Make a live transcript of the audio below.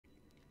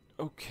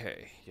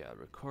Okay, yeah,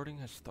 recording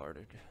has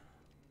started.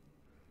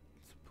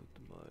 Let's put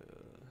my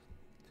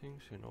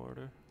things in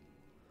order.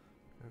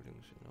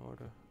 Everything's in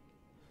order.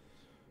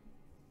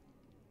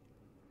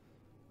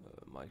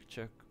 Mic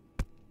check.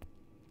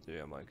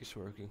 Yeah, mic is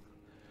working.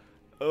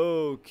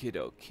 Okie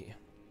dokie.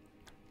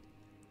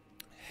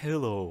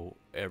 Hello,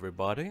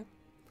 everybody.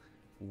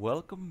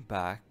 Welcome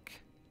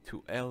back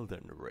to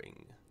Elden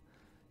Ring.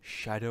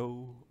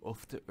 Shadow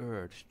of the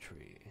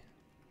Erdtree.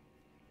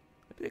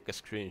 Maybe take a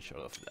screenshot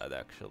of that.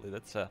 Actually,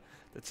 that's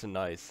a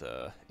nice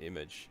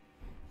image.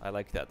 I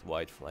like that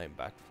white flame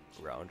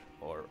background.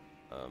 Or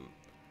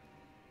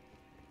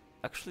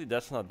actually,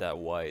 that's not that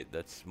white.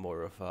 That's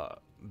more of a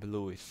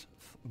bluish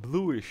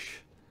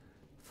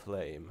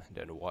flame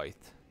than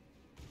white.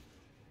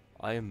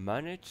 I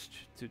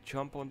managed to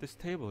jump on this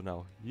table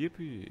now.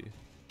 Yippee!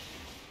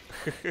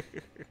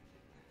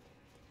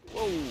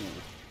 Whoa!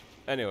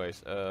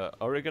 Anyways,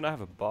 are we gonna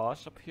have a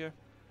boss up here?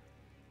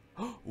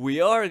 We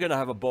are gonna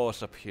have a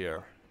boss up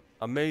here.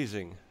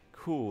 Amazing.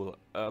 Cool.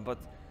 But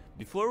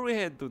before we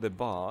head to the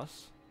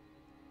boss,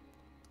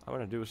 I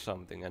wanna do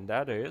something, and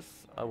that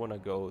is, I wanna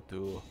go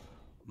to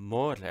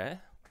More.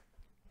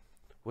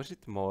 Was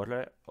it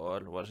More, or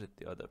was it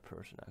the other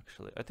person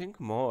actually? I think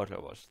More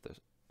was the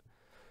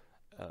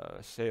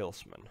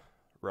salesman,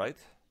 right?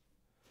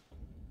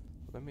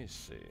 Let me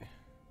see.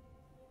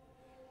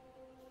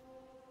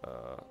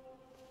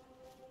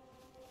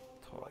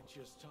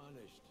 Righteous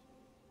tarnished.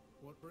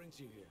 What brings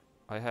you here?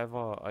 I have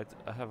a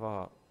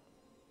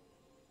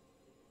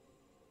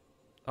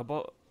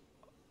about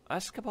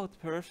ask about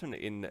person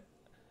in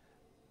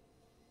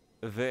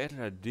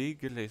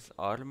Verdiglis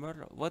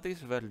armor. What is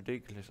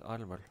Verdiglis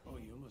armor? Oh,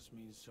 you must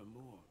mean some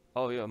more.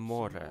 Oh yeah,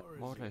 More. Some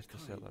More a is the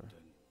kind seller.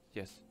 and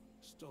Yes.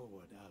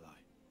 stalwart ally.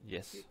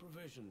 Yes. He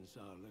provisions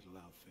our little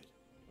outfit.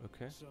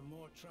 Okay. Some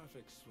more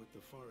traffics with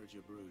the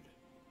forager brood,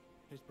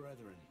 his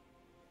brethren,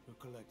 who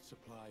collect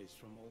supplies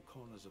from all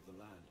corners of the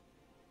land.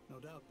 No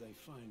doubt they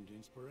find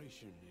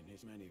inspiration in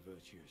his many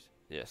virtues.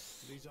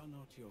 Yes. These are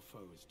not your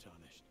foes,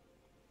 Tarnished.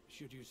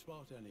 Should you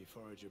spot any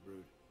forager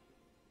brood,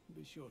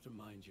 be sure to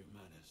mind your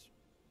manners.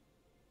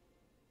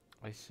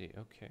 I see.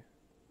 Okay.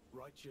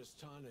 Righteous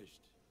Tarnished.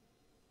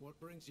 What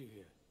brings you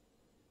here?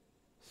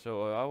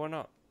 So I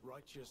wanna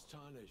Righteous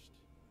Tarnished.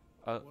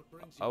 uh, What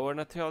brings you I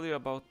wanna tell you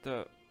about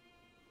the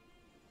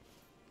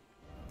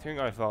thing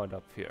I found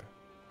up here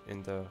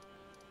in the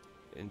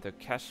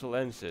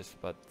Castlensis,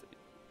 but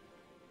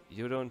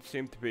you don't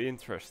seem to be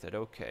interested.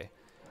 Okay,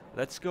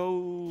 let's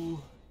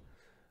go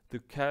to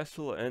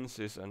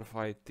Castlensis and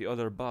fight the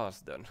other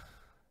boss then,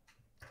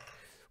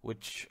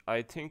 which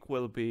I think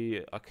will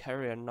be a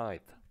Carrion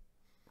Knight.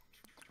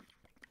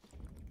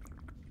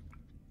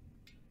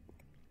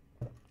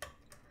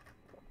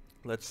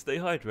 Let's stay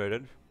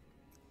hydrated.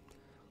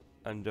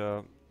 And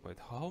wait,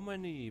 how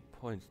many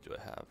points do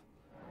I have?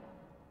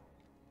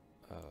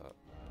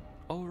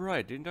 Oh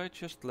right, didn't I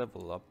just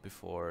level up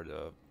before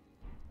the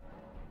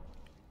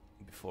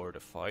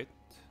fight?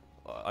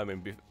 I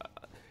mean,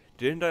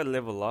 didn't I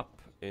level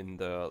up in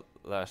the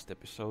last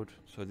episode?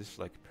 So this is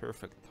like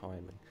perfect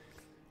timing.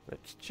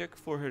 Let's check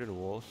for hidden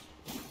walls.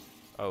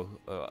 Oh,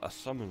 a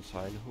summon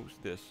sign. Who's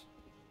this?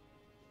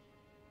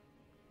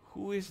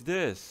 Who is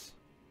this?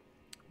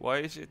 Why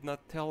is it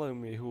not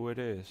telling me who it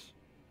is?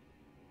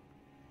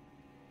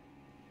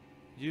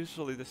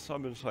 Usually the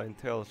summon sign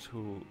tells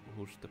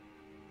who's the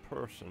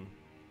person.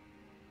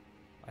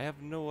 I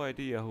have no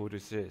idea who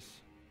this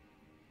is.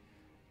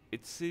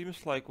 It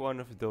seems like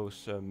one of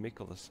those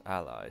Mikkel's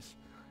allies.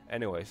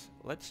 Anyways,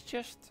 let's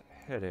just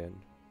head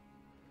in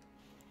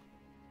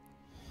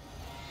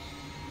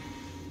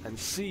and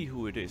see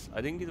who it is.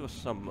 I think it was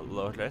some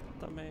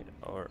Loretta maid,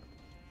 or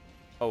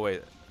oh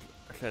wait,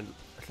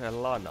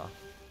 Relana.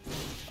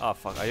 Ah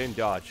fuck, I didn't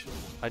dodge.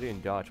 Why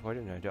didn't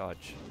I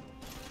dodge?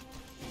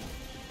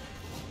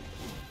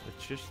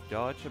 Let's just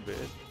dodge a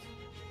bit.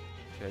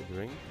 Okay,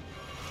 drink.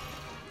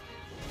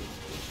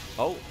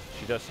 Oh,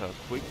 she does a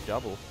quick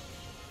double.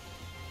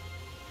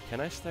 Can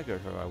I stagger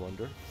her, I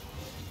wonder?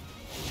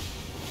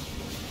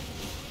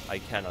 I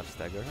cannot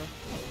stagger her.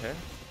 Okay.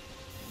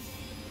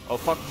 Oh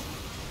fuck.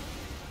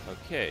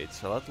 Okay,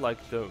 it's a lot like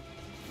the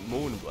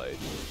Moonblade.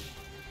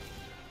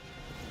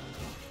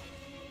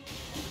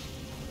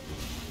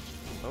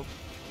 Oh,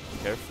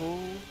 careful.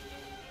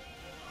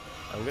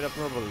 I'm gonna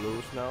probably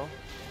lose now.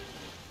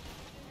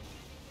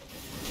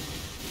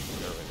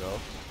 There we go.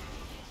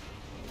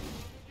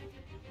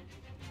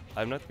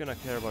 I'm not gonna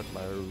care about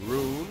my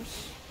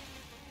runes.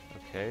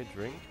 Okay,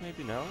 drink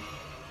maybe now.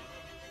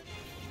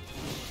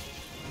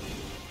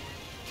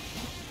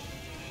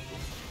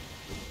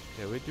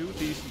 Okay, we do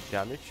decent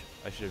damage.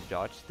 I should have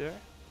dodged there.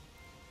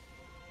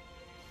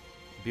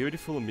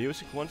 Beautiful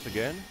music once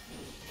again.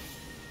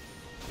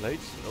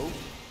 Blades, oh,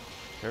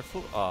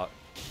 careful.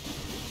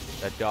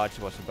 That dodge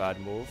was a bad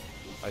move.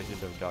 I should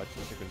have dodged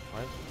the second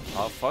time.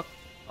 Oh fuck.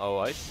 Oh,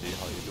 I see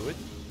how you do it.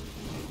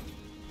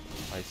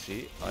 I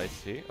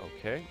see.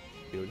 Okay.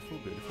 Beautiful.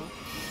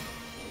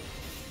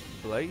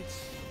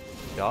 Blades.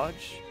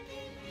 Dodge.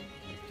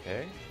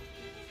 Okay.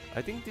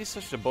 I think this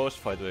is the boss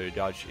fight where you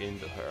dodge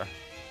into her.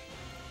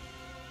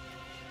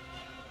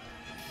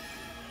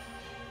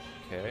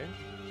 Okay.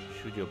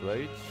 Shoot your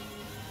blades.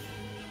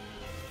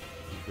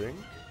 Drink.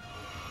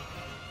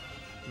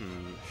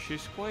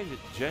 She's quite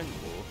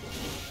gentle.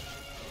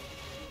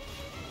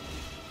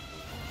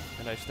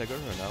 Can I stagger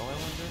her now, I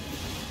wonder?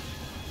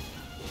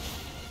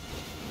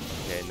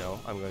 Okay, no,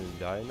 I'm going to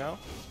die now.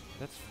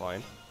 That's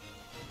fine.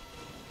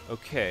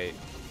 Okay.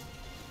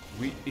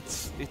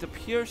 It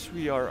appears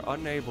we are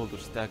unable to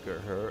stagger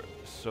her,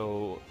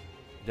 so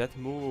that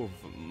move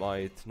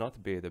might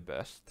not be the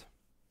best.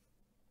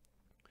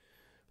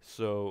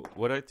 So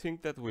what I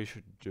think that we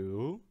should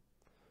do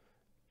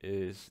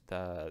is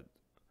that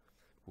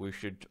we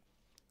should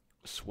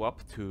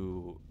swap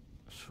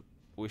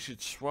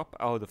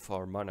out of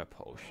our mana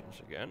potions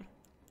again.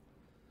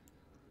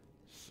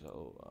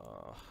 So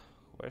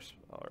where's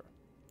our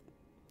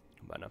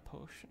mana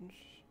potions?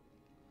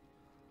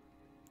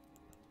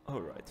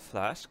 Alright,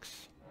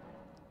 flasks.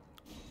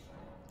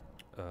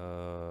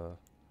 There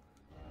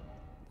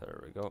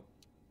we go.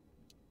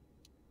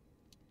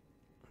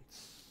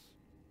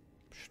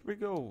 Should we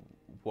go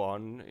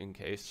 1 in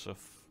case of...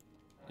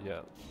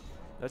 Yeah,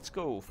 let's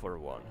go for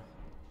 1.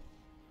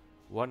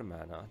 1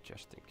 mana,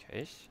 just in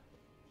case.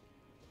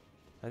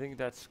 I think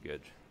that's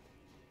good.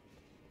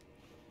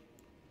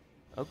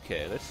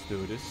 Okay, let's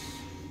do this.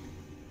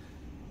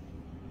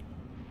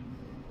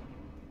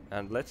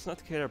 And let's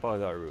not care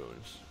about our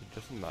runes. It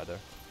doesn't matter.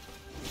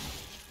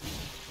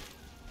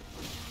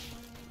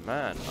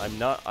 Man,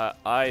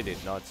 I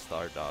did not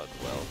start out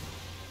well.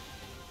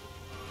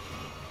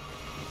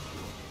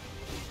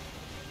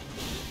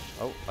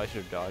 Oh, I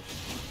should dodge.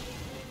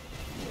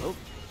 Oh,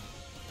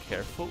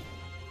 careful.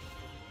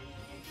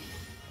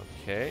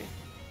 Okay.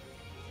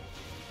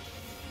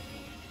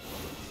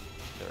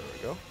 There we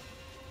go.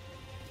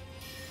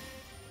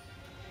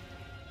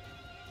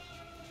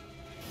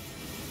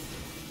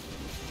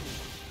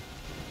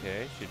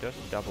 Okay, she does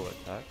a double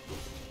attack.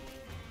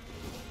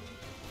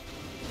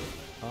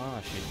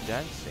 Ah, she's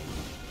dancing.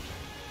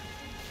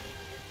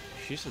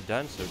 She's a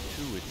dancer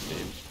too, it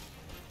seems.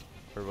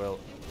 Or well,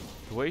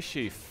 the way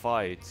she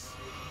fights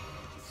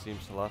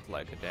seems a lot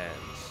like a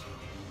dance.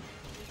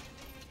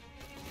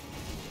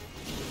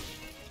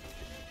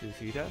 Do you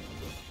see that?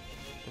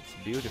 That's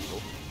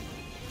beautiful.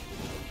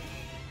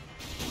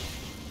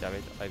 Damn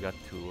it, I got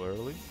too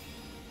early.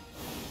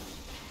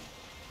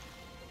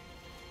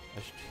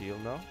 I should heal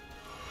now.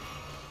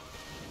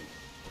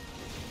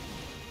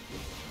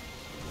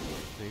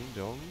 Ding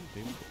dong,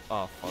 ding.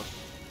 Ah, fuck.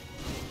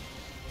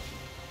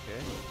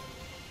 Okay.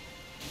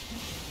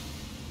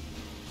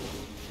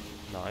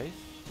 Nice,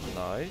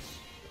 nice.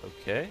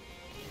 Okay.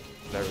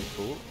 Very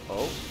cool.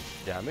 Oh,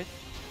 damn it.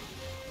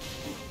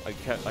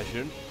 I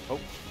shouldn't. Oh,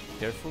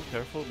 careful,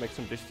 careful. Make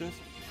some distance.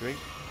 Drink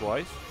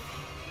twice.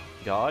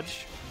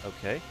 Dodge.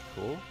 Okay,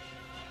 cool.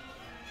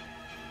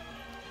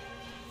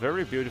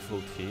 Very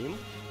beautiful team.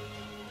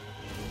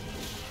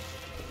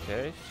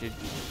 Okay, she...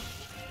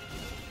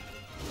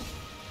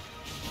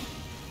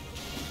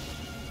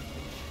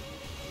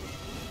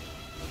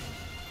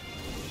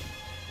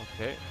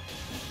 Okay.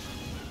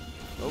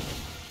 Oh,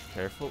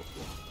 careful.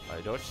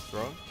 I dodged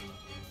strong.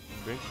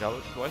 Drink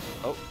double twice.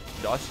 Oh,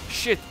 dodge.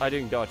 Shit, I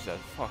didn't dodge that.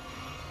 Fuck.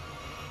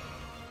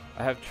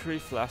 I have 3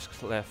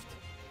 flasks left.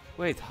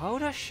 Wait, how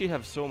does she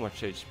have so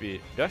much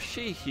HP? Does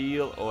she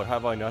heal or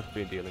have I not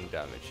been dealing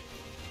damage?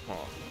 Huh.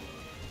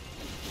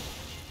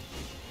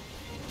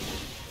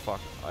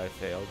 Fuck, I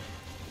failed.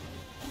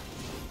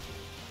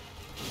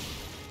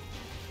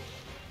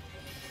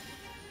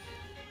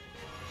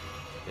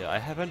 Yeah, I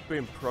haven't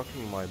been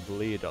proccing my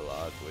bleed a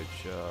lot,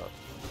 which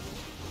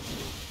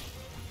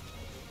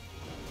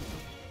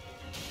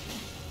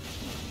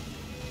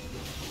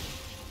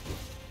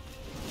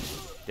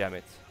damn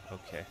it.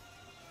 Okay.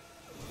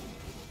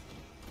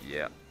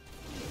 Yeah.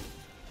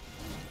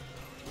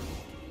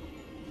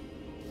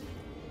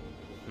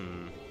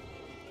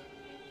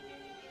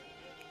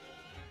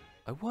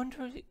 I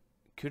wonder,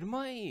 could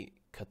my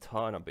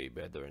katana be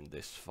better in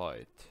this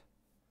fight?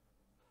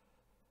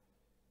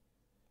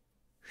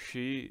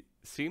 She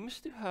seems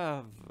to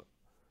have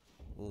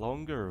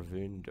longer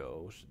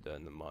windows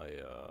than my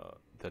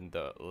than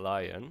the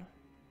lion.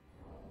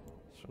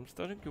 So I'm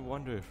starting to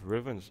wonder if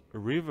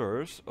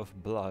rivers of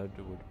blood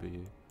would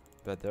be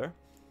better.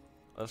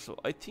 Also,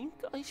 I think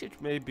I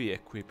should maybe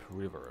equip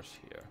rivers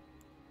here,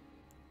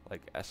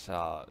 like as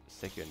a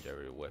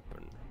secondary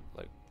weapon,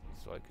 like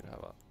so I can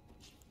have a...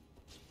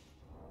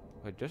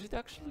 Wait, does it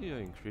actually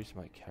increase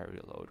my carry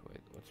load?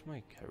 Wait, what's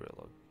my carry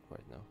load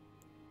right now?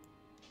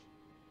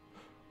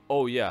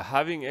 Oh yeah,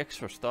 having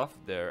extra stuff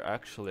there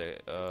actually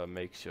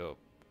makes your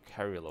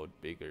carry load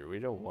bigger. We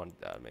don't want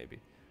that, maybe.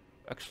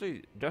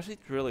 Actually, does it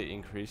really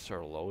increase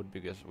our load?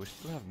 Because we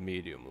still have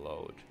medium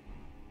load.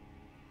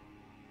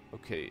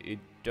 Okay, it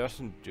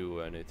doesn't do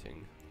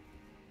anything.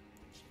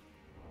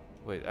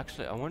 Wait,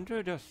 actually, I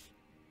wonder does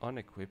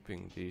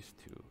unequipping these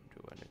two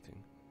do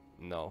anything?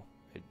 No,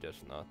 it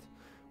does not.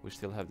 We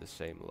still have the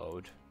same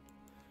load.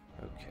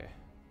 Okay.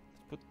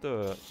 Let's put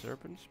the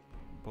serpents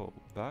bow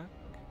back.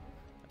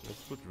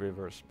 Let's put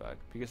rivers back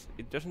because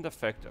it doesn't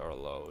affect our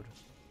load.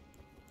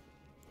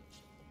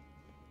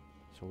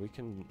 So we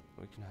can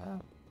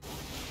have.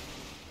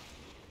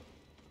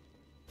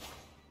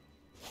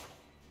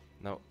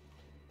 Now,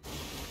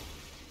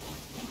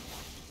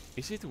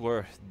 is it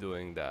worth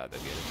doing that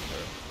against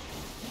her?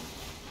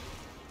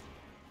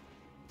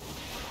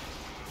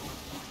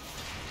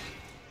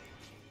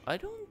 I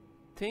don't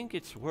think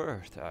it's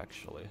worth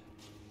actually.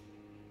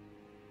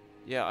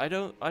 Yeah, I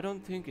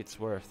don't think it's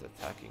worth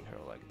attacking her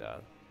like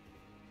that.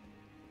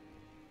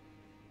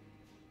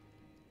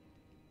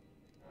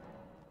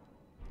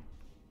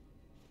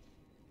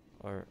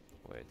 Or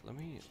wait, let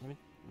me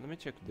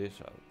check this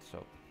out.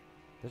 So,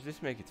 does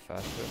this make it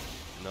faster?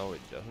 No,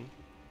 it doesn't.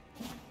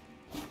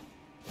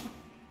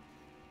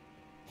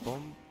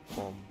 Boom,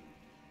 boom,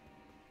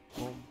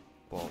 boom,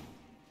 boom.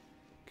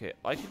 Okay,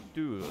 I could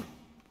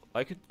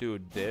do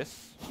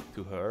this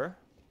to her.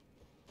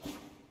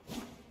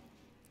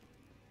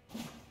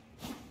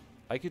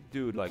 I could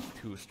do like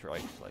 2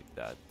 strikes like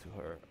that to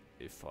her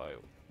if I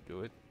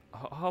do it.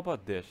 How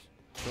about this?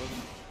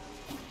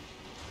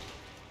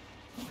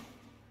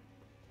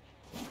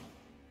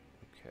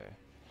 Okay.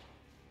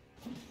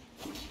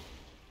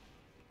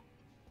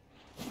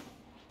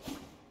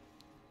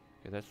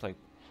 Okay, that's like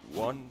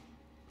 1,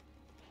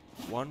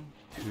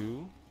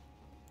 2.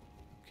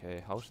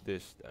 Okay, how's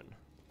this then?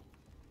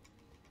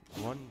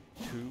 1,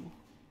 2.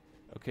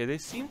 Okay, they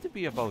seem to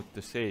be about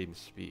the same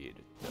speed,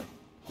 the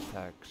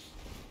attacks.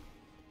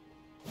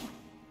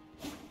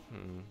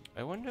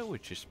 I wonder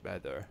which is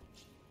better.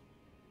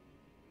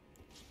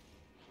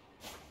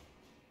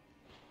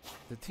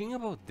 The thing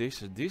about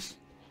this is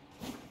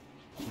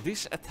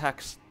this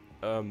attacks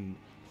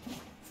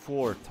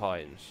 4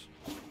 times.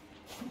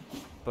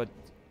 But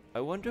I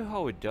wonder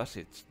how it does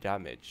its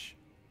damage.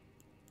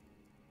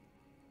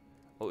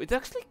 Oh, it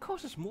actually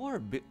causes more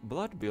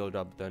blood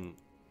buildup than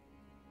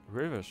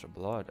Rivers of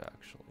Blood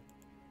actually.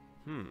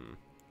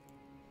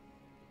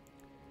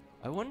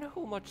 I wonder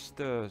how much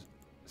the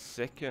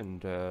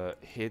second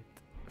hit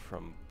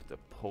from the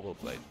pole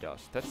blade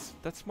does.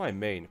 That's my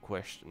main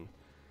question.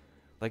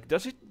 Like,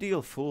 does it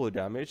deal full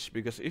damage?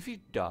 Because if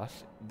it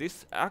does,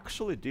 this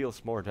actually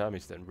deals more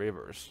damage than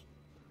Rivers.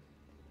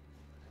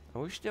 I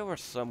wish there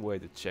was some way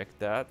to check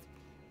that.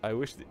 I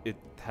wish it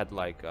had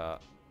like a...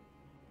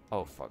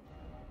 Oh fuck.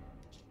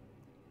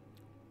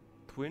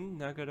 Twin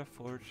negative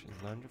forge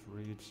in Land of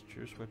Reeds.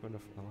 Choose weapon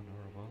of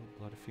Eleanor of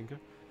Bloody Finger.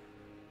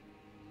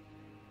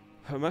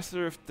 Her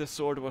master of the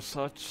sword was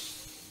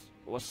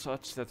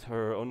such that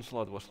her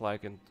onslaught was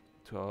likened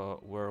to a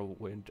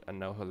whirlwind, and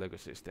now her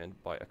legacy is stained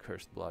by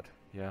accursed blood.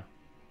 Yeah.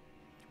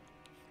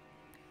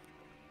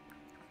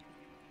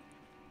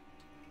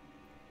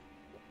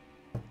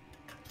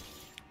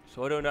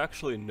 So I don't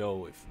actually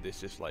know if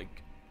this is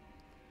like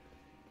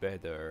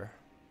better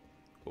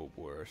or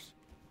worse.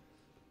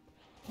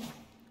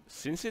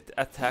 Since it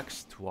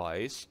attacks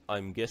twice,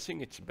 I'm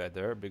guessing it's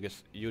better,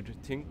 because you'd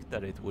think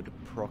that it would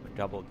proc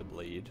double the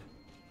bleed.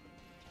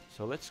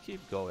 So let's keep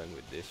going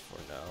with this for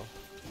now.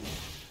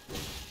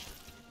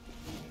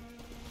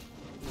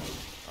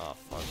 Ah,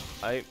 fuck.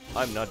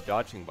 I'm not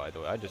dodging, by the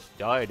way. I just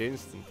died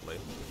instantly.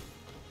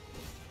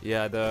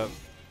 Yeah, the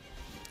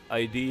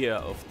idea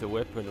of the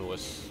weapon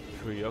was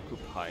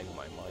preoccupying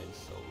my mind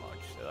so much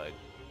that I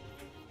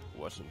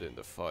wasn't in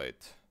the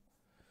fight.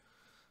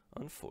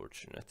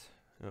 Unfortunate.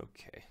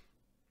 Okay.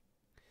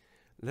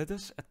 Let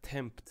us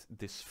attempt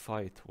this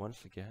fight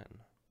once again.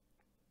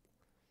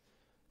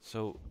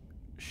 So,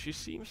 she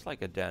seems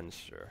like a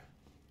dancer.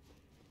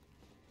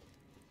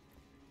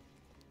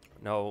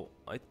 Now,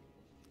 I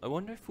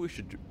wonder if we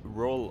should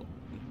roll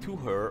to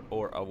her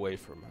or away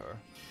from her.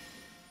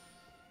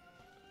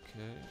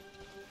 Okay.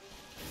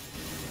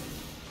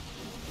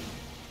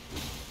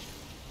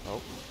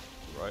 Oh,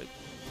 right.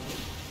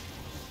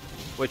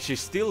 Wait, she's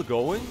still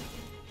going?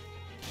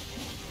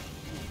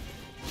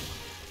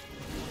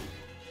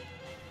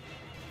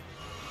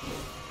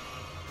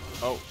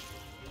 Oh,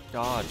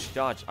 dodge,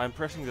 dodge. I'm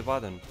pressing the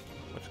button.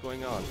 What's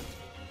going on?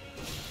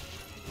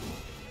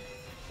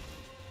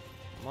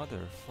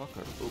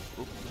 Motherfucker. Oop,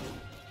 oop.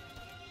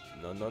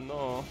 No, no,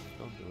 no.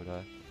 Don't do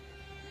that.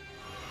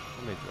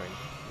 Let me drink,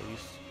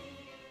 please.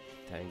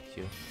 Thank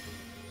you.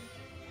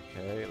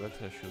 Okay, let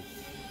her shoot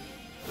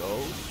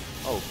those.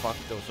 Oh, fuck,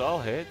 those all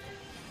hit.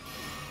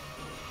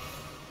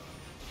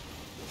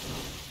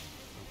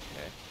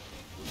 Okay.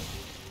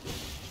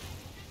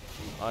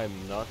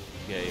 I'm not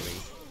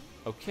gaming.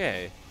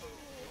 Okay.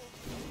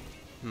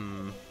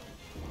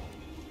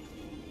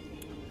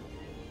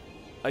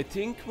 I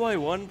think my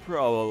one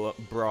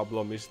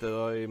problem is that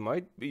I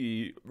might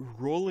be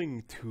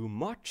rolling too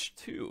much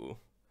too.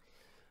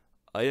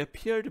 I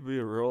appear to be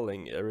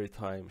rolling every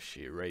time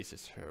she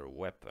raises her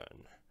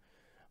weapon,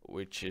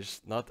 which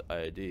is not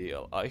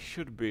ideal. I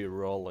should be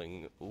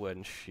rolling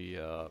when she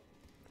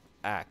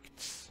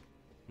acts,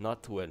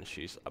 not when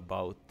she's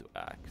about to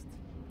act.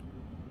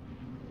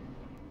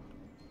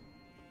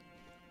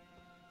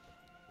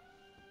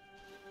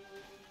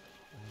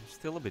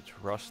 Still a bit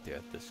rusty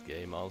at this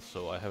game,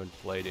 also. I haven't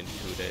played in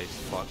 2 days.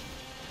 Fuck.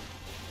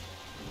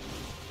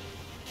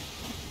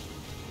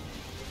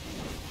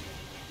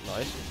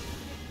 Nice.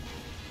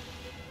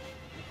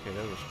 Okay,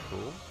 that was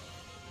cool.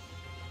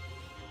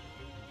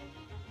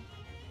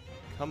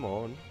 Come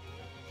on.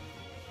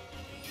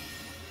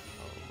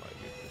 Oh my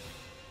goodness.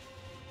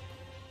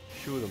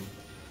 Shoot him.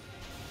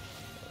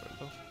 There we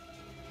go.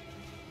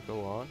 Go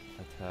on,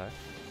 attack.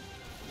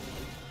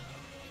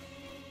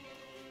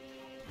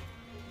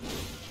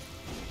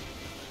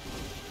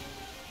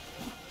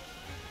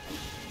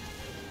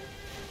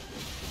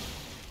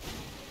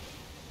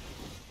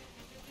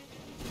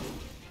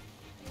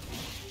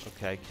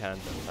 Okay, I can't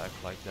attack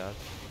like that.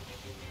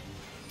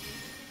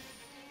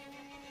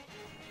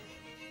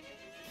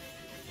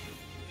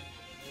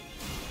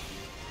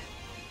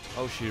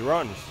 Oh, she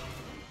runs.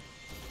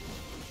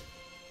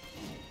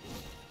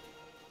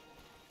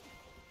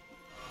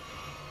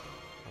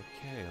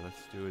 Okay,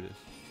 let's do this.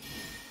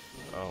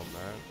 Oh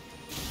man.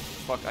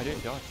 Fuck, I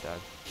didn't dodge that.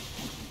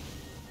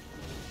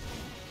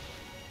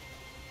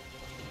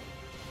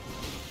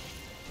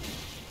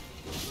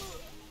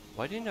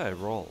 Why didn't I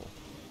roll?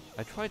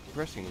 I tried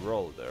pressing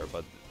roll there,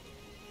 but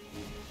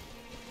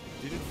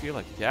it didn't feel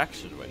like the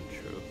action went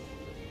through.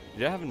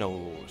 Did I have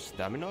no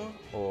stamina,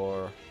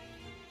 or...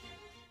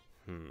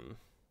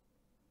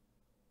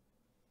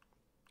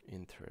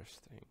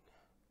 Interesting.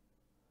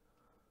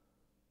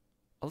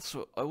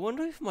 Also, I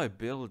wonder if my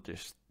build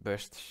is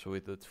best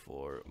suited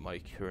for my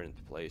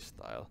current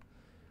playstyle.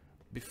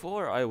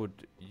 Before I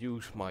would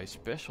use my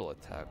special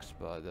attacks,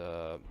 but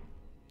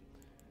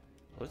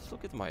let's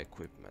look at my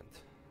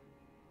equipment.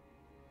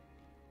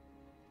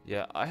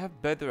 Yeah, I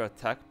have better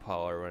attack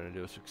power when I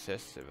do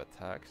successive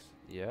attacks.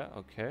 Yeah,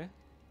 okay.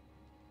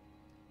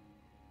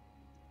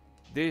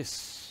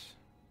 This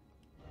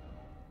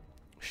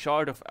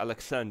Shard of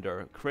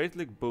Alexander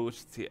greatly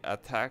boosts the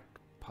attack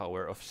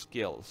power of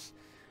skills.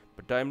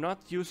 But I'm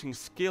not using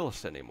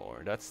skills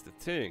anymore, that's the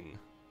thing.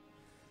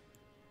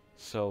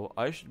 So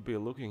I should be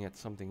looking at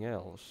something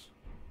else.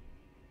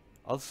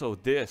 Also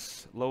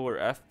this, lower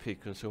FP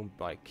consumed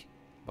by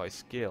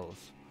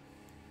skills.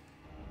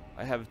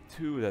 I have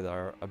 2 that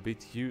are a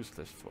bit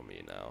useless for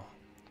me now.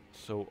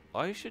 So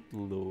I should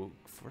look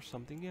for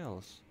something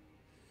else.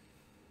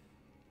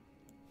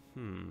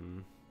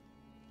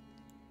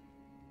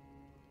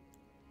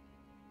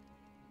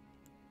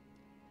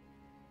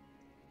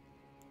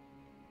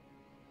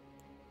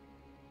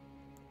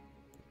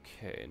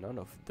 Okay, none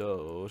of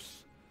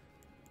those.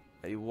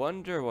 I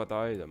wonder what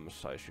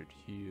items I should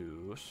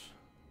use.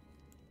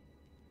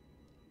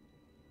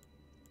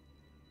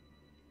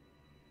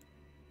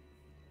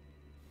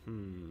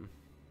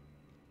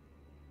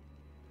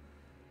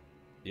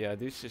 Yeah,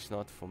 this is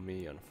not for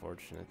me,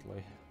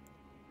 unfortunately.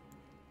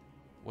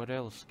 What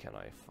else can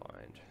I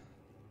find?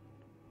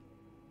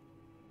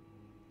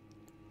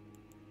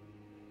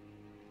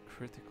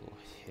 Critical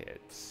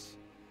hits.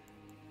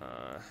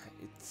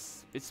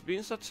 It's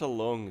been such a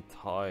long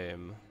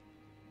time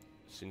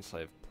since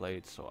I've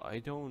played, so I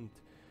don't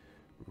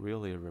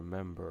really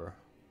remember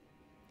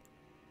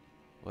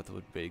what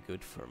would be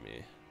good for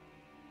me.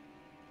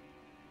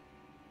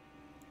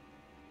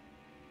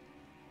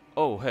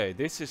 Oh hey,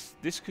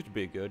 this could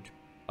be good.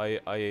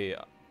 I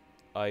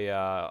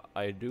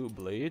do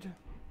bleed.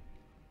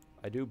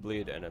 I do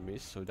bleed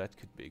enemies, so that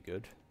could be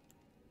good.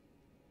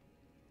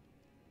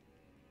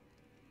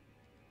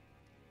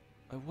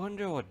 I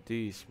wonder what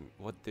this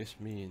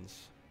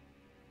means.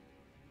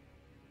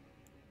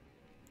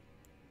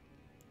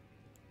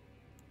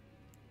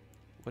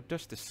 What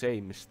does the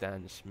same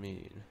stance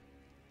mean?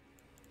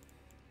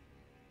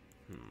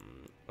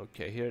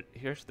 Okay,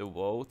 here's the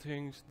woe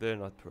things. They're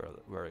not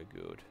very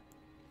good.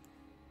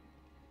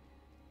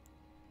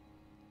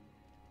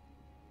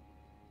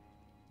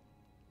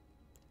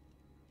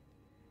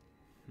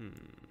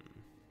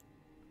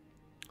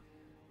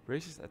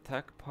 Raises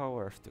attack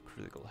power after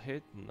critical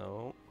hit.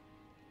 No.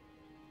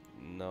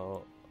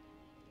 No.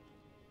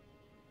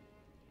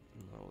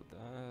 No,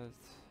 that.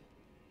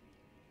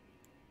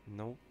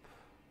 Nope.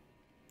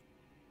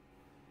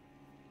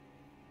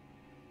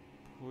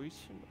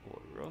 Poison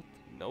or rot?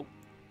 Nope.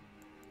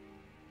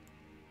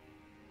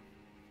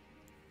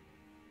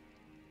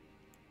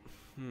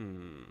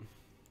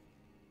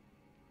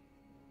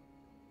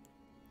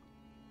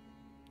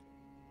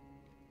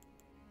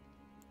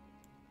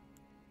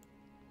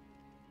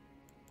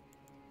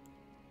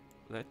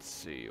 Let's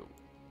see.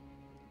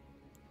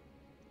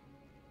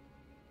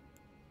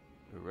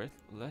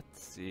 Let's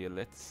see.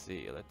 Let's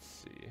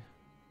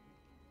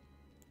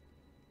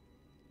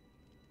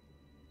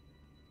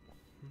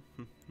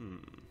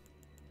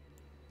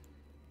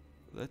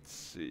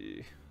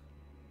see.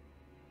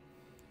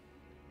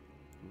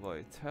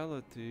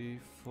 Vitality,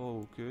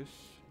 focus,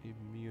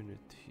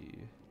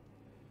 immunity.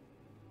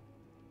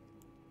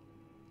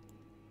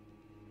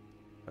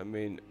 I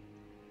mean,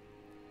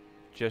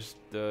 just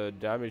the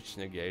damage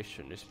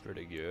negation is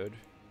pretty good.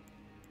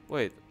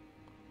 Wait.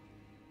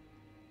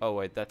 Oh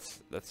wait,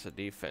 that's a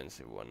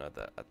defensive one, not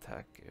an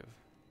attackive.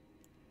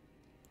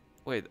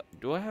 Wait,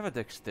 do I have a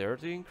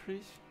dexterity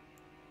increase?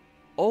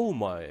 Oh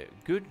my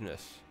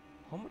goodness.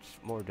 How much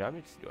more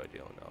damage do I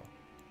deal now?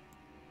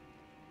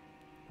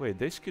 Wait,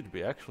 this could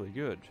be actually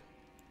good.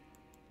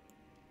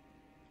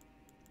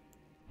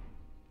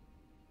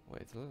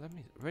 Wait, let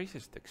me raise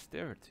his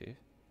dexterity.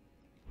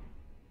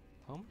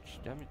 How much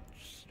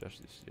damage does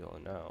this deal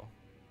now?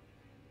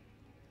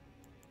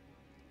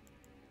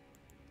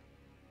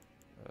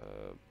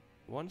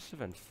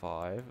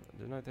 175,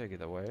 then I take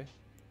it away.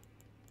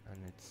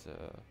 And it's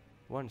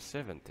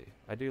 170.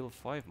 I deal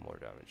 5 more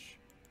damage.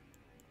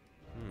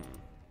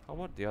 How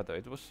about the other?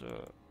 It was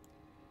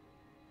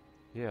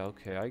yeah,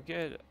 okay, I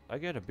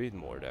get a bit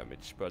more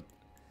damage, but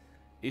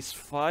is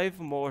 5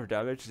 more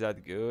damage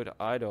that good?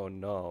 I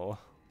don't know.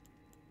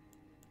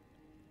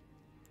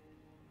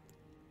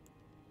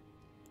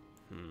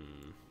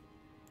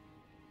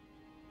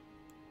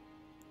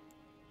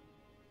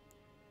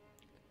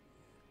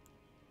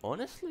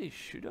 Honestly,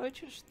 should I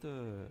just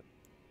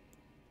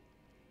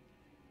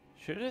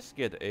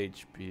get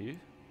HP?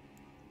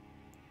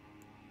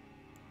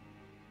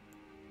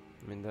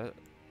 I mean that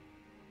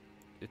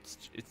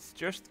it's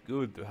just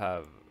good to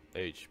have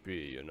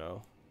HP, you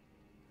know.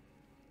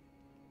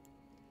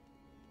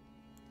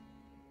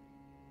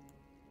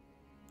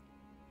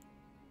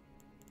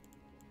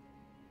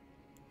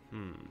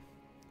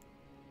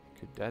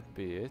 Could that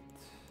be it?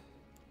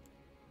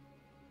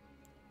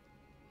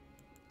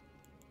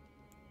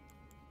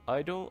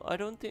 I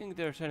don't think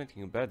there's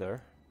anything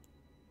better.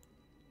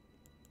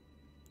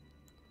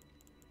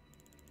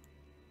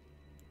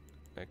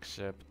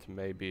 Except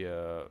maybe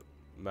a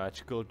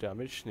magical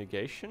damage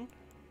negation.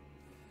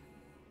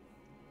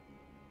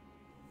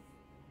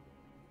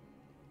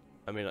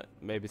 I mean,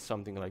 maybe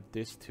something like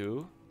this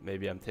too.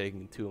 Maybe I'm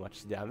taking too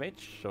much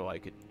damage, so I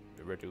could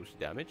reduce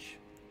damage.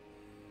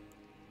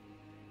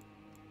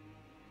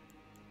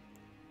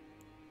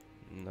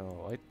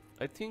 No,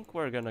 I think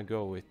we're gonna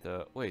go with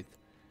wait.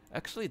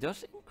 Actually,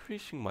 does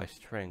increasing my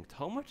strength,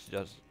 how much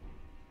does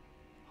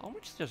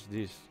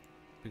this?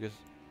 Because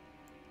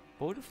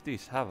both of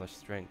these have a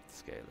strength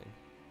scaling.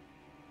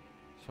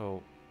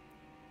 So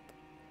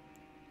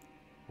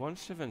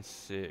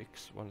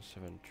 176,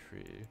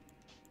 173,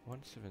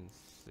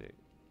 176.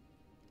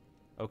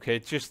 Okay,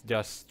 it just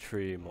does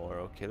 3 more.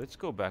 Okay, let's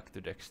go back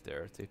to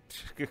dexterity.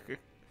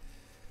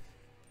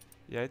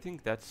 Yeah, I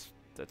think that's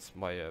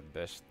my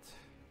best.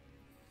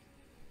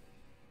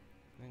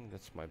 I think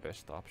that's my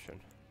best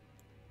option.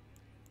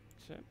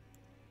 So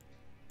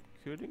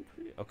could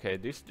increase. Okay,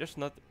 this does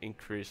not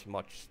increase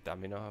much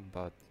stamina,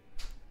 but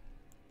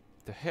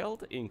the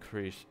health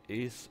increase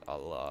is a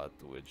lot,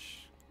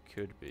 which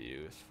could be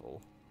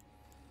useful.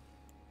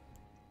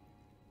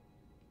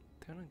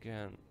 Then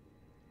again,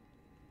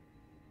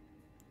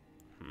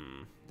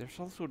 there's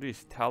also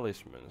these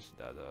talismans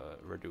that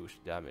reduce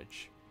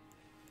damage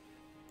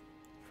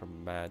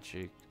from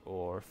magic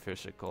or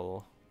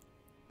physical.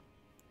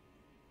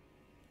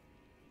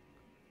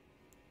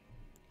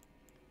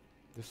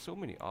 There's so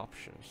many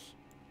options.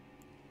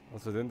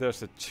 Also, then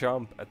there's a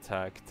jump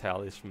attack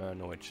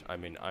talisman, which, I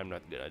mean, I'm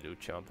not gonna do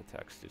jump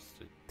attacks.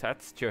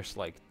 That's just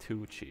like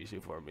too cheesy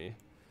for me.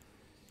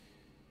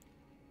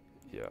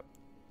 Yeah.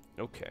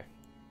 Okay.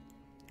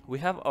 We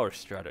have our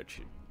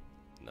strategy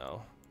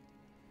now.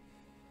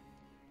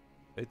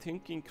 I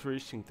think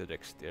increasing the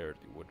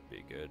dexterity would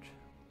be good.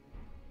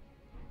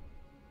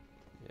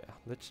 Yeah,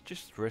 let's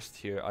just rest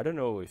here. I don't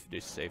know if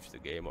this saves the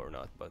game or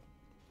not, but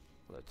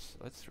let's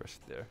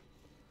rest there.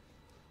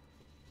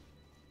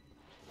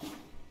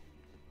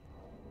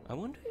 I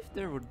wonder if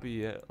there would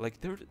be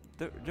like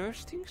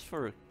there's things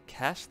for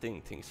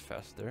casting things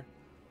faster.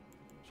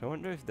 So I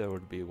wonder if there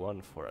would be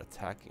one for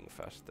attacking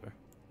faster.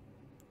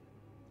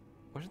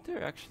 Wasn't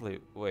there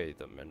actually?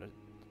 Wait a minute.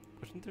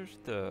 Wasn't there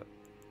the?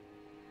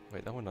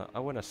 Wait, I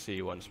wanna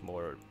see once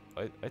more.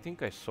 I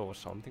think I saw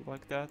something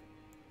like that.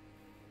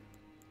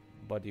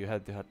 But you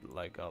had to have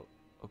like a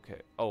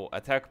okay. Oh,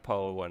 attack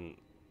power when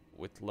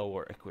with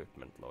lower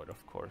equipment load,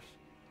 of course.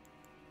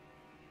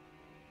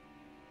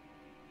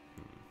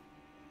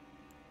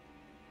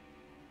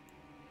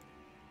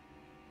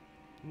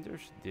 And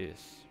there's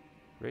this.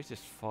 Raises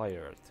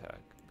fire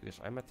attack, because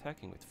I'm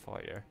attacking with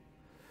fire.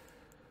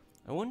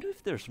 I wonder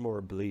if there's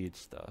more bleed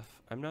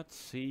stuff. I'm not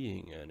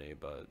seeing any,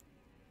 but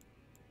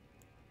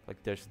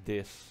like there's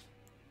this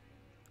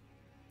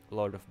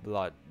Lord of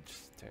Blood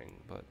thing,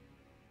 but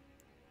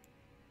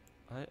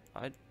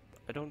I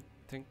don't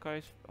think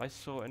I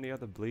saw any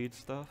other bleed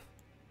stuff.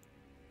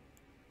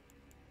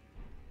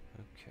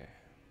 Okay.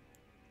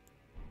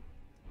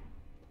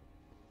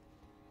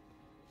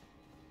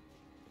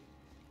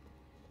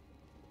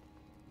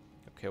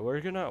 Okay,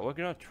 we're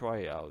gonna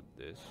try out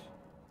this.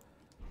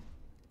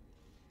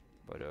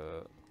 But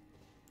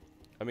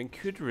I mean,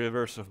 could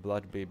Rivers of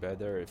Blood be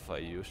better if I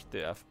used the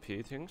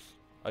FP things?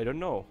 I don't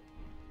know.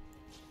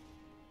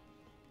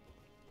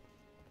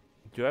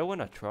 Do I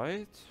wanna try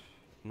it?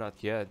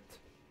 Not yet.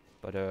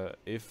 But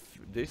if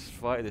this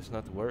fight is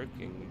not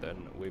working,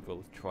 then we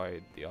will try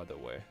it the other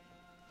way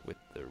with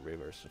the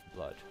Rivers of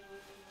Blood.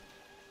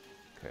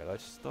 Okay,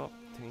 let's stop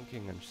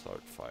thinking and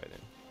start fighting.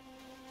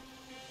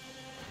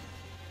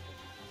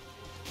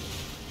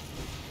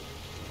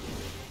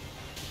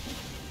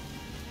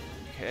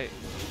 Okay.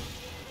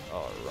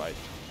 Alright.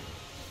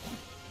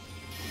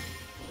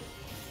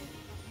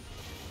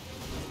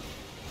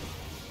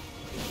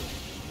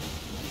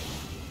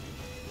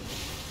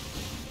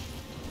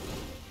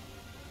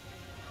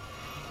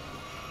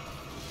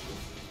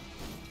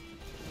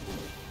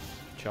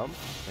 Jump,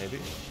 maybe?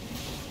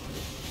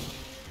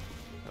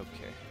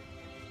 Okay.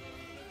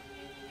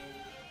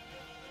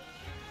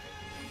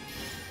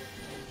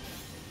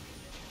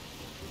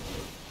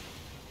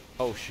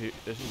 Oh shit,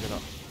 this is gonna...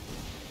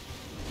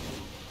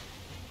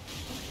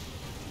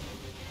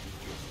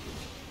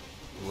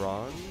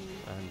 Run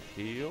and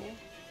heal.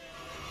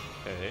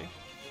 Okay.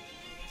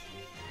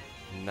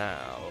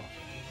 Now.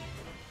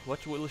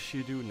 What will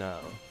she do now?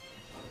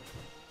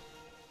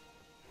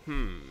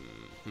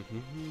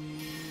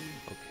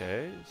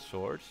 Okay,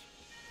 swords.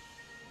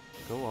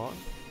 Go on.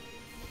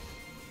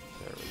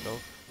 There we go.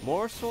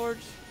 More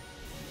swords?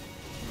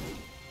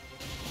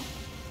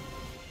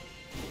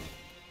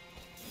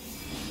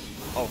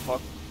 Oh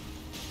fuck.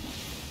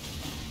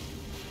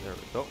 There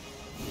we go.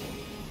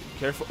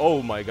 Careful.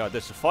 Oh my god,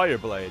 there's a fire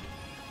blade.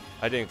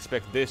 I didn't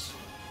expect this.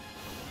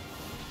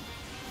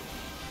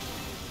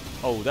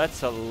 Oh,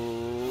 that's a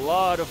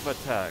lot of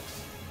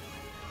attacks.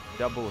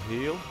 Double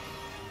heal.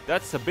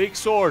 That's a big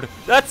sword.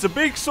 That's a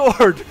big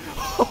sword.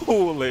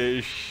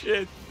 Holy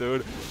shit,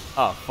 dude.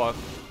 Ah, fuck.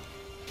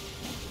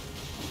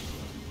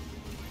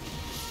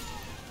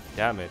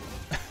 Damn it.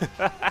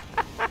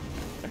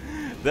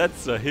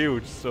 That's a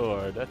huge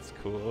sword. That's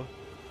cool.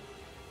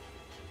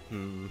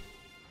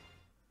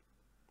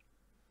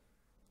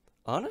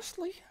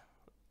 Honestly,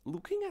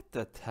 looking at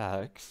the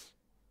attacks,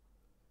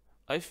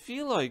 I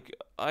feel like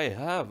I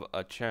have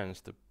a chance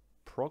to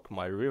proc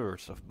my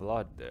Rivers of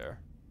Blood there.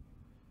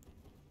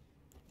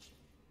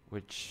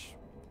 Which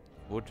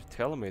would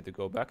tell me to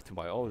go back to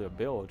my older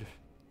build.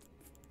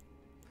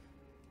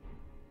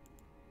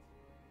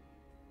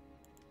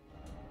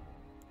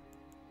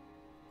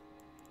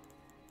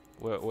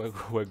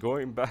 We're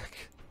going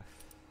back.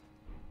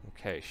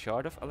 Okay,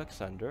 Shard of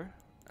Alexander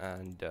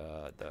and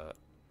the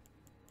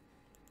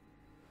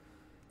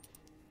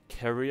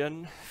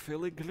Carrion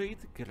Filigree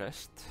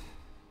Crest.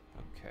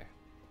 Okay,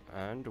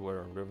 and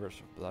we're on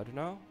Rivers of Blood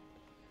now,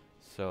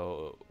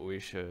 so we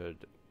should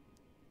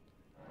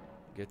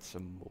get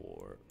some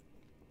more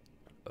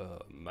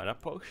mana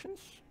potions.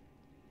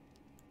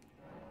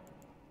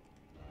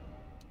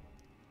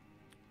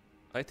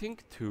 I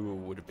think 2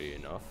 would be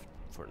enough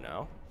for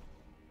now.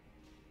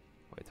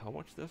 Wait, how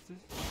much does this?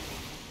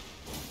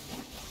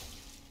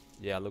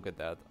 Yeah, look at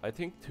that. I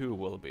think 2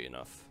 will be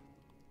enough.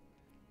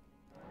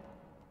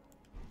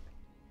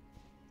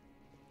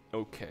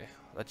 Okay,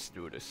 let's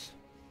do this.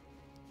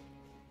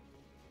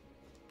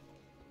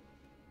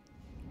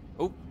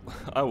 Oh,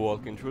 I'm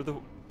walking through the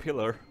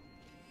pillar.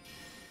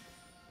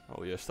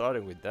 Oh, you're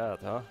starting with that,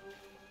 huh?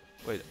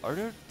 Wait, are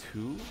there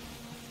 2?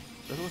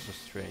 That was a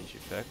strange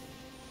effect.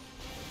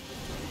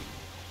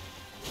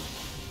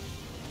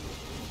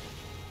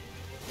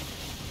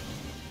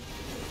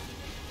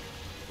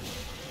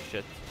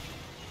 Shit.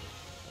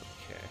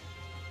 Okay.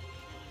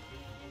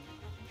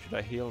 Should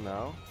I heal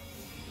now?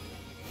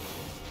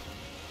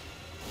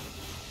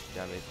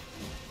 Damn it.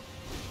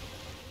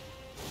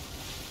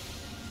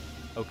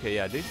 Okay,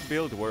 yeah, this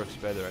build works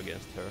better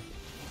against her.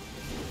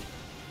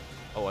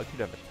 Oh, I could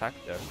have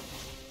attacked there.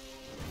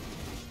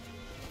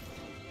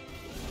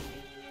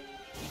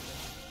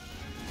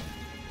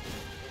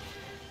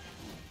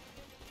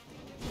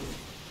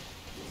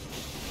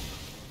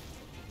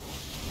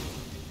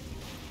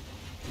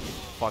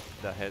 Fuck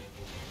the head.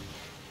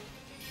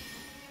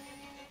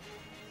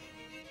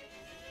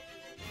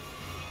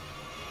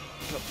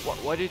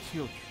 Why did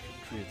you heal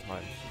 3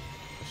 times?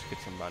 Let's get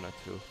some mana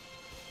too.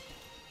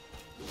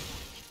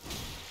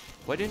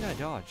 Why didn't I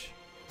dodge?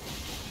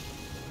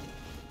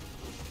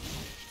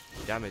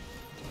 Damn it.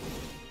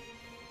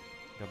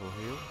 Double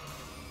heal.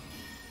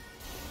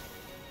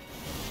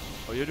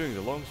 Oh, you're doing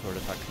the longsword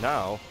attack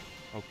now?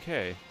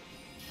 Okay.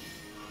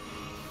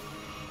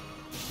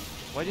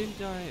 Why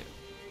didn't I...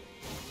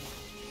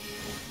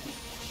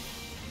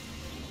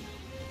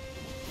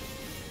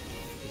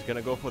 He's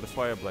gonna go for the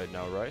fire blade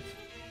now, right?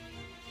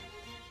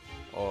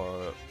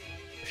 Or...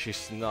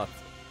 She's not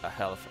a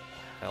health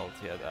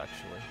yet,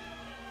 actually.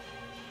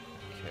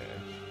 Okay.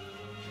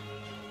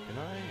 Can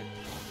I...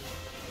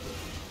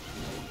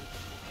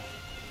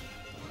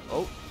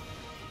 Oh!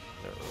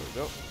 There we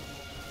go.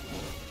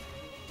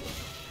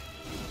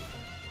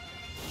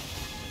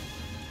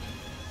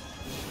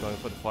 Going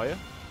for the fire.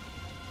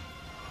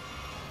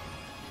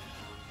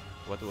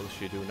 What will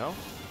she do now?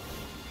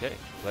 Okay,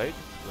 blade,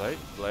 blade,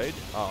 blade.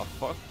 Ah,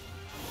 fuck.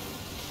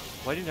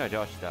 Why didn't I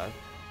dodge that?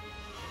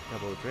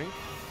 Double drink.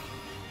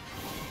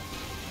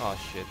 Ah,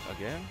 shit,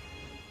 again.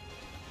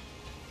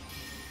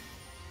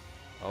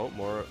 Oh,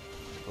 more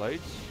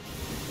blades.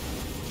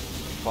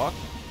 Fuck.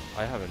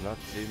 I have not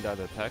seen that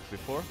attack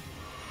before.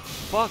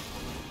 Fuck!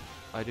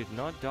 I did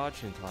not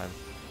dodge in time.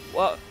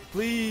 What?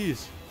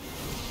 Please!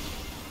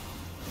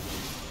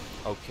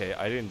 Okay,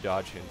 I didn't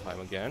dodge in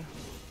time again.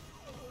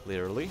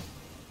 Literally.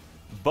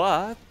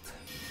 But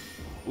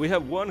we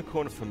have one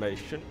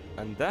confirmation,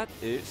 and that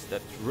is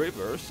that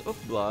Rivers of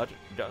Blood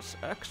does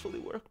actually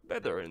work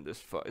better in this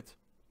fight.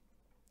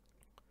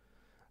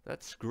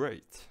 That's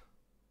great.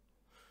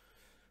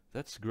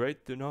 That's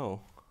great to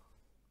know.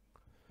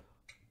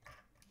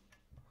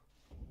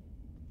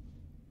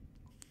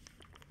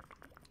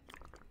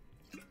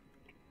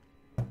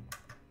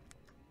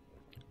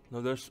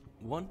 Now there's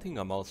one thing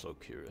I'm also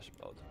curious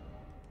about.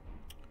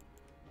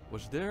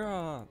 Was there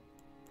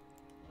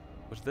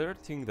a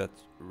thing that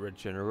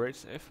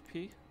regenerates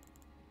FP?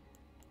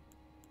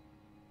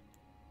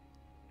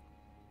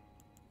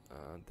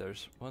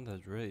 There's one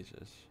that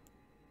raises.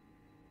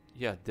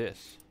 Yeah,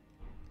 this.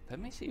 Let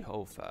me see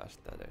how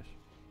fast that is.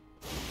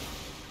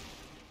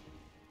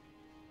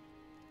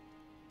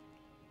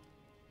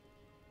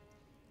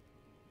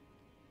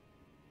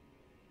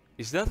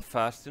 Is that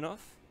fast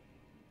enough?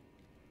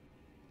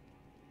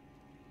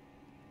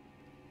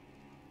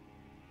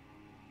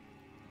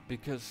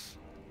 Because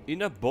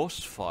in a boss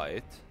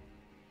fight,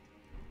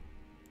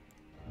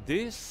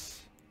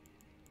 this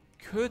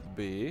could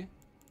be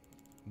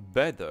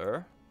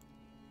better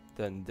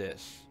than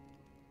this.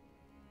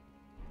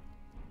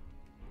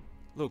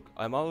 Look,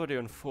 I'm already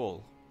on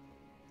full.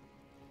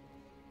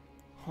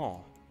 Huh.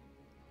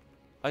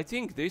 I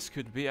think this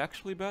could be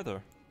actually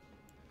better.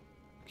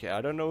 Okay,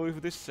 I don't know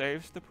if this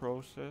saves the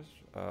process.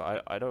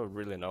 I don't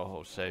really know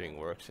how saving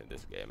works in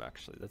this game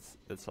actually.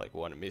 That's like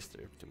one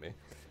mystery to me.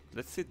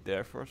 Let's sit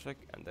there for a sec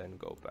and then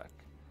go back.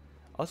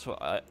 Also,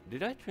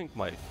 did I drink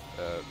my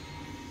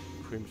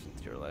crimson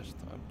tear last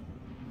time?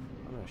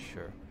 I'm not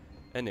sure.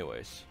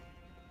 Anyways,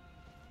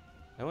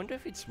 I wonder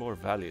if it's more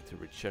value to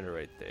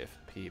regenerate the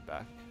FP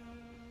back.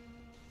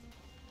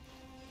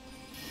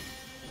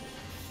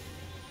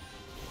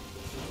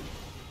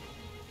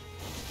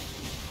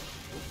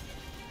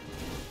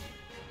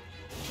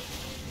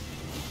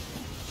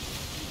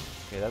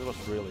 Okay, that was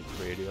really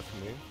greedy of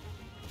me.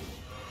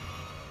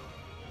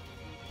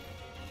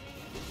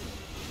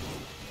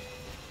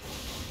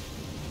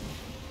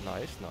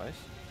 Nice, nice.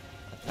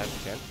 Attack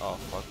again. Oh,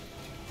 fuck.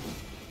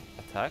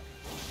 Attack.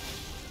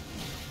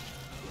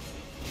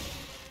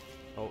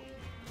 Oh,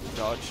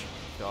 dodge,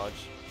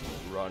 dodge,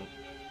 run.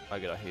 I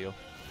gotta heal.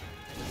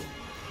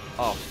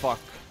 Oh, fuck.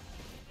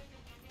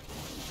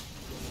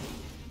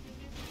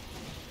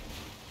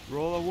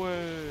 Roll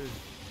away.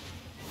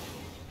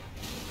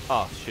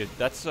 Oh shit,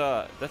 that's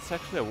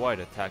actually a wide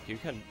attack.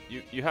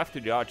 You have to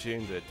dodge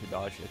into it to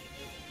dodge it.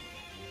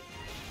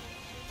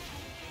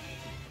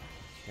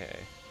 Okay.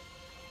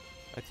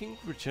 I think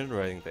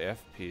regenerating the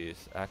FP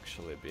is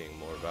actually being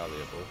more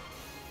valuable.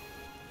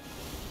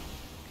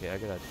 Okay, I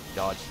gotta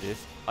dodge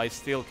this. I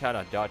still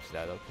cannot dodge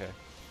that, okay.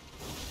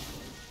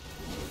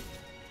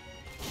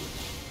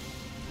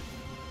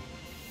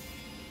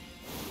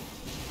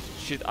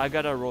 Shit, I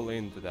gotta roll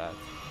into that.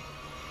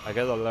 I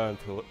gotta learn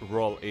to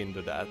roll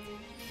into that.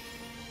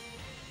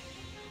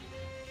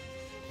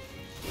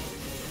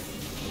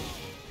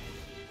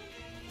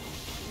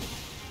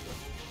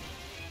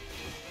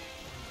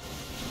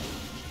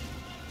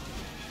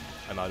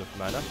 I'm out of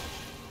mana.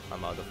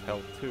 I'm out of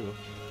health too.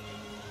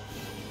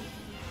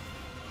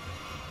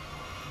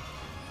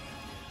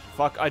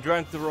 Fuck, I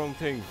drank the wrong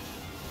thing.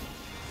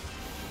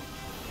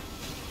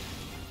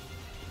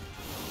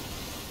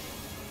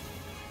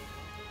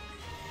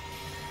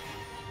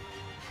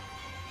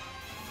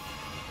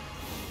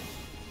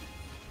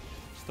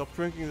 Stop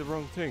drinking the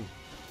wrong thing.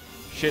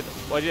 Shit,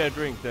 why did I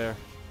drink there?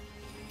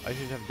 I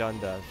shouldn't have done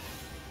that.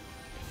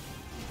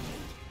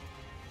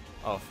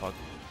 Oh fuck.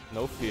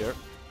 No fear.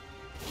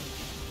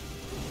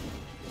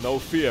 No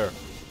fear.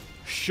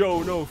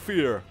 Show no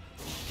fear.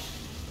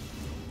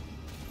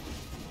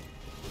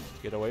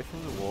 Get away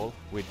from the wall.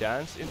 We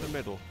dance in the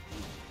middle.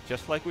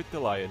 Just like with the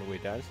lion, we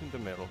dance in the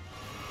middle.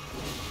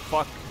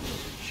 Fuck.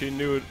 She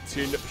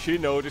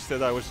noticed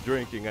that I was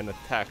drinking and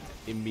attacked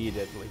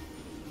immediately.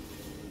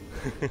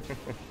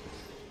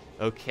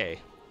 Okay.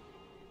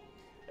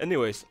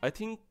 Anyways, I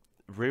think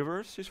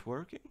reverse is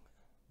working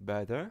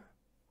better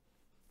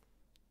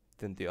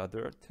than the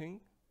other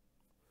thing.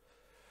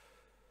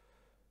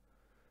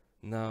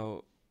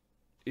 Now,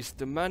 is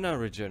the mana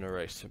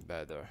regeneration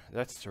better?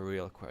 That's the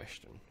real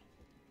question.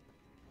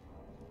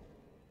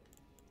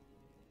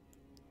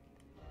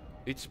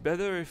 It's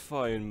better if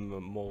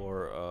I'm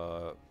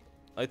more,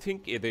 I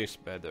think it is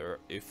better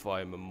if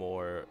I'm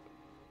more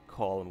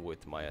calm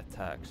with my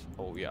attacks.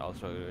 Oh yeah,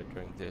 also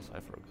drink this, I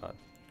forgot.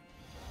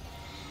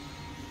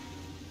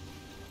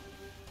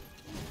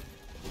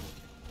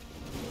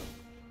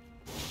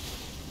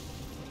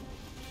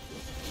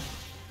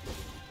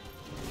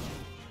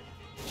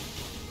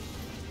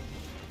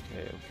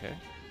 Okay.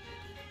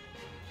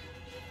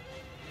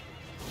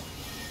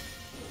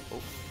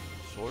 Oh,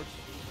 swords.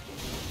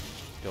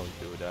 Don't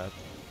do that.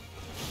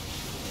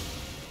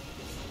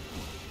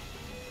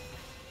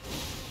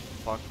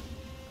 Fuck.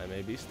 I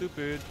may be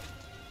stupid.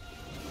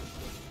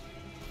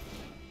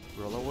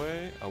 Roll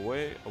away,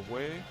 away,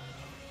 away.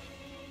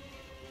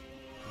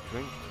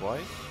 Drink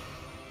twice.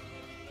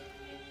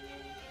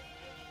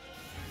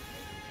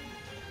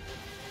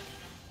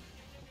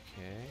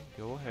 Okay,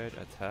 go ahead,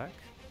 attack.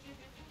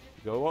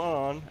 Go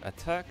on,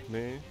 attack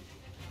me.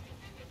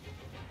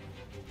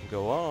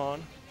 Go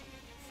on.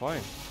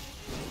 Fine.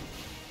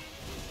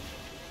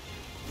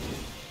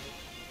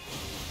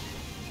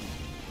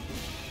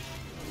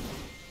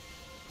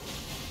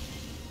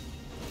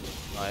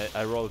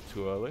 I rolled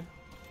too early.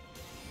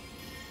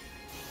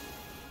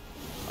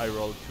 I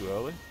rolled too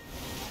early.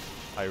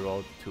 I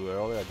rolled too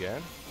early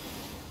again.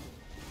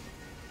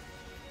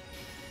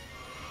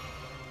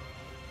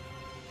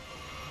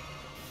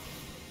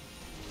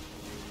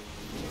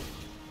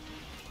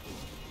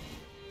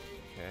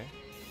 Okay.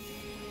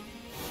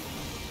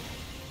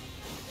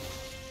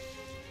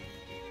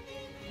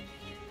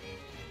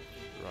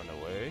 Run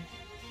away.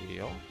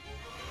 Heal.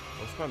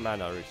 What's my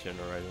mana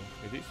regenerating?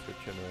 It is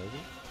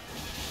regenerating.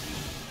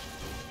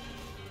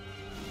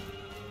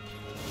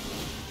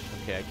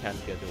 Okay, I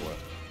can't get away.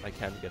 I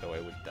can't get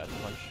away with that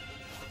punch.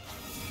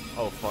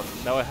 Oh fuck,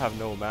 now I have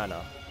no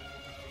mana.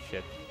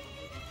 Shit.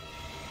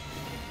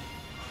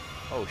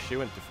 Oh, she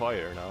went to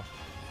fire now.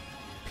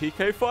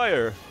 PK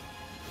fire!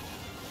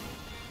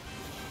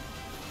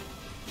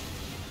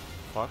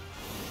 Fuck.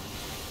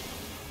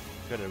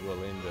 Gotta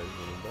roll in the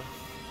window.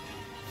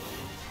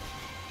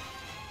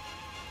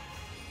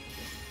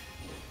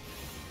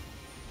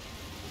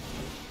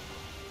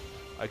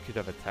 I could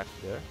have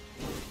attacked there.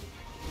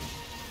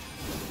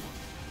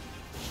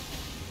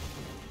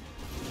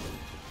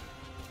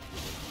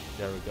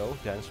 There we go,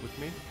 dance with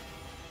me.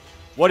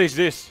 What is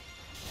this?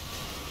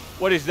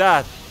 What is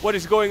that? What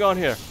is going on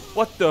here?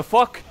 What the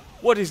fuck?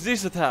 What is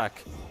this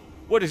attack?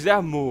 What is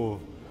that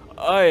move?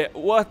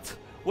 What?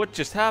 What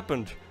just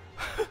happened?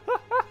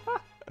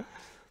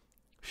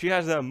 She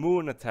has that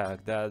moon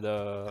attack that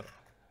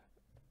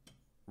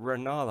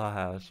Renala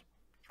has.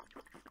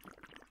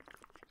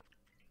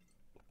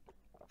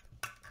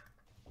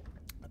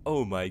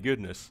 Oh my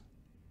goodness.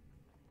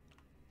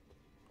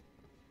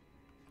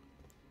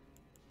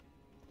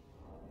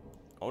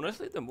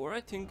 Honestly, the more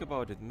I think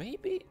about it,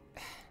 maybe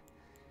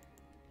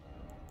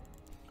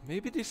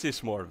this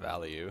is more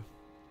value.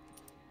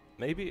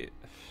 Maybe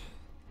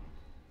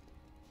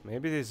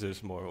this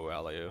is more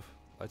value.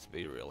 Let's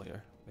be real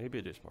here. Maybe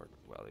it is more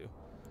value.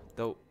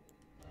 Though,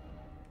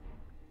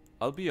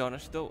 I'll be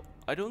honest though,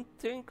 I don't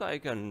think I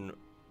can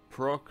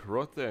proc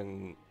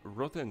Rotten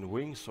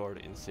Wingsword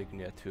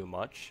insignia too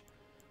much.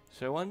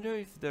 So I wonder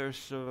if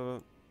there's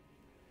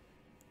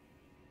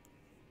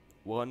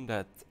one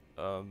that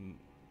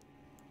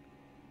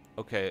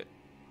okay,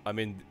 I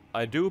mean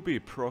I do be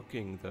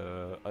procking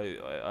the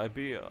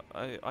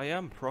I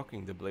am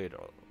procking the blade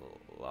a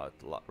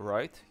lot,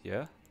 right?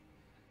 Yeah.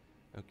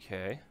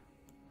 Okay.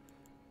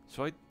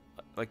 So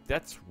like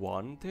that's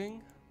one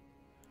thing.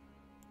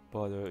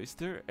 But is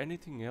there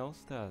anything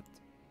else that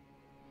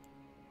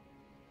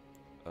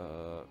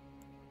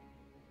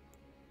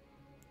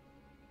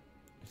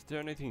is there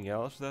anything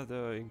else that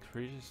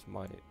increases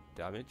my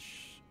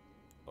damage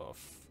of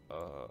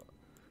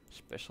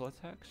special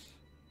attacks?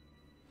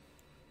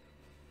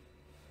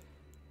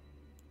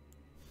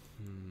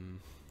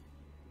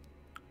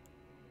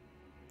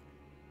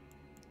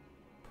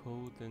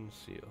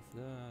 Potency of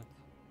that.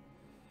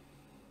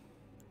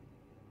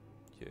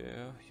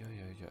 Yeah.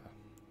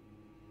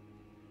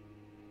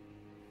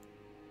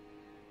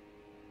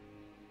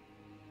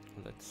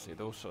 Let's see,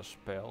 those are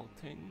spell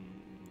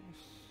things.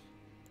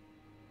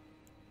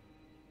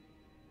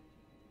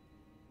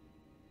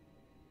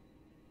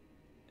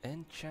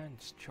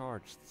 Enchants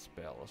charged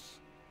spells.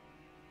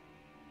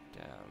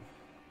 Damn.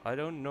 I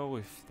don't know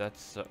if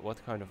that's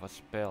what kind of a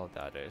spell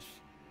that is.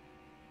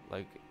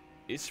 Like,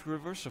 is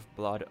Reverse of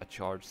Blood a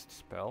charged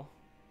spell?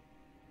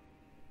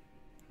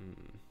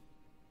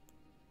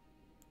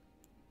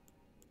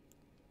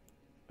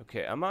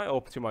 Okay, am I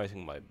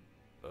optimizing my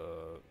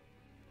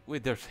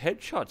wait, there's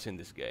headshots in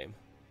this game.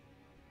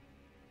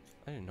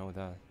 I didn't know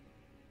that.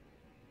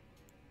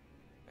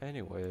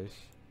 Anyways.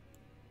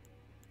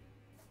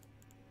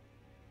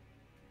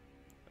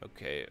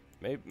 Okay,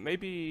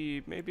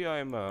 maybe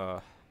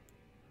I'm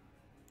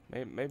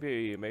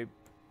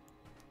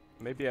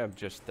maybe I'm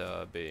just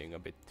being a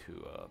bit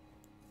too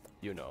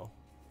you know.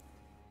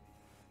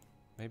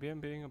 Maybe I'm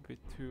being a bit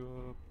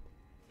too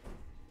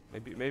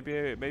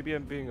maybe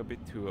I'm being a bit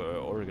too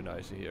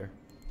organized here.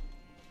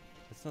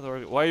 It's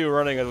not why are you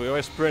running at me? Why are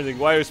you sprinting?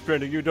 Why are you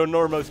sprinting? You don't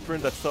normally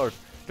sprint at start.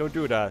 Don't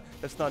do that.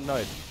 That's not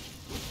nice.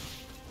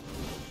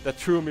 That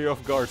threw me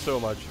off guard so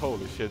much.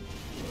 Holy shit.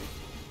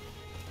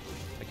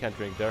 I can't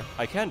drink there.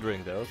 I can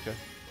drink there, okay.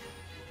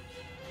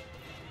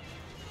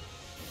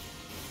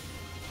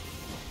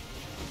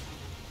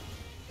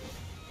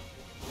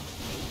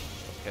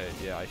 Okay,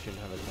 yeah, I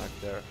shouldn't have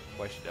attacked there.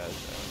 Why should I?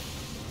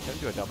 Can I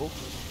do a double?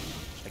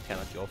 I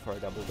cannot go for a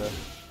double there.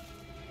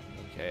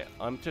 Okay,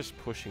 I'm just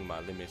pushing my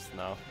limits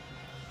now.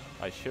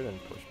 I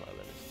shouldn't push my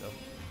limits though.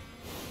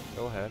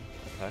 Go ahead,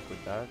 attack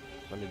with that.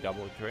 Let me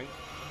double drink.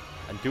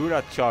 And do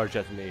not charge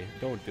at me.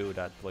 Don't do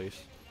that,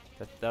 please.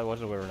 That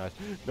wasn't very nice.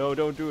 No,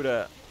 don't do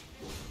that.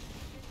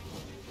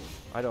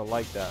 I don't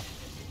like that.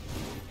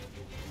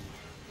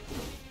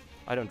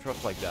 I don't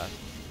trust like that.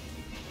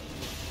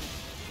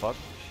 Fuck.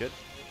 Shit.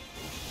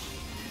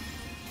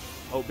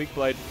 Oh, big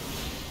blade.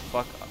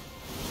 Fuck.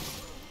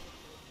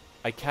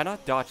 I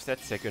cannot dodge that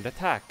second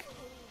attack.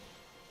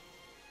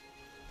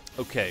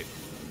 Okay.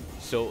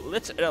 So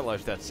let's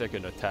analyze that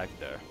second attack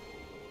there.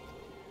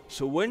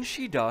 So when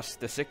she does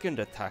the second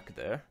attack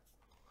there,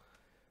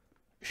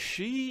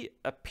 she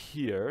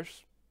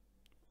appears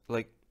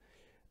like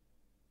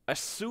as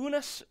soon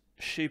as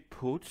she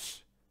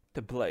puts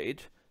the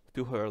blade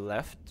to her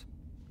left,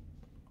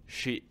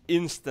 she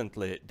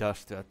instantly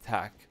does the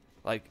attack.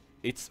 Like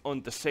it's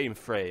on the same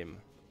frame.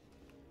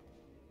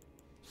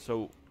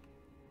 So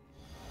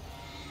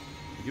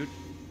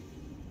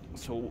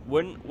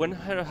when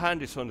her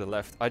hand is on the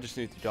left, I just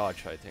need to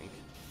dodge, I think.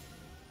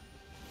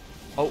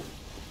 Oh.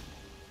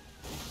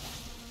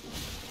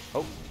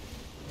 Oh.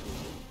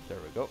 There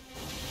we go.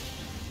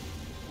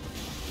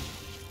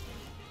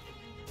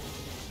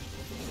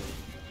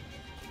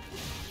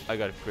 I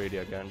got greedy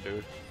again,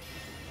 dude.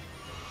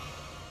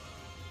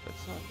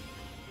 That's not...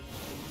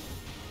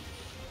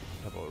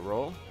 Double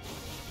roll.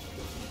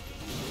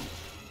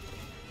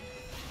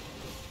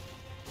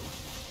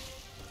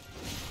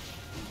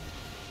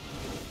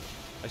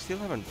 I still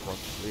haven't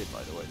broken the lead,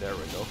 by the way. There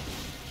we go.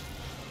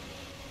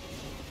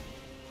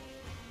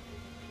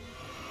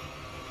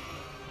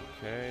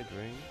 Okay,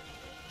 drink.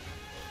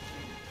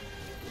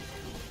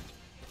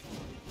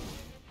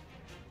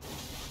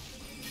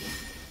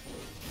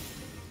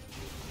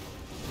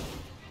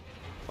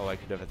 Oh, I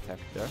could have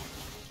attacked there.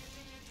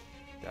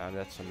 Damn,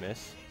 that's a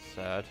miss.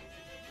 Sad.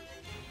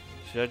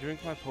 Should I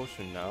drink my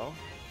potion now?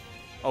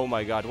 Oh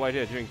my god, why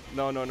did I drink?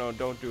 No, no, no,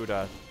 don't do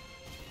that.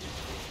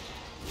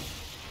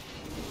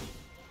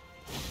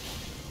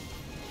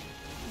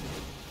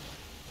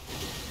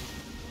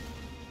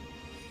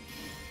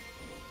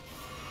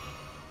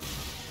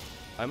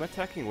 I'm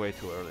attacking way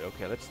too early.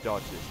 Okay, let's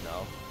dodge this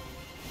now.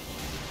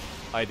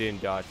 I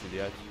didn't dodge it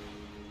yet.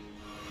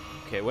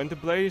 Okay, when the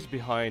blade is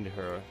behind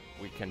her,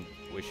 we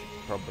should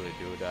probably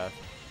do that.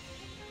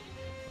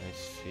 Let's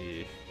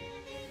see.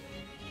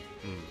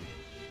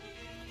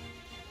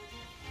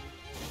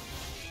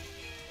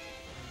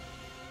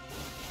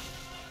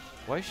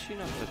 Why is she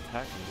not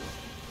attacking me?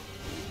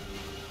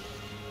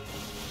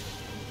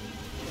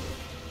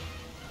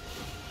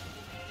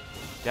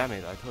 Damn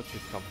it, I thought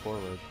she'd come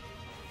forward.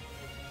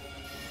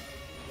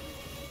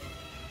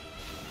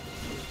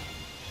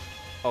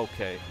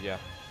 Okay, yeah.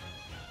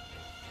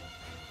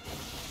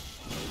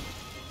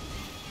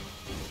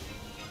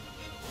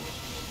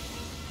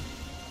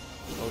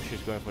 Oh,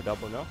 she's going for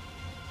double now.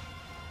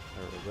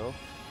 There we go.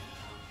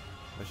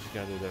 Now she's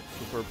gonna do the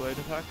super blade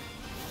attack.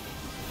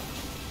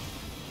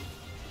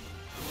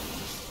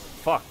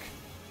 Fuck!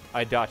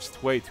 I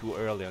dodged way too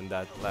early on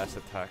that last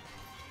attack.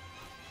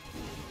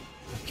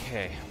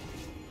 Okay.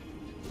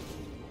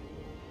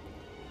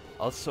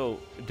 Also,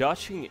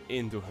 dodging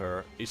into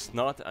her is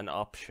not an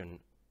option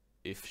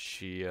if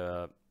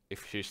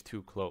she's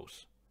too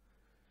close.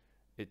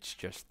 It's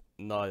just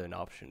not an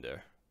option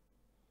there.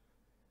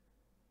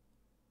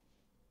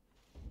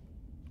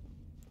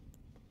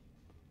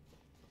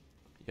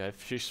 Yeah,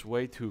 if she's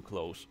way too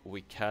close,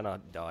 we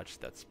cannot dodge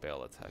that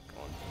spell attack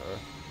on her.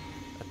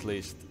 At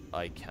least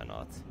I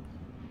cannot.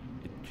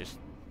 It's just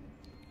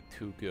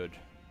too good.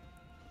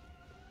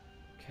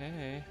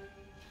 Okay.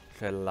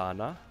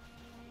 Felana.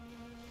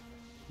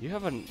 You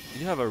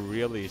have a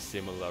really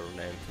similar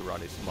name to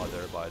Ronnie's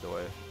mother, by the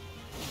way.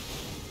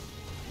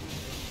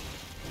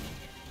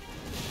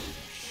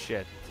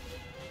 Shit.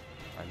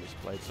 I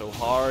misplayed so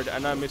hard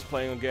and I'm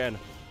misplaying again.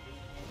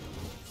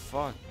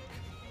 Fuck.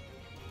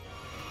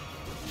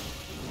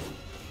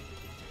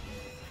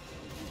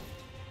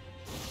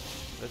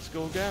 Let's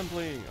go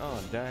gambling.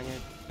 Oh, dang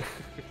it.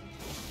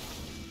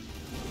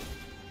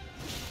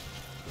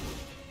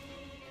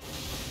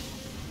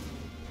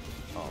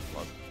 Oh,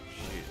 fuck.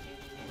 Shit.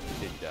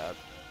 Did that.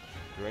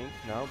 Drink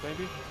now,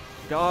 baby.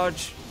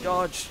 Dodge!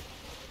 Dodge!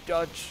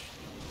 Dodge!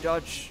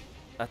 Dodge!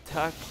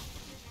 Attack!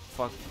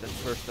 Fuck, that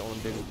first one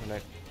didn't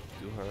connect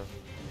to her.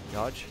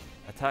 Dodge!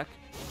 Attack!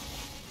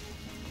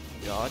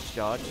 Dodge!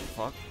 Dodge!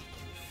 Fuck!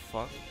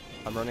 Fuck!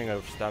 I'm running out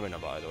of stamina,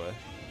 by the way.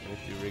 I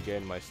need to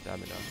regain my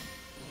stamina.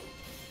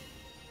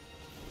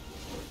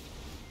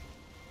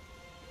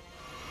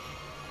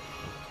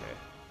 Okay.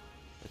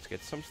 Let's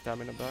get some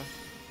stamina back.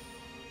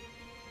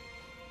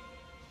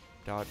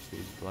 Dodge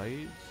these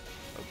blades.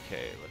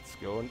 Okay, let's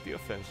go on the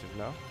offensive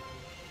now.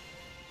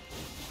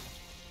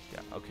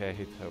 Yeah, okay, I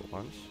hit her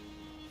once.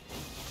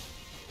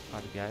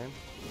 Not again.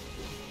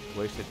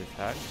 Wasted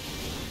attack.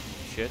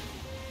 Shit.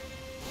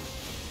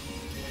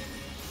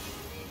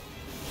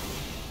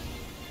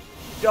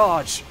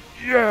 Dodge!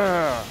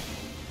 Yeah!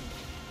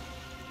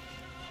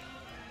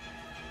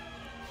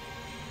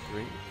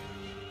 Drink.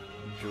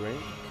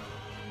 Drink.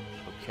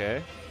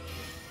 Okay.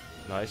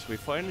 Nice, we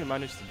finally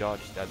managed to dodge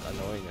that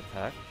annoying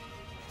attack.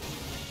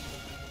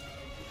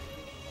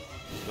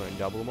 Go in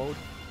double mode.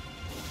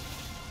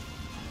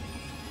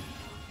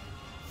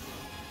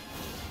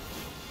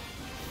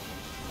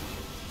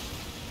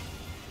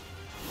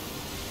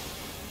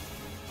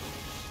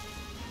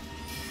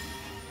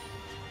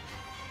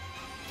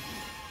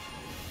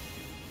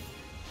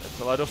 That's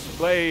a lot of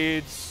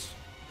blades.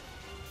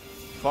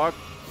 Fuck.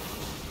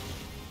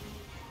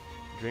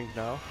 Drink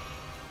now.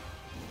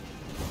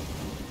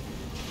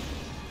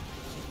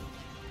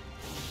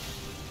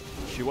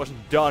 She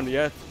wasn't done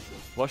yet.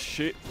 Was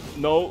she?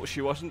 No,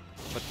 she wasn't.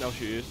 But now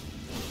she is.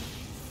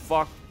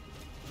 Fuck.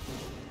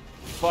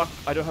 Fuck.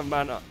 I don't have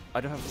mana.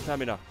 I don't have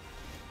stamina.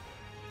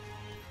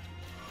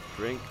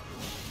 Drink.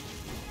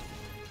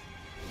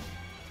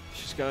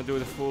 She's gonna do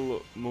the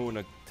full moon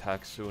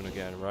attack soon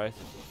again, right?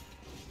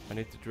 I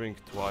need to drink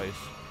twice.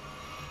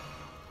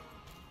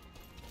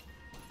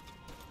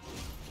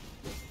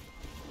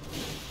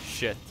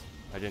 Shit.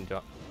 I didn't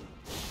die.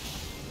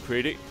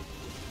 Greedy.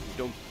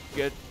 Don't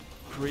get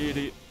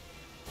greedy.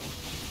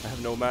 I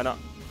have no mana.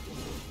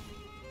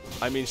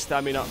 I mean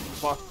stamina.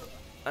 Fuck.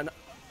 And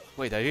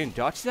wait, I didn't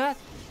dodge that?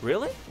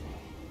 Really?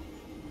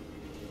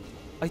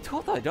 I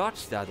thought I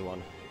dodged that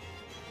one.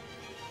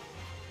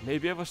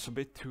 Maybe I was a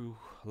bit too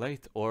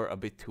late or a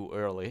bit too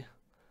early.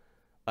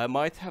 I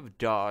might have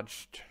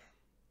dodged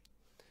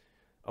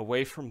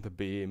away from the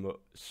beam,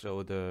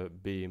 so the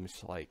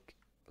beam's like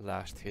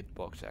last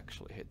hitbox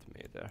actually hit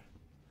me there.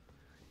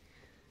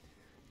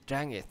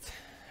 Dang it.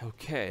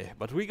 Okay,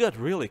 but we got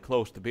really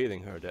close to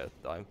beating her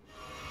that time.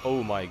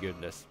 Oh my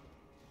goodness.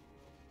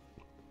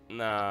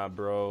 Nah,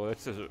 bro,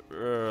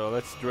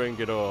 let's drink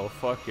it all.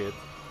 Fuck it.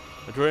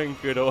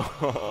 Drink it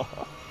all.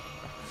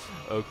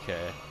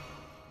 Okay.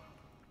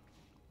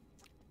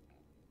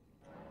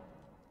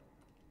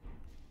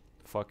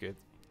 Fuck it.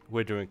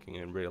 We're drinking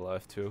in real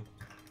life too.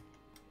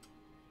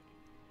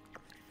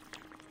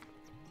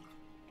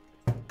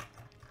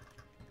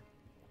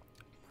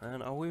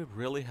 And are we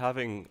really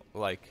having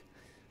like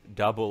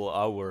double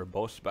our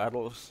boss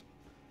battles?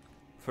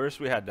 First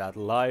we had that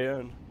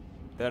lion,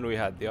 then we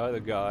had the other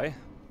guy.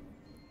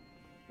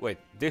 Wait,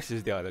 this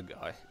is the other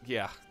guy.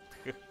 Yeah.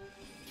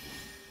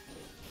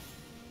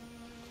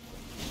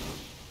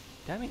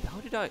 Damn it,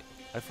 how did I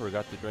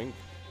forgot to drink.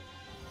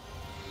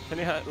 Can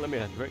you let me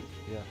have a drink?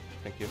 Yeah,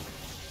 thank you.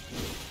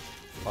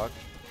 Fuck.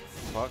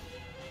 Fuck.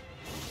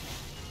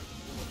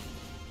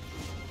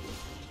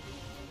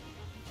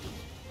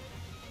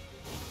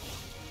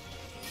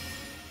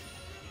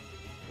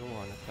 Go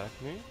on, attack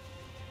me.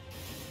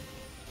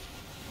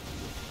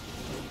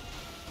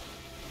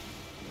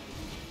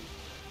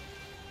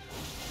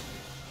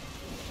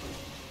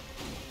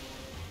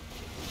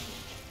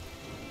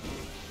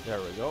 There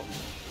we go.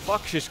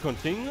 Fuck, she's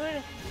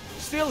continuing?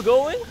 Still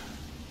going?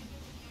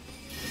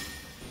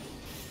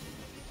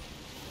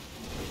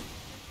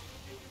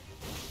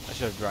 I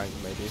should have drank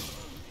maybe.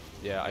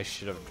 Yeah, I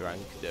should have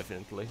drank,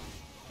 definitely.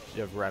 Should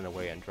have ran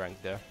away and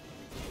drank there.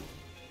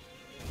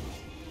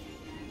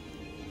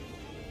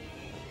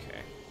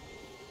 Okay.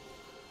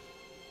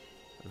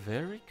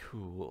 Very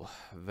cool.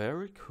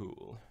 Very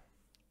cool.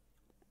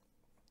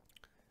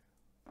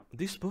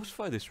 This boss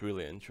fight is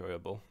really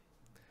enjoyable.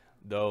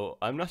 Though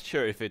I'm not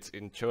sure if it's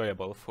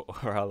enjoyable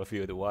for all of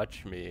you to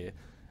watch me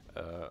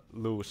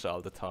lose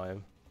all the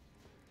time.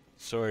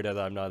 Sorry that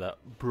I'm not a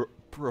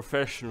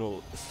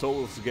professional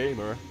Souls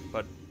gamer,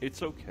 but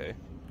it's okay.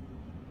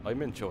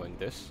 I'm enjoying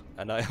this,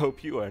 and I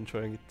hope you are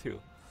enjoying it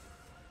too.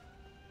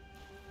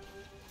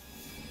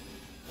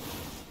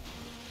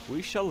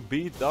 We shall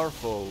beat our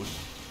foes.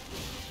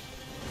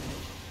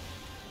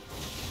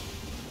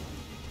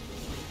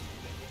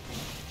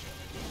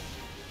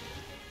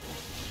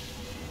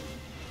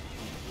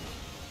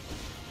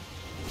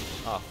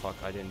 Ah, fuck,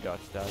 I didn't dodge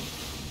that.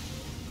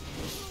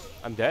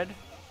 I'm dead?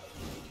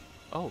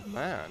 Oh,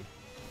 man.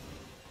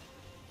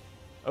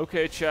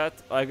 Okay, chat,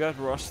 I got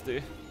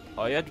rusty.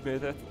 I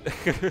admit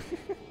it.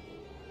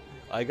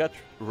 I got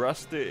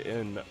rusty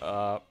in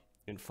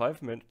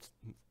 5 minutes.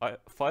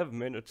 5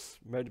 minutes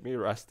made me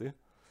rusty.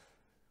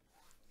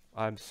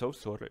 I'm so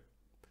sorry.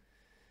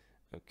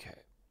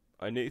 Okay.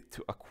 I need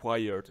to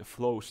acquire the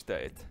flow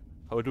state.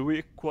 How do we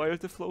acquire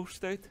the flow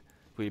state?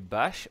 We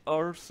bash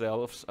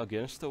ourselves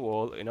against the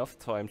wall enough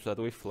times that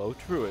we flow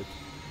through it.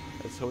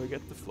 That's how we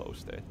get the flow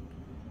state.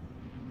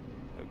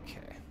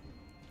 Okay.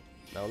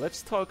 Now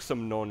let's talk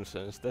some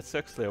nonsense. That's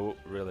actually a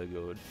really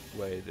good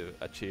way to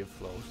achieve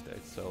flow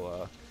state.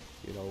 So,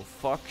 you know,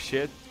 fuck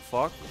shit,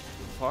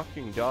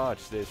 fucking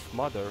dodge this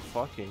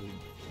motherfucking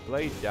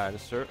blade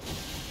dancer.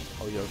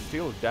 Oh, you're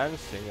still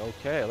dancing.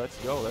 Okay, let's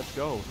go, let's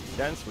go.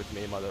 Dance with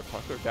me,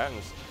 motherfucker.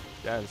 Dance.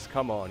 Dance,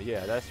 come on.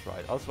 Yeah, that's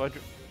right. Also,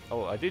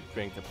 I did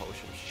drink the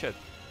potion. Shit.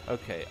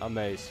 Okay,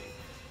 amazing.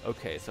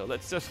 Okay, so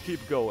let's just keep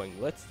going.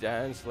 Let's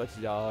dance, let's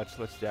dodge,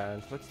 let's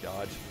dance, let's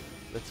dodge.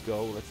 Let's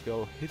go, let's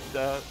go. Hit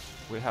that.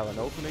 We have an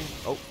opening.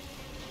 Oh.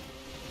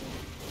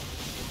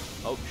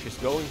 Oh, she's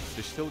going.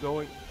 She's still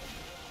going.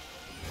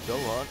 Go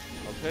on.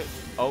 Okay.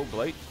 Oh,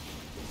 blade.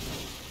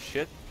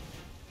 Shit.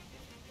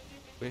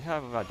 We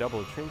have a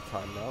double drink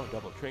time now.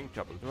 Double drink,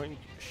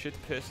 shit,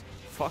 piss,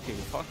 fucking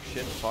fuck,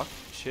 shit, fuck,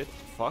 shit,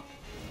 fuck,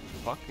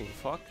 fucking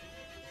fuck.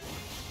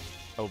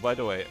 Oh, by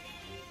the way,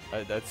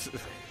 that's...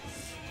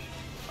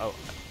 oh,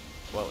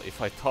 well,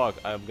 if I talk,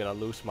 I'm gonna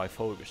lose my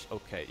focus.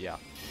 Okay, yeah.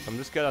 I'm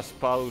just gonna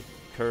spout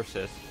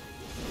curses.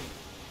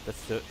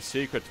 That's the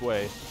secret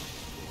way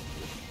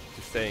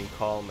to staying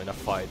calm in a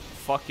fight.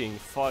 Fucking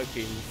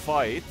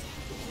fight.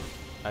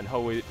 And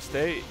how we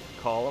stay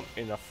calm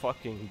in a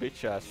fucking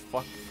bitch-ass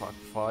fuck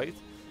fight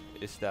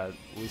is that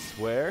we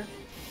swear,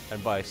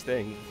 and by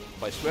swearing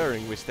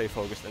we stay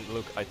focused. And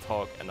look, I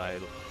talk and I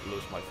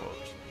lose my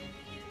focus.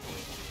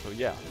 So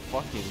yeah,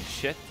 fucking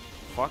shit,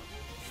 fuck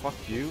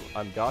you,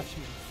 I'm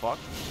dodging, fuck,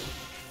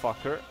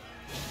 fucker,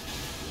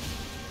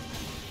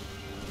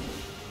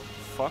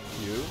 fuck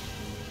you.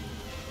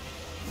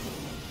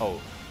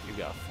 Oh, you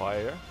got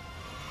fire,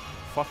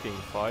 fucking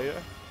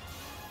fire.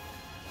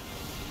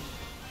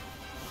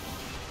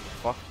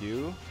 Fuck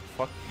you,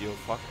 fuck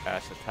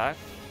ass attack.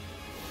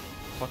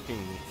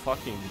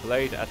 Fucking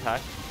blade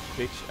attack,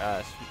 bitch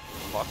ass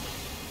fuck.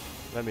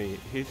 Let me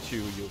hit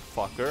you, you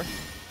fucker.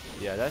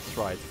 Yeah, that's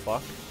right,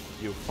 fuck.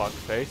 You fuck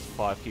face,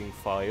 fucking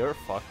fire,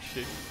 fuck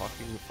shit,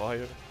 fucking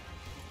fire.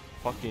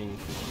 Fucking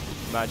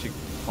magic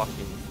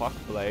fucking fuck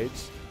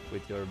blades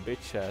with your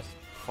bitch ass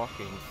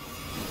fucking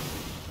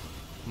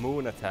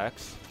moon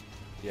attacks.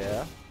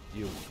 Yeah,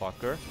 you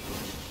fucker.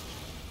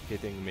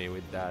 Hitting me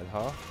with that,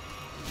 huh?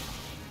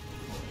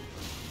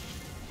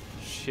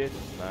 Shit,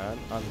 man,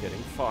 I'm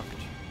getting fucked.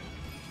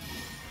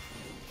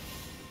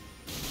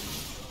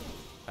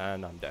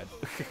 And I'm dead.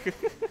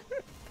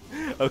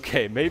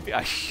 Okay, maybe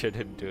I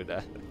shouldn't do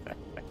that.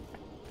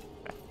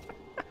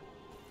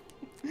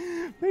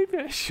 Maybe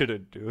I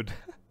shouldn't do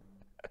that.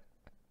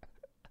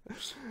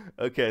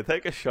 Okay,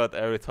 take a shot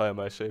every time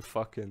I say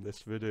fuck in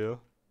this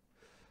video.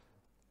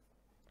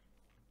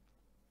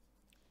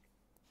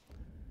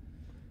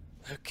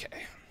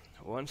 Okay,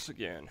 once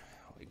again,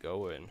 we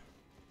go in.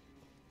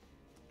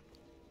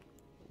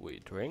 We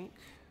drink.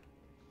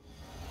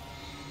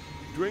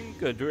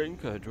 Drink a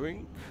drink a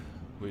drink.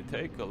 We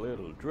take a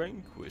little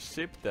drink. We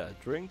sip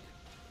that drink.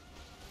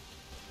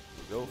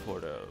 We go for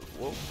the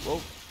whoa,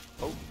 whoa,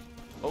 oh,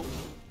 oh.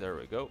 There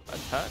we go.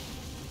 Attack,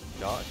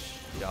 dodge,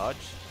 dodge,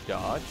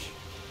 dodge.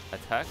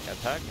 Attack,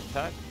 attack,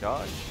 attack,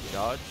 dodge,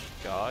 dodge,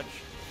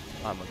 dodge.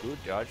 I'm a good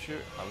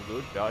dodger. I'm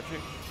good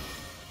dodging.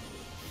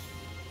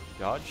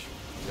 Dodge,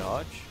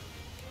 dodge.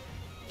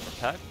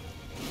 Attack.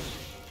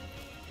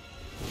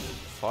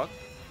 Fuck.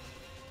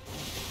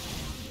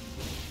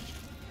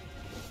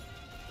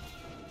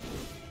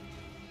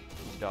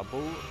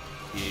 Double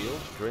heal,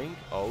 drink.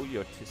 Oh,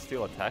 you're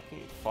still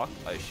attacking. Fuck,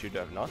 I should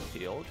have not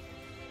healed.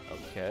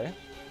 Okay.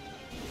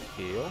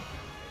 Heal.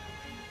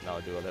 Now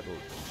do a little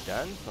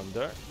dance on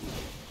there.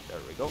 There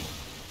we go.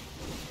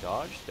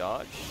 Dodge,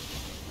 dodge.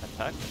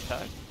 Attack,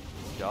 attack.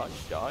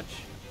 Dodge,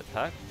 dodge.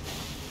 Attack.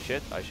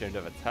 Shit, I shouldn't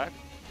have attacked.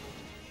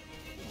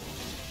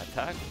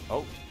 Attack.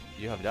 Oh,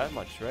 you have that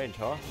much range,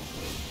 huh?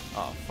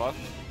 Ah, fuck.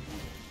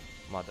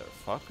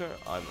 Motherfucker,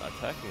 I'm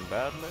attacking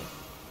badly.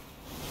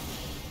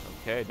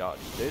 Okay, dodge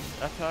this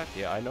attack.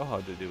 Yeah, I know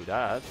how to do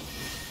that.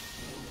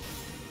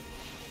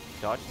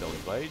 Dodge those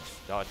blades.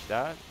 Dodge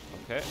that.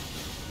 Okay.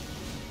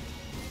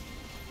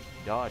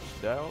 Dodge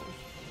those.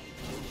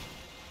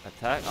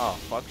 Attack. Oh,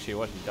 fuck, she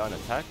wasn't done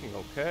attacking.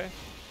 Okay.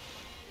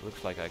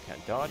 Looks like I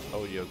can't dodge.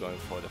 Oh, you're going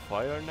for the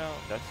fire now.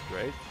 That's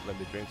great. Let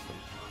me drink some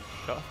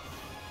stuff.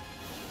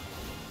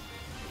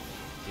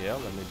 Yeah,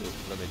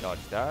 let me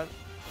dodge that.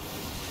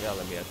 Yeah,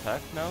 let me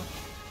attack now.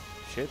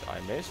 Shit,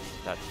 I missed.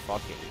 That's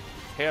fucking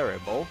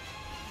terrible.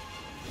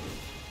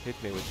 Hit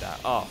me with that.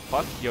 Oh,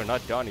 fuck, you're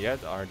not done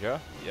yet, aren't you?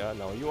 Yeah,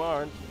 no, you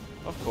aren't.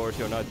 Of course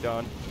you're not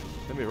done.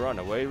 Let me run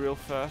away real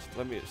fast.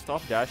 Let me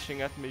stop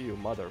dashing at me, you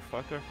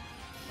motherfucker.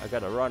 I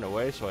gotta run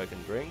away so I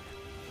can drink.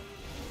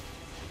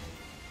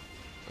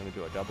 Let me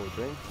do a double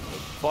drink.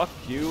 Fuck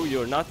you,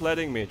 you're not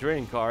letting me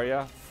drink, are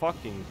ya?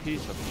 Fucking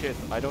piece of shit.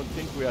 I don't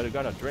think we are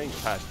gonna drink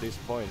past these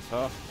points,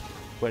 huh?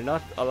 We're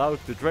not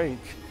allowed to drink.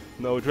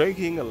 No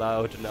drinking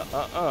allowed.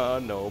 No,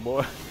 no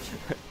more.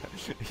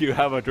 You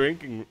have a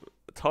drinking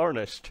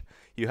tarnished.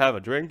 You have a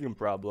drinking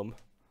problem.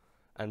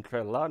 And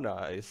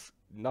Trelana is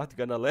not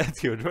gonna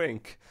let you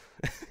drink.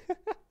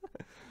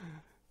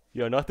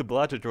 You're not a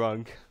blood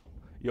drunk.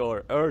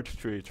 You're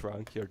Erdtree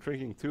drunk. You're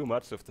drinking too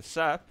much of the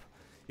sap.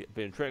 You've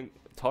been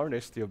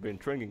tarnished. You've been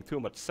drinking too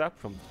much sap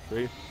from the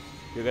tree.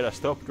 You gotta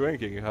stop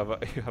drinking. You have a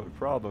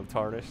problem,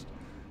 tarnished.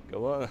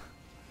 Go on.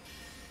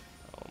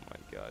 Oh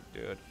my god,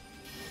 dude.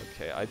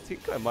 Okay, I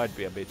think I might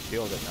be a bit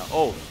tilted now.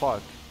 Oh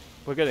fuck,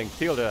 we're getting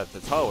tilted at the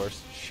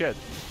towers. Shit.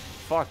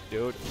 Fuck,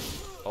 dude.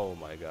 Oh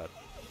my god.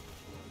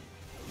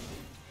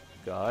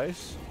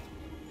 Guys,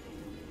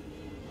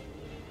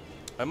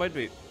 I might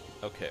be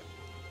okay.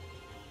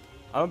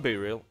 I'm gonna be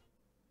real.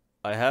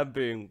 I have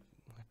been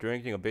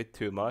drinking a bit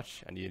too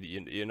much, and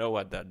you know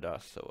what that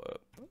does. So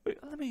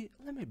let me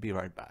be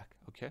right back,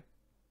 okay?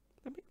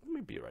 Let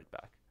me be right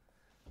back.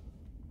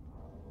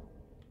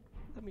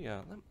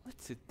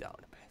 Let's sit down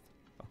a bit,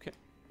 okay?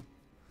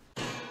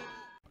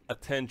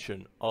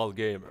 Attention, all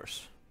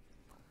gamers.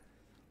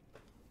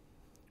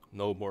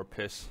 No more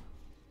piss.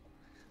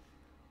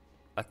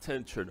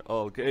 Attention,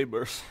 all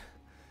gamers.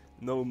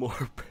 No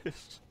more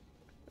piss.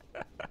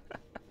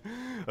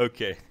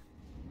 Okay.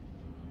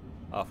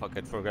 Oh fuck,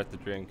 I forgot to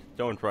drink.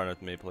 Don't run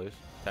at me, please.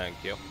 Thank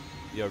you.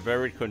 You're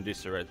very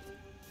considerate.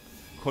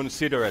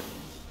 Considerate.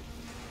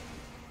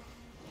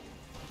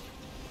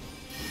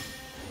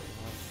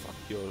 Oh, fuck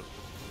you.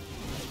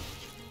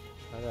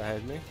 Did that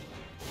hit me?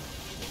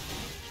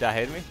 Did that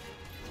hit me?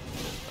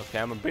 Okay,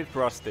 I'm a bit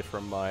rusty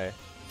from my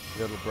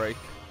little break.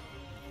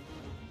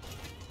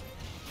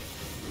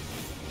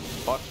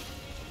 Fuck.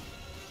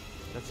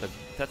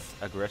 That's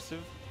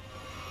aggressive.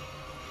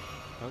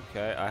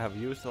 Okay, I have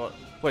used a lot.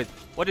 Wait,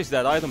 what is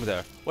that item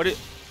there? What is?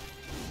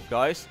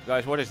 Guys,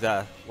 what is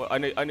that? What, I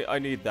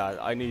need that.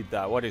 I need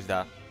that. What is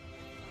that?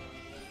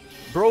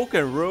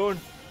 Broken rune?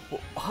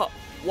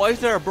 Why is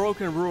there a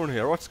broken rune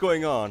here? What's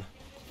going on?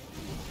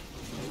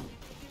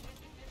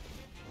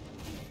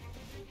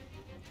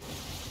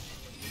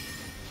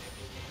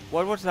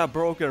 What was that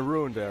broken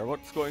rune there?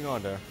 What's going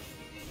on there?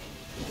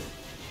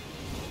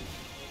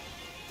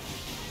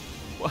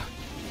 What?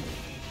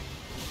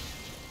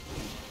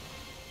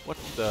 What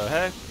the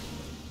heck?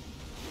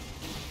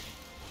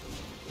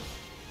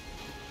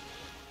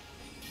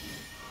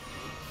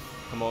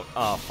 Come on.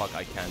 Ah, fuck,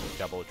 I can't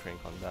double drink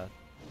on that.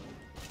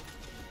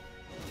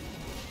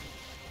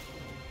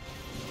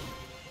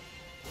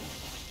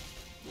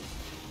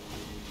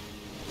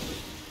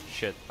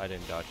 Shit, I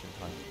didn't dodge in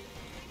time.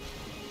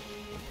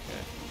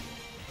 Okay.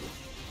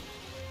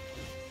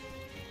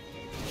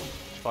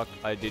 Fuck,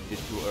 I did this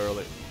too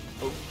early.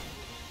 Oh.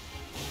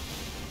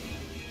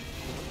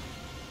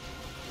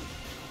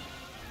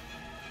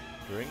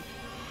 Drink.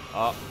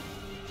 Ah.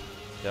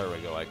 There we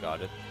go, I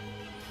got it.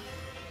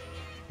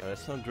 Yeah,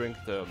 let's not drink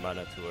the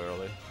mana too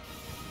early.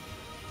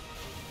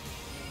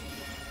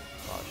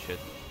 Oh shit.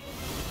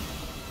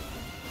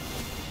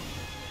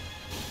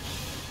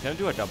 Can I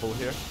do a double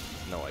here?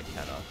 No, I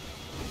cannot.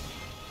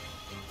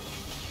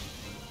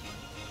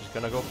 Just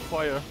gonna go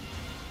fire.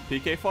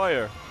 PK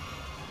fire.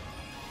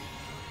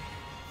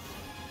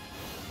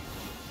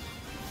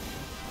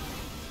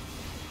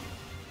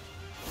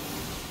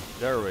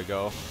 There we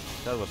go.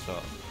 That was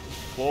a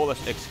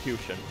flawless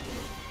execution.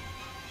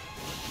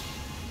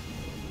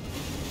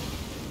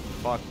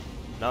 Fuck.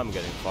 Now I'm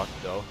getting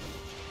fucked though.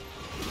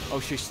 Oh,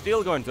 she's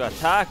still going to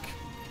attack?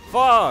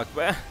 Fuck,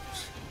 man.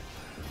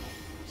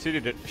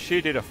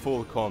 She did a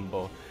full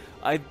combo.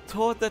 I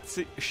thought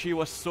that she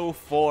was so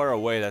far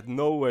away that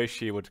no way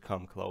she would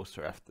come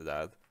closer after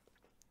that.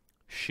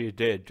 She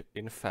did,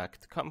 in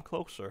fact, come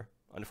closer,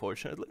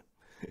 unfortunately.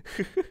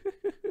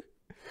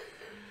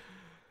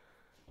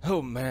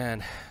 Oh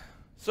man.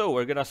 So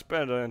we're gonna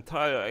spend an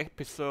entire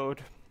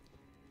episode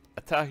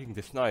attacking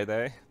this knight,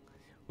 eh?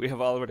 We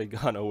have already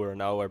gone over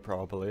an hour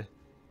probably.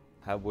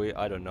 Have we?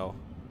 I don't know.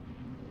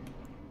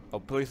 Oh,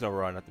 please don't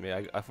run at me.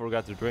 I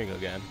forgot to drink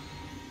again.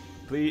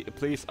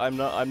 Please, I'm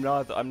not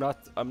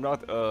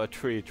a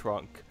tree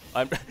trunk.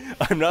 I'm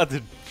not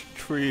a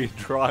tree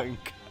trunk.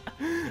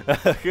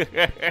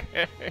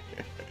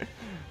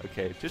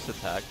 Okay, just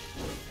attack.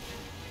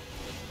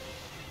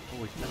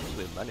 Oh, we can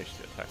actually manage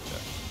to attack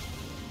that.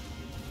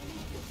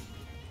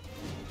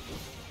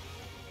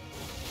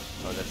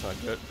 Oh, that's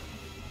not good.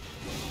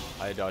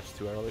 I dodged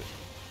too early.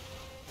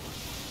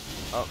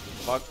 Oh,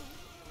 fuck.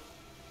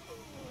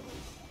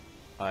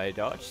 I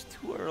dodged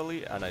too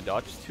early, and I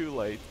dodged too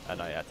late,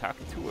 and I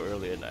attacked too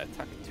early, and I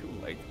attacked too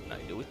late, and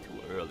I do it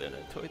too early, and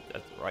I do it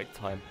at the right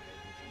time.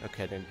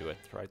 Okay, I didn't do it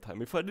at the right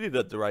time. If I did it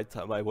at the right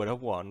time, I would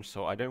have won,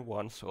 so I didn't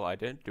won, so I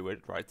didn't do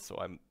it right, so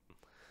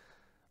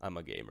I'm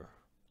a gamer.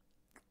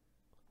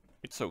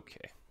 It's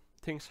okay.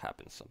 Things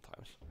happen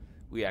sometimes.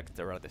 We act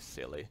rather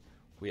silly.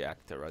 We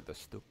act rather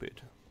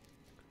stupid.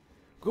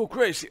 Go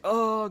crazy!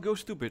 Oh, go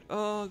stupid!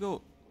 Oh,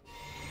 go!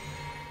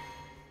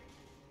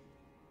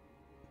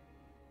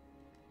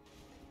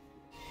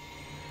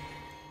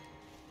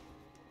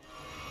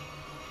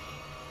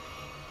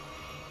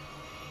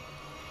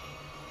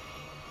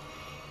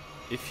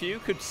 If you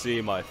could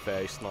see my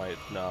face right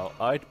now,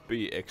 I'd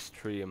be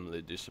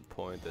extremely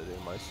disappointed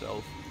in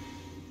myself.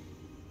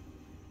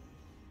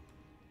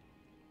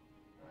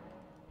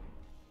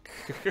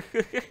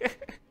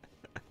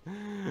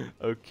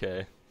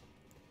 Okay.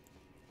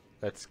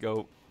 Let's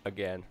go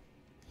again.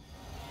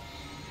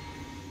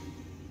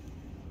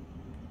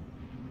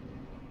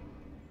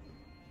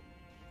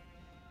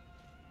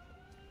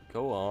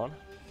 Go on.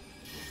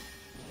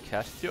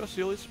 Cast your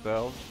silly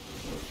spell.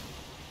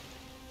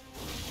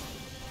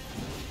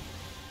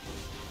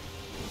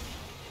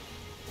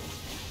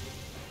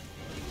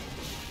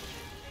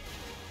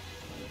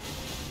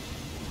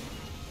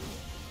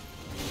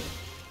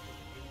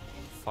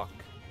 Fuck.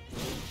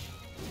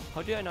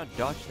 How did I not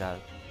dodge that?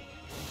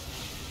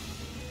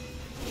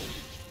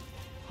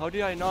 How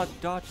did I not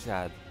dodge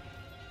that?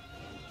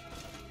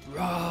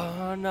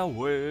 Run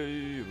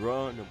away,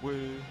 run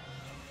away.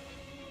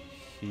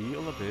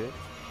 Heal a bit.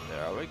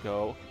 There we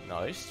go.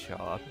 Nice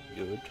job.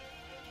 Good.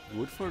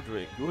 Good for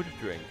drink, good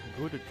drink,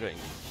 good drink.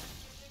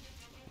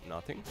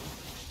 Nothing.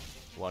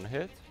 One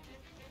hit.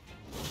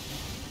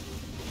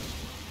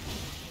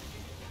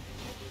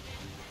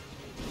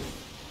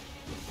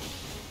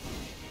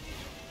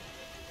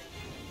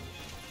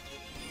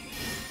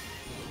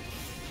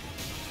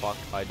 Fuck,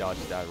 I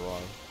dodged that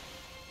wrong.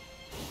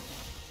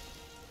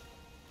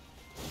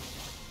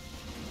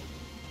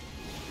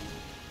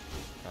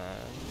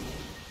 And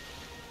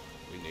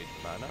we need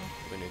mana,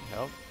 we need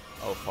help.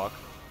 Oh fuck.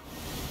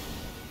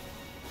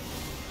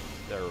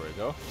 There we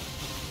go.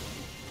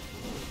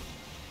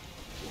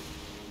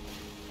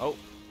 Oh,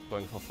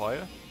 going for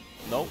fire?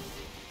 No.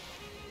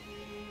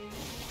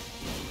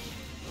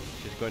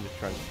 She's going to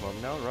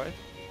transform now, right?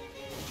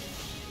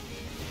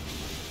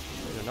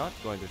 You're not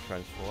going to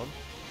transform.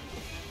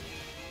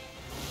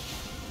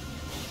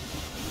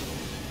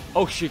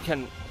 Oh, she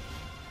can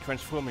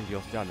transform and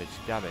deal damage.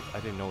 Damn it,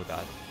 I didn't know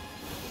that.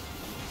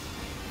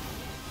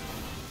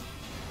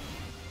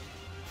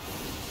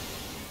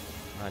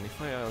 Man,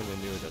 if I only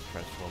knew that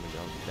transforming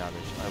deals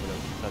damage,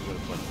 that would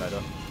have went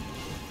better.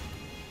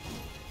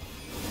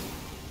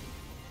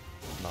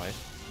 Nice.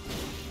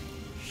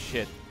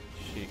 Shit.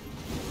 She...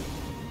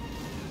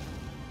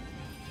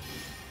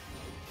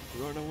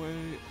 Run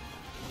away.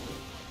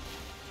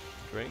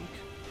 Drink.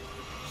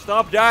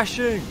 Stop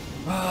dashing!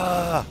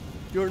 Ah!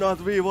 You're not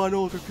V1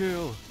 Ultra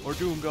Kill or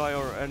Doom Guy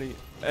or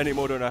any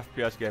modern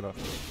FPS gamer.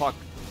 Fuck.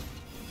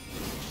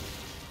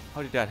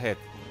 How did that hit?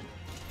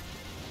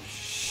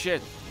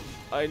 Shit.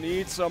 I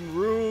need some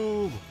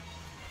room.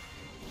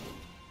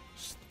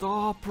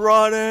 Stop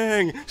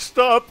running!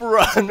 Stop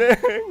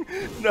running!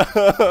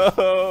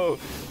 No!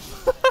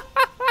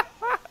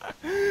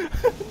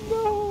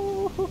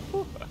 No!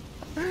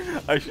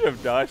 I should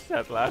have dodged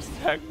that last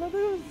time, but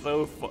it was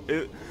so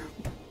fun.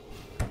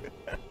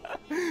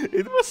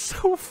 It was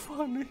so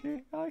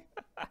funny.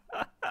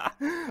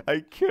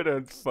 I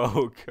couldn't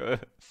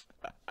focus.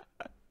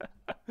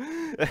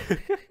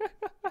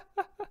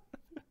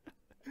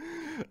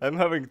 I'm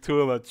having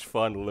too much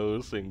fun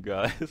losing,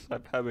 guys.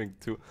 I'm having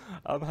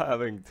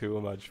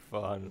too much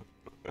fun.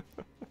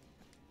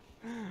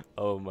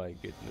 Oh my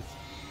goodness.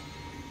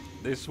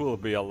 This will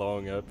be a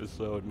long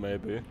episode,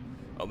 maybe.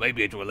 Or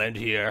maybe it will end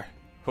here.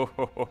 Ho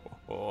ho ho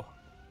ho.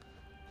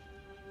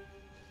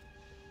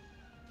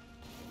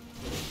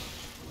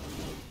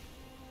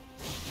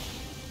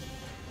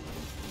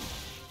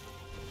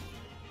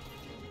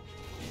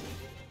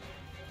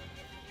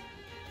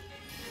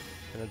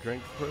 Can I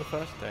drink real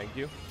fast? Thank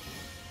you.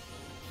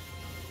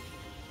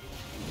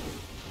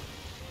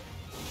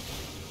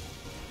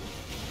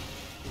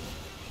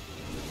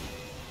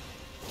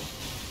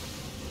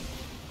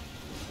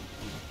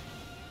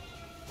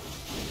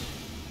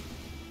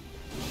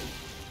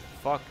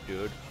 Fuck,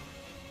 dude.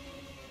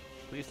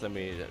 Please let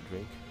me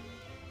drink.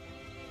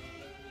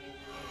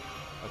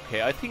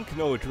 Okay, I think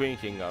no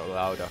drinking are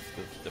allowed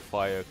after the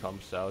fire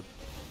comes out.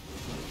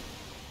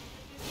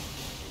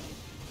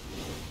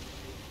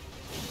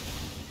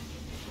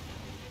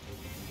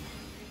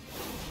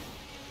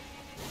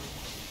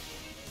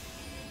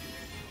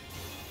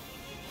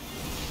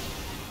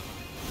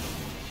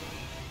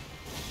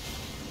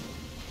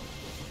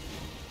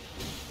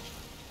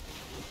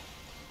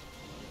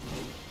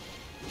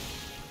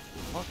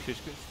 Fuck, she's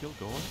still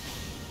going?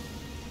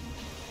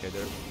 Okay,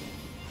 there.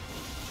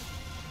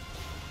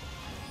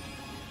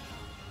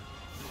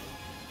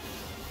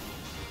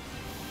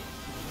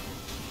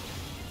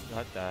 Is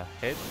that the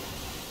head?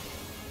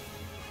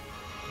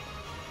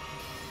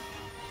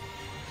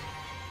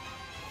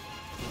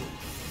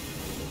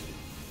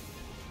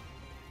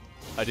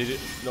 I did it.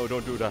 No,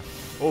 don't do that.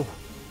 Oh.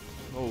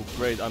 Oh,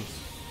 great. I'm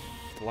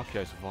lucky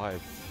I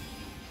survived.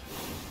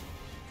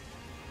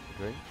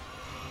 Drink.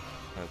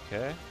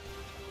 Okay.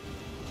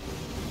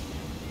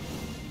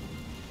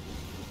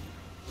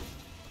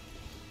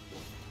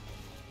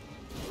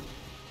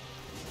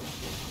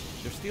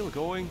 You're still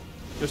going?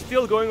 You're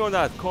still going on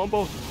that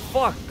combo?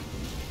 Fuck!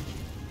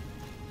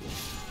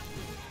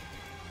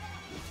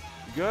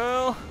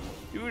 Girl,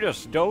 you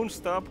just don't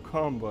stop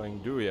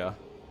comboing, do ya?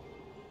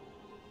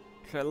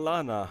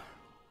 Kelana.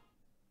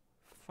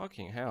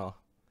 Fucking hell.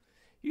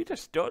 You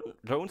just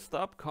don't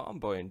stop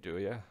comboing, do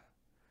ya?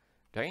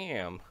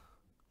 Damn.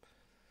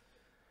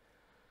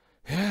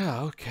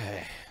 Yeah,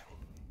 okay.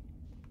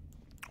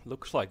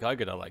 Looks like I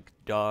gotta like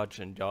dodge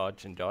and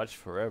dodge and dodge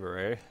forever,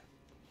 eh?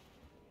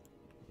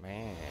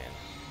 Man.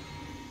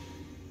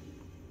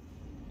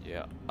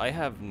 Yeah, I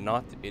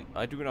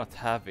do not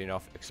have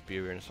enough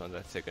experience on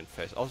that second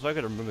phase. Also, I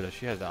gotta remember that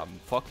she has a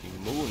fucking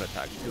moon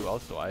attack too.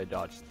 Also, I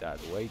dodged that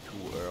way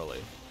too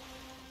early.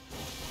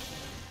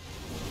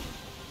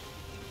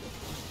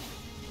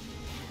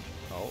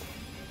 Oh.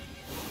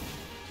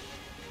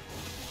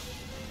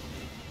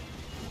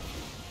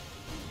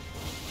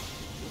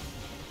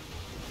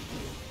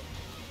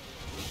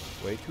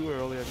 Way too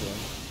early again.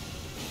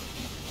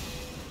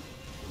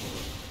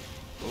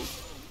 Oh.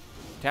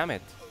 Damn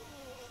it.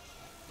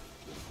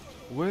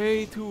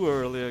 Way too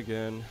early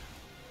again.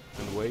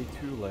 And way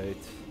too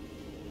late.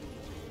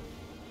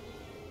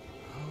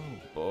 Oh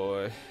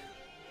boy.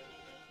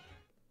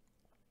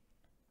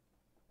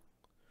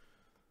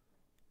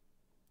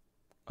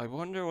 I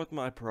wonder what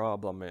my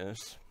problem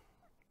is.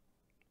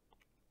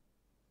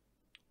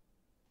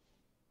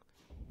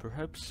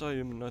 Perhaps I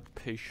am not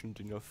patient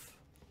enough.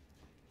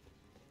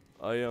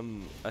 I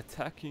am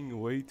attacking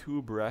way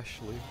too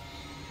brashly.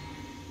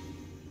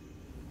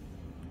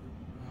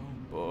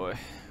 Oh boy.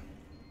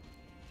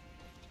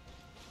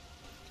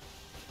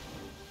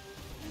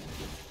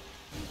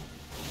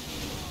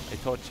 I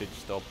thought she'd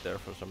stop there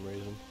for some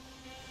reason.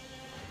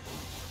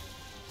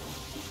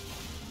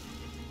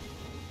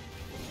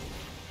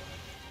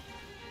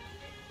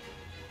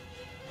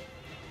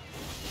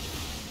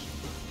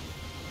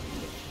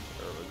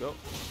 There we go.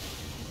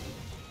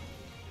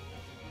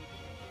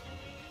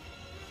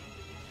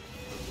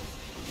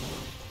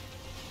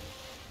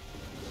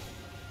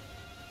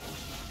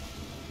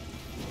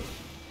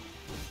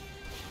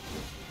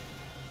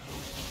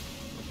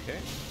 Okay.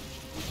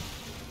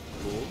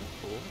 Cool,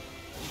 cool.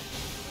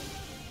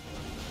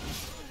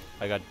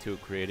 I got too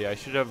greedy. I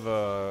should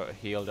have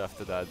healed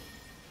after that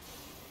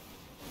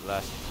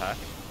last attack.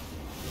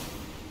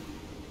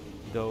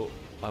 Though,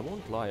 I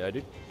won't lie, I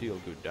did deal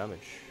good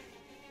damage.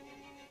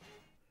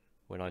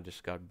 When I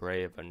just got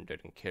brave and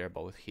didn't care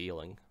about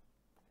healing.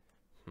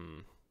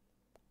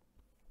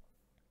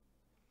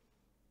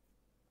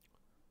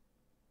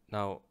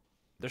 Now,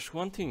 there's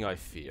one thing I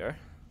fear.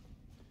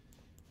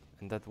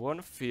 And that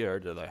one fear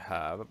that I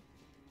have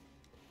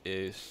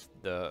is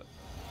the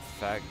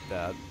fact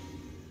that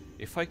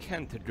if I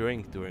can't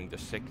drink during the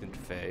second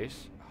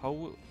phase,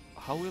 how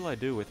will I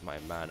do with my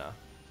mana?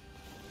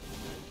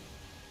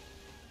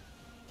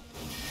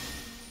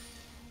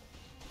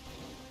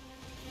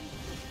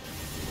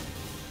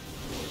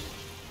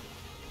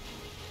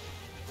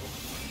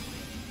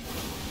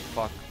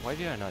 Fuck, why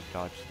did I not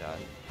dodge that?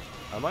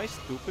 Am I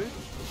stupid?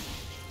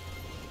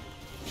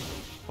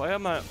 Why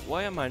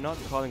am I not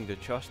calling the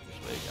Justice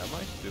League? Am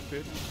I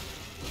stupid?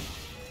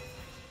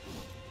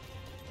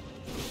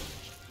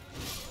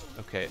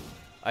 Okay,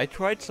 I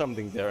tried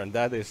something there, and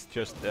that is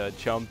just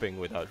jumping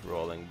without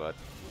rolling, but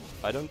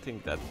I don't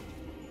think that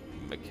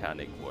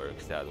mechanic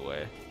works that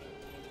way.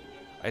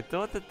 I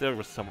thought that there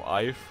was some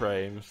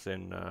iframes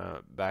in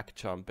back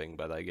jumping,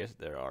 but I guess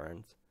there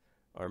aren't.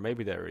 Or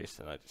maybe there is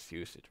and I just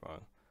used it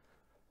wrong.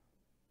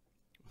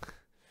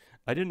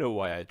 I don't know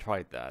why I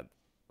tried that.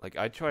 Like,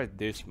 I tried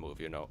this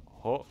move, you know.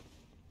 Ho.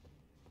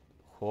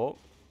 Ho.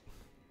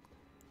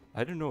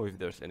 I don't know if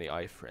there's any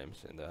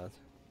iframes in that.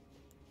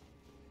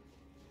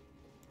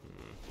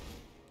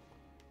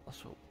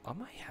 Also, are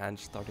my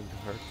hands starting to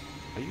hurt?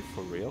 Are you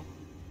for real?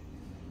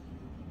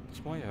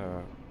 It's my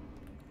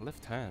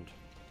left hand.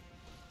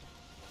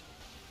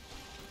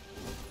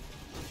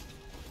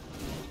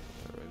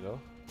 There we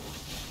go.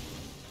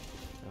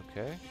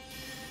 Okay.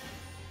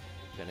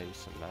 Gonna use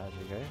some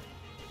magic, eh?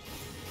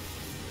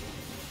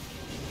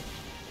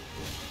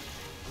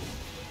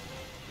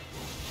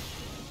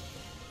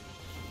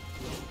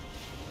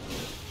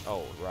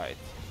 Oh, right.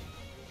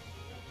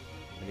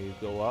 When you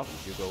go up,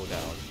 you go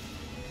down.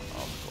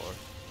 Of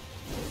course.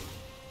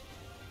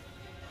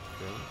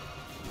 Okay.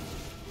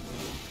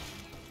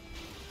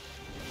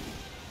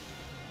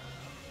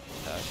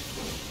 Attack.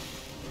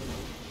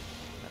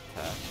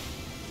 Attack.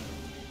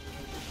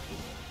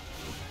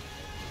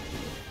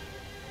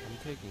 I'm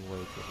taking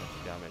way too much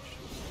damage.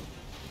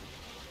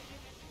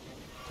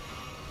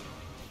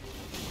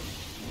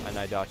 And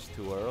I dodged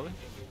too early.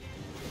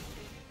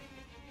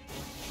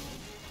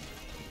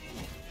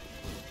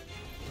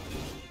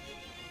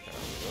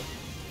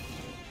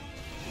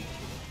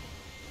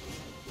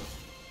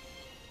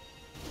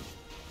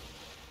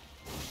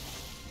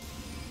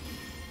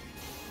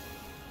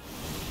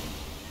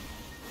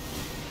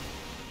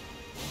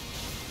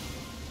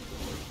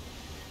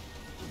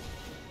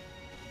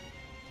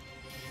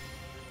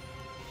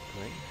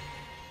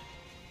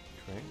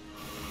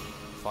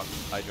 Fuck,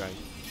 I drank.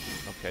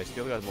 Okay,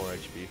 still got more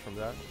HP from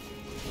that.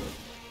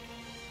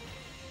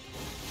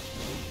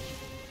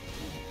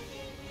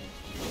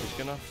 Just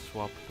gonna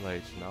swap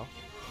blades now.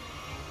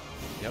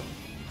 Yep.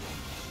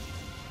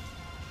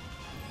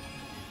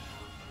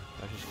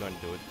 I'm just gonna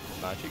do it.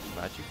 Magic,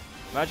 magic.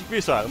 Magic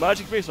missile,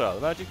 magic missile,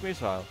 magic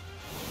missile.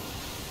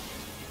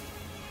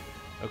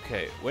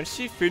 Okay, when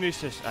she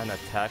finishes an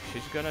attack,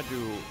 she's gonna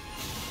do...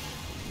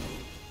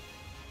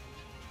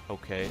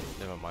 Okay,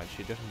 never mind,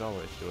 she doesn't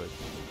always do it.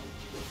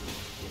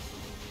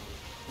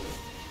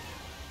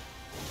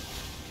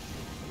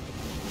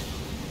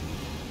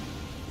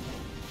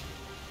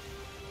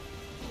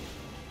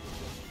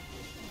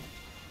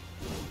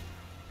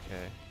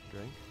 Okay,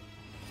 drink.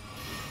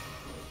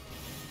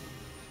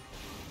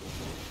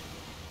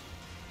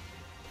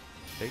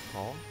 Stay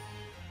calm.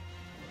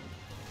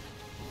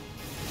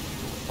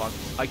 Fuck,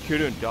 I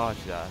couldn't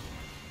dodge that.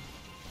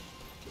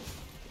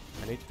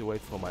 I need to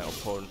wait for my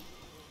opponent.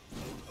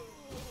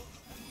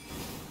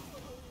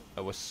 I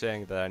was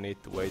saying that I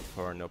need to wait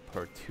for an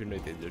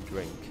opportunity to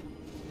drink,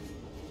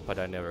 but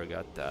I never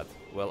got that.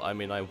 Well, I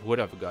mean, I would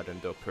have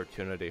gotten the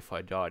opportunity if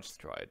I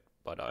dodged right,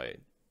 but I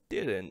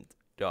didn't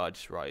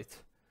dodge right.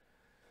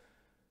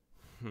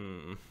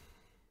 Hmm.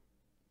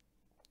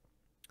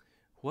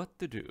 What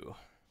to do?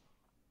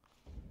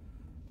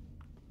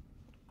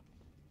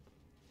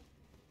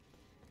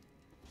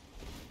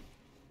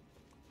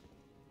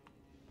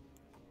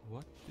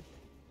 What to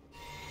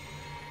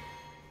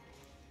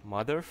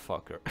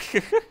Motherfucker.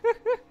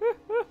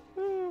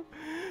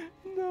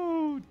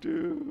 No,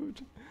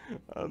 dude.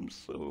 I'm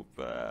so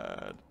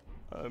bad.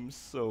 I'm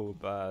so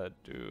bad,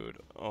 dude.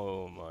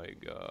 Oh my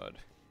god.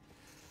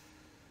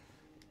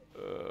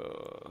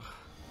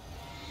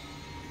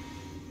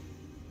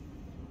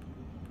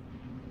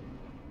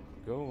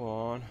 Go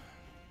on.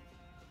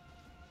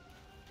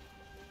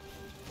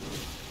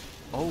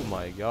 Oh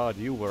my god,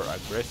 you were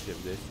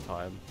aggressive this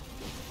time.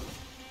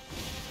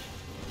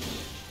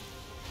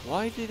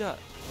 Why did I...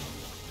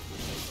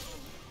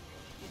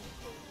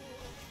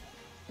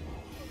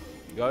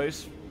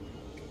 Guys,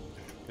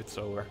 it's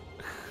over.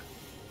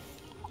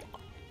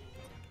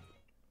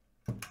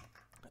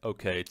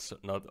 Okay, it's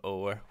not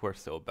over. We're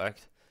still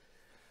back.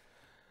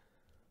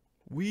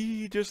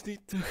 We just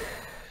need to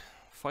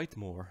fight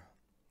more.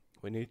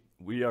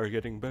 We are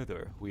getting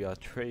better. We are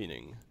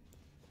training.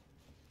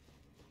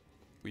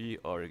 We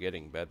are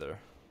getting better.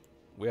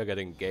 We are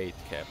getting gate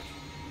kept.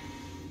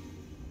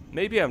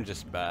 Maybe I'm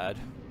just bad,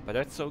 but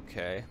that's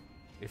okay.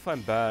 If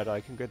I'm bad, I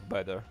can get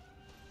better.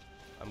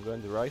 I'm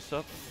going to rise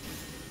up.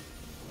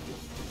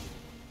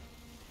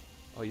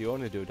 Oh, you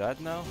only do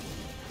that now?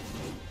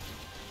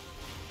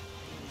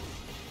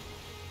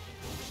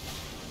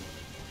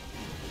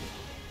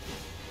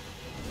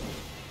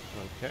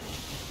 Okay.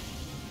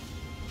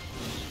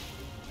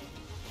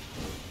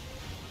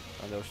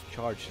 And those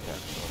charge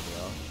attacks on me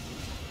out.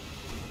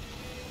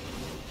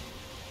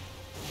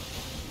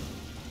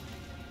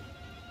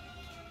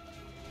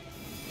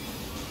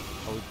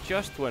 Oh,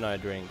 just when I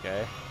drink,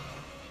 eh?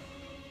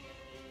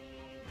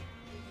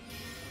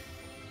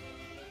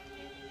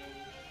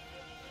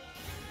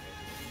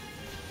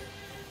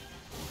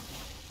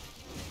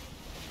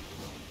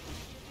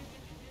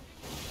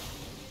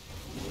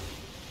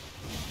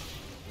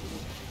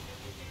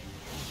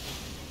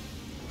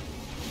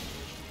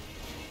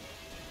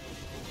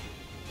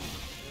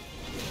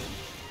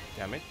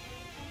 Damn it.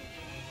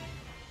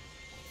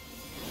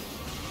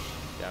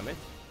 Damn it.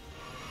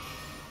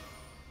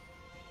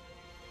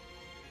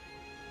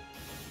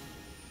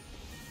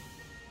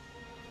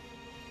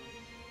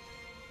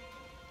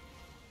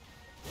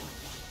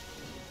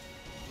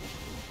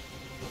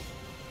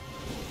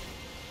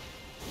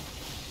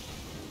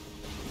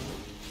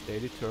 Stay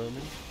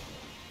determined.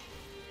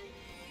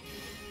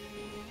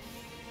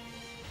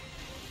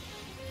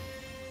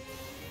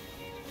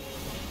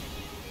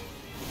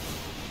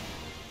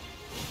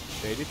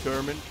 Stay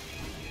determined.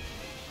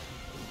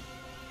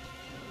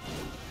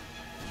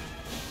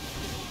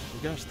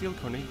 We're gonna still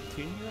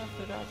continue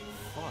after that?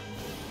 Fuck.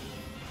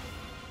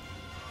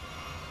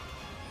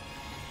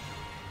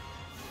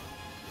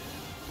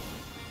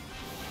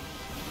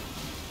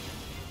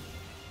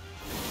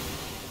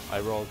 I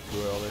rolled too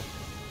early.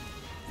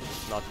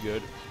 Not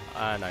good.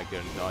 And I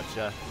get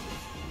gotcha.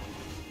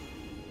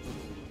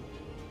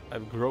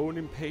 I've grown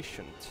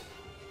impatient.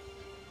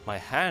 My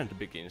hand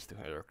begins to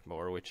hurt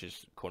more, which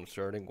is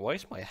concerning. Why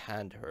is my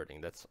hand hurting?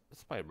 That's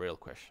my real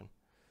question.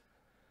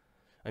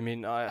 I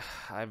mean,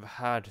 I've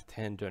had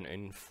tendon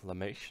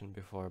inflammation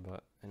before,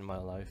 but in my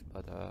life,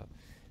 but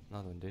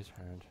not on this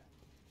hand.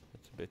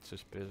 It's a bit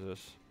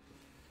suspicious.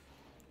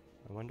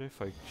 I wonder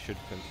if I should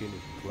continue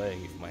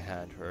playing if my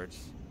hand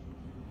hurts.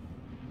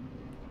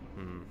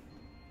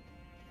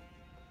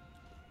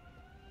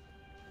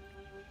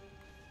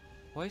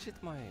 Why is it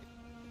my...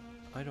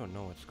 I don't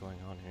know what's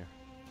going on here.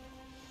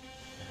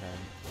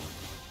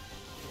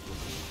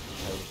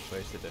 I was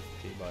wasted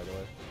FP, by the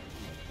way.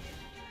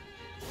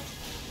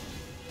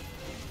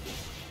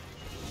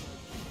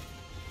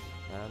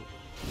 And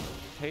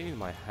pain in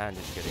my hand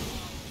is getting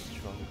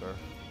stronger.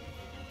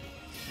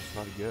 It's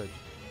not good.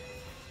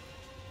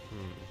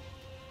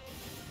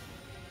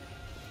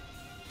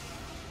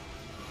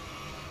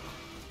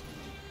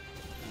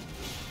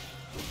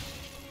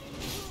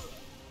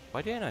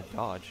 Why didn't I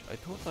dodge? I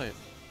thought I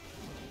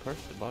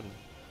pressed the button.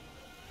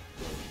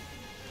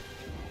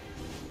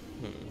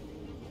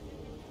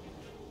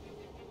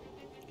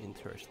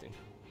 Interesting.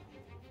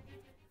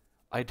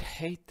 I'd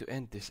hate to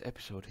end this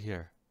episode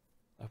here.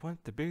 I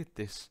want to beat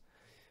this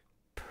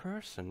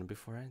person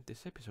before I end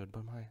this episode,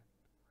 but my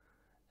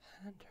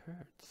hand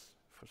hurts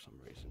for some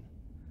reason.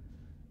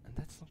 And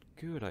that's not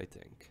good, I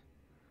think.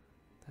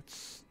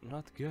 That's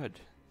not good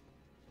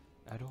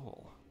at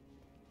all.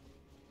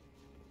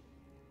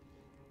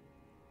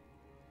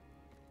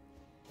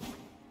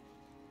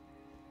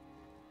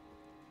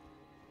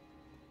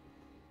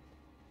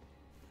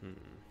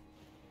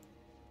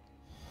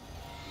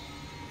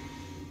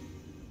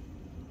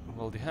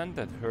 Well, the hand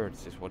that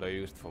hurts is what I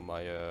used for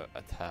my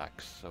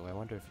attacks, so I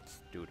wonder if it's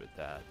due to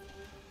that.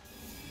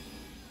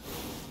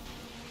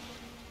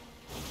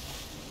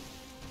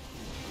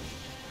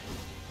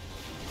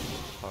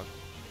 Fuck.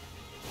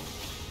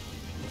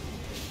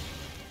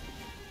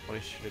 Well,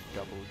 I should have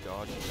double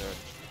dodged there.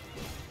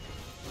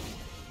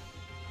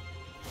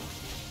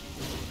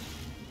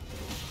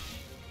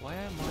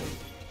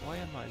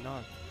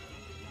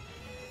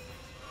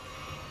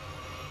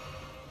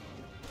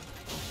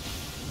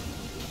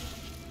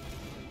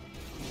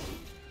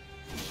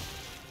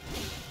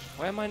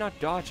 Why am I not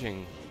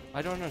dodging?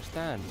 I don't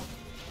understand.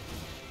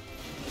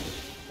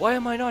 Why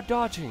am I not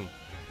dodging?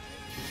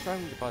 Just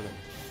pressing the button.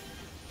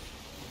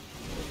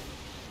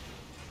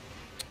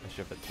 I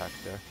should have attacked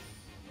there.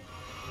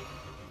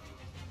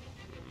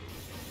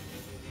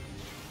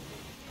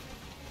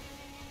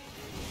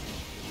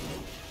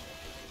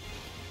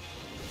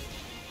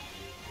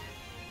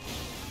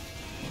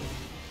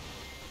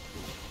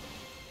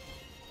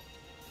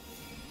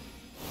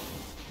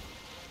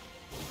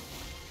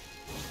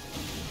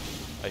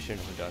 I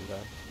shouldn't have done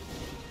that.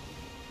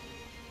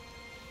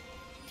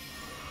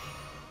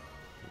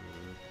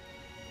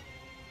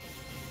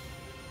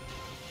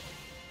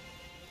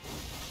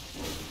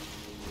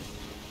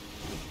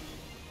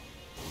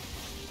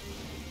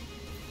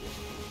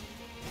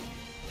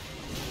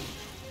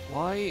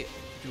 Why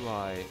do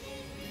I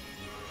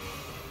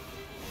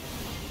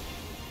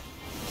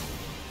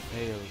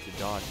fail to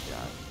dodge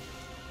that?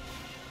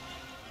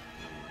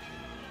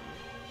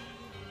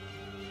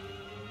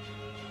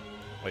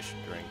 I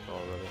should drink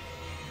already.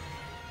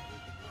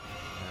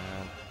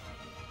 Man,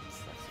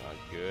 that's not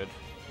good.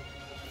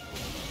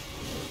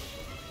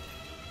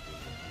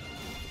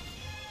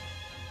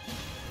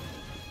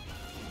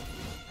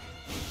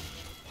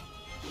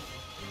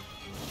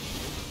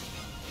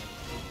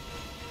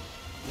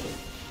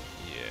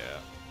 Yeah,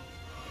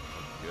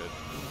 not good.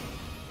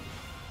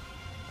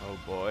 Oh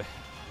boy.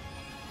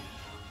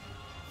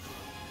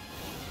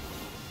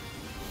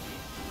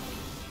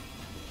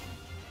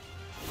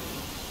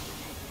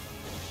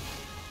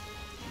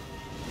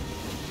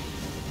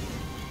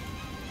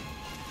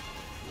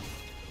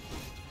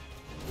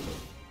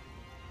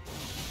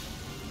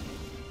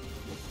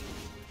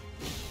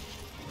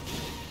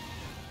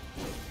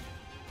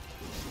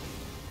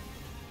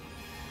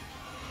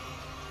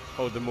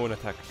 Oh, the moon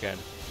attack again.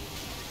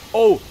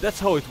 Oh, that's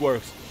how it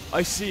works.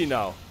 I see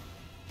now.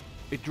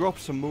 It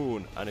drops a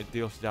moon and it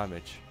deals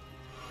damage.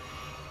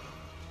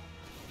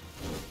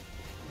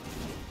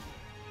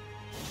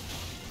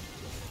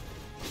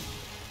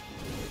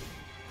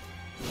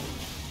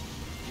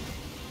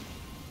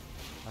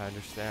 I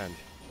understand.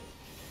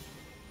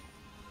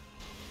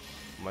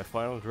 My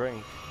final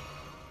drink.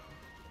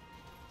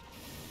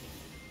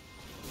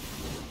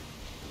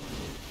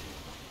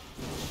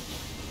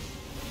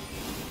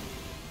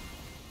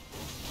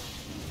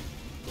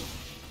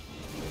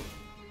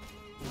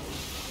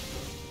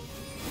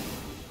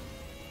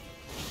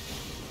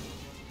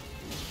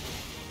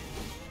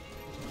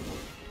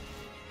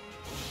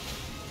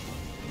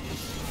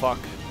 Fuck.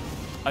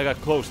 I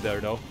got close there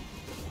though.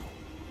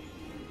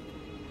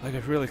 I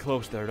got really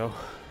close there though.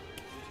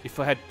 If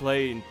I had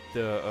played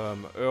the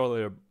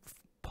earlier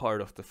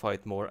part of the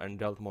fight more and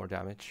dealt more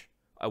damage,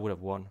 I would have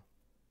won.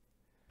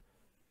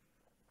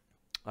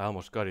 I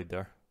almost got it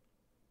there.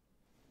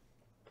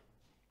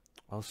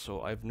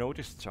 Also, I've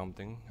noticed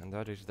something, and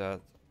that is that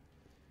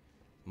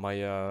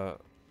my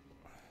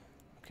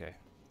okay.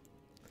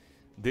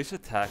 This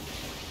attack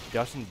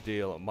doesn't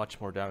deal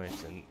much more damage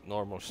than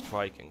normal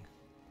striking.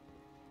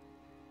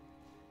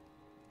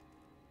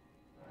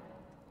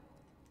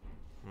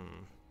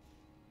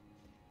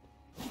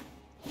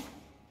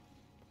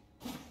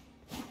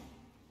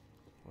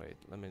 Wait,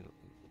 let me...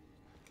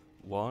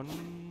 1,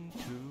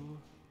 2...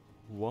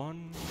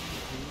 1, 2...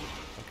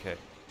 Okay.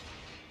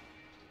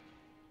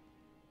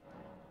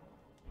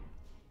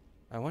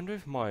 I wonder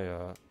if my...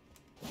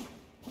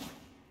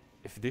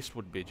 if this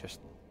would be just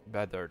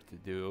better to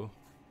do.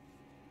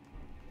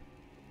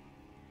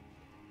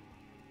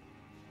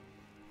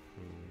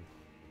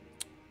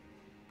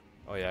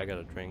 Oh yeah, I got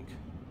a drink.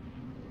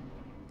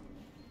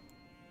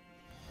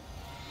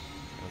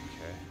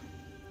 Okay.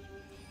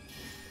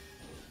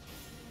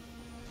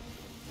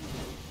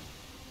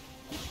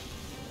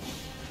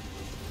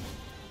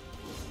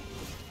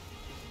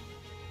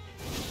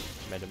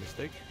 Made a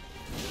mistake.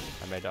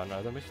 I made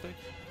another mistake.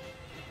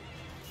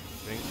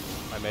 Drink.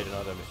 I made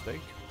another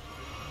mistake.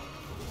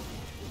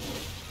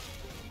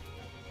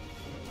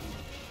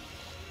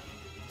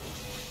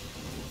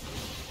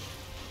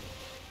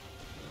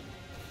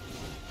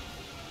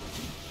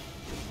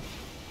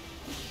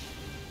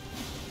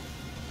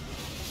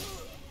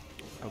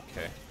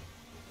 Okay.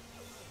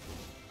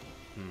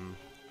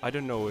 I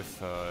don't know if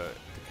the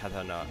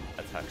katana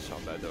attacks are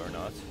better or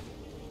not.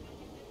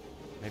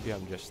 Maybe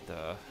I'm just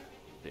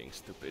being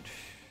stupid.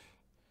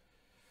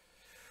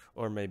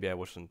 Or maybe I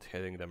wasn't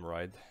hitting them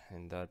right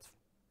in that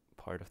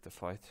part of the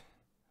fight.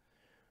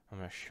 I'm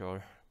not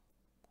sure.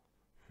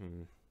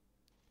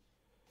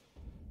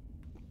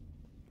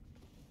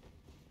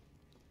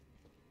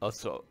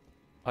 Also,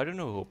 I don't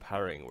know how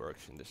parrying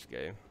works in this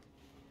game.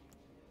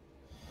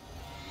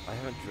 I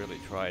haven't really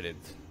tried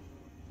it,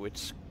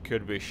 which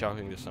could be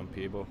shocking to some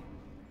people.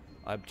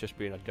 I've just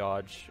been a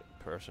dodge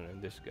person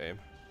in this game.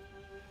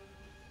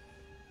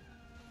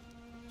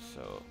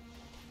 So...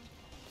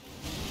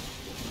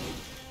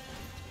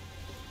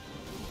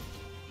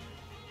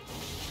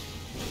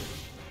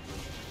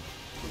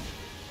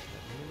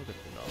 let me look at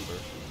the number.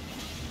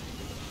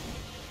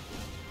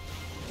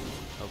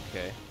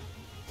 Okay.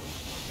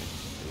 Let's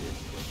see.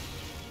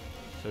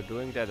 So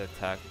doing that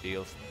attack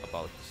deals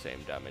about the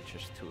same damage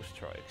as 2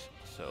 strikes,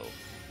 so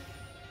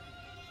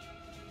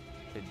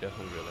it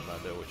doesn't really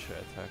matter which I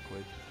attack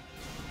with.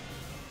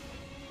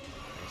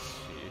 Let's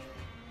see.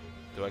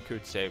 Though I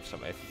could save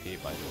some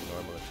FP by doing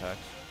normal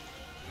attacks.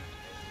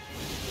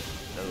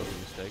 That was a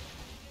mistake.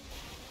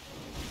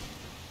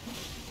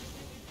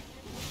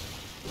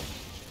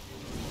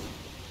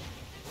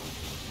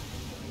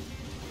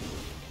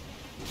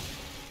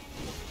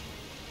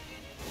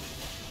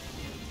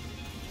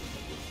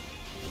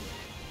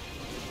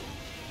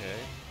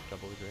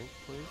 Double drink,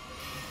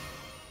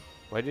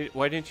 please.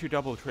 Why didn't you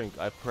double drink?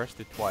 I pressed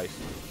it twice.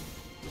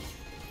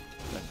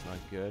 That's not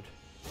good.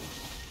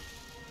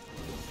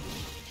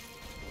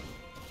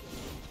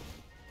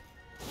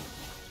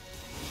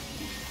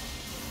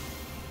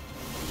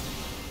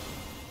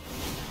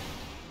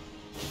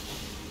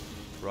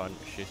 Run,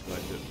 she's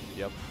going to,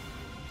 yep.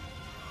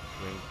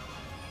 Drink.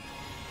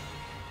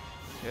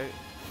 Okay,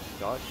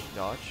 dodge,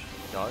 dodge,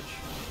 dodge.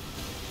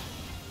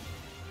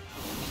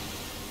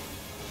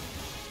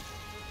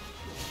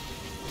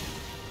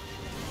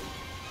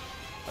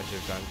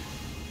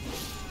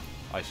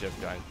 I should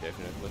have ganked,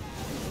 definitely.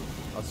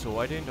 Also,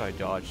 why didn't I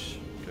dodge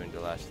during the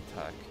last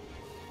attack?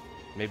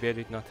 Maybe I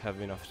did not have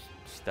enough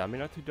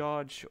stamina to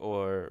dodge,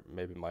 or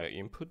maybe my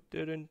input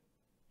didn't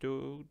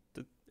do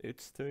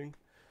its thing.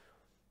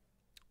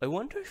 I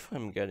wonder if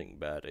I'm getting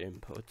bad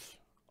inputs.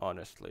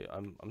 Honestly,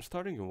 I'm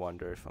starting to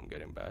wonder if I'm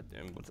getting bad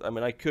inputs. I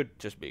mean, I could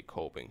just be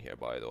coping here,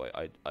 by the way.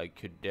 I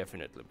could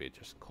definitely be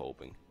just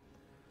coping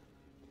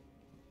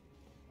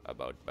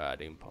about bad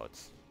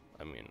inputs.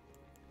 I mean,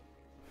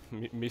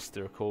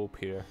 Mr. Cope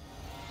here.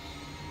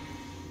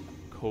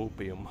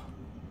 Copium.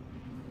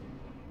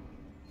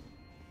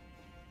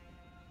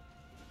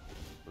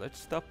 Let's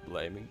stop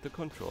blaming the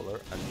controller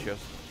and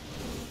just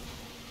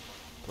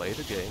play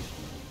the game.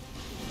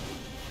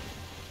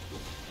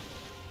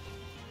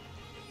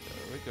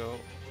 There we go.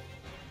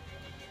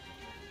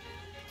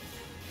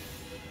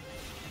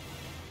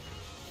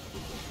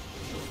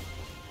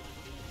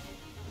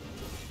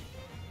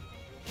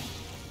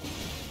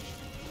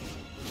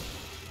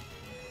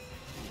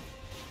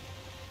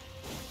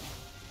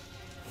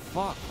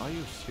 Fuck, are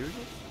you serious?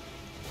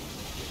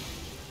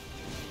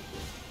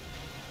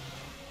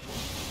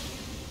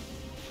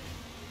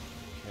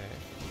 Okay.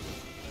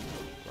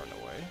 Run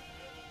away.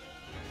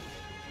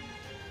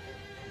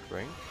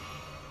 Drink.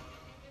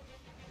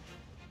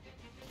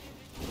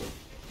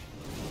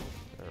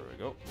 There we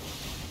go.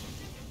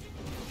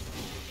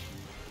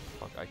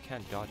 Fuck, I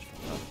can't dodge from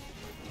that.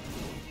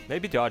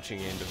 Maybe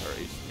dodging into her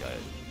is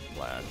the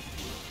plan.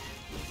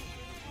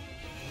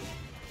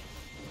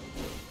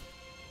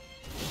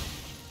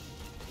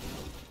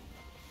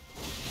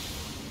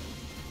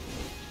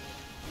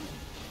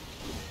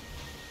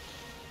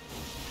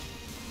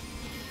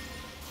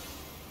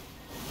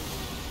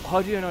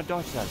 How did I not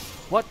dodge that?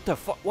 What the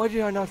fuck? Why did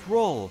I not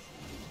roll?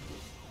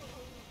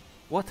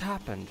 What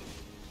happened?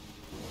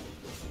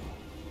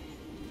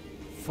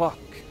 Fuck.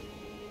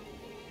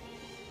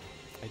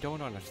 I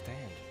don't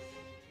understand.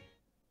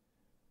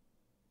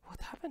 What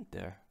happened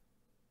there?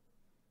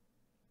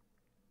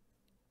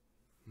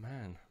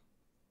 Man.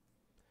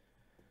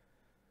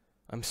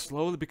 I'm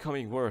slowly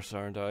becoming worse,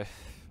 aren't I?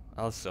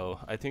 Also,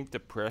 I think the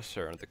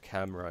pressure on the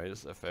camera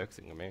is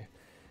affecting me.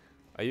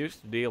 I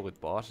used to deal with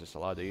bosses a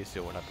lot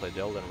easier when I played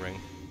Elden Ring.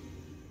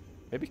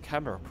 Maybe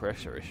camera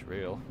pressure is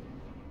real.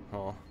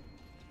 Huh.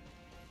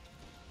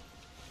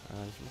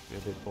 This must be a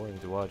bit boring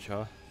to watch,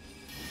 huh?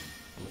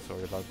 I'm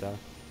sorry about that.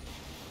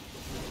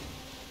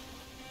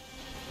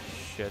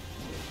 Shit.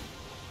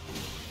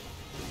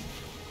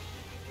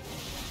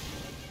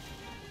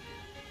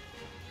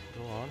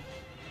 Go on.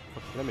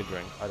 Fuck, let me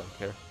drink, I don't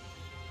care.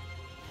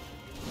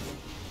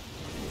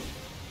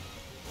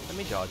 Let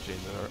me dodge in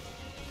there.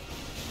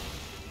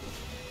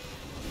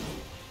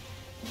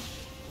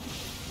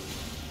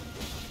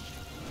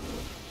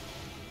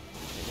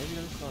 Maybe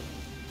that's not.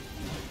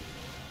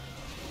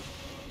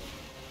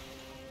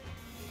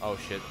 Oh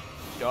shit.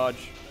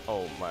 Dodge.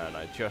 Oh man,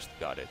 I just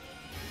got it.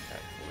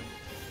 Actually.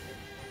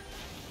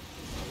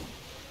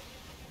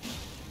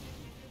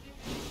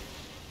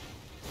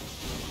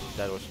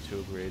 That was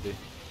too greedy.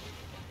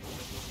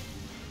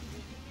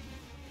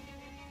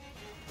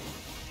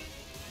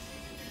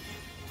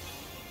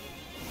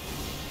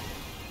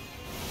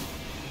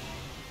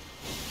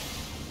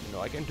 You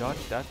know, I can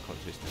dodge that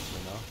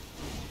consistently now.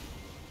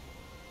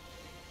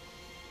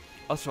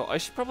 Also, I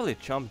should probably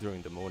jump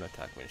during the moon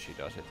attack when she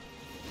does it.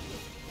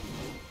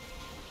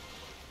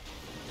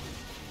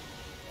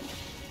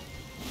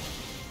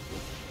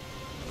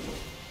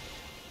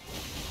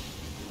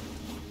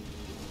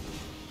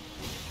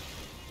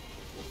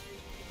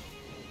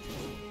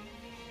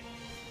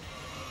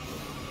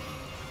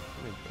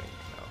 Let me drink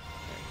now.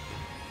 Thank you.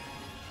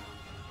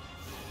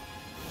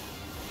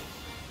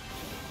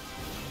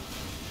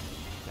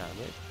 Damn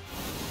it.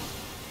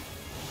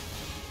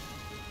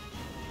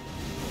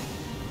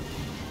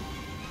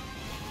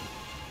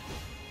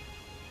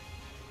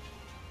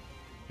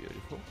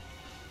 Beautiful.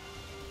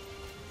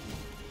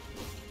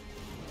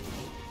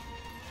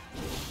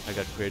 I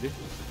got greedy.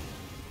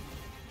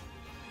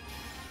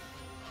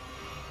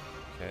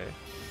 Okay.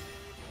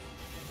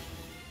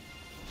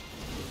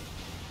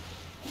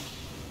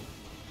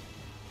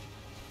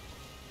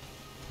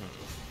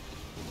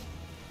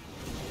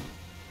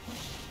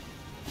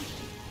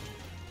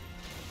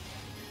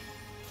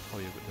 Oh,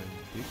 you're going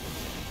deep.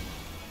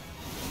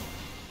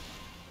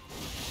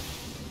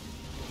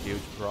 Huge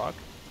rock.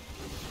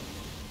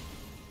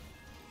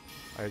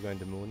 Are you going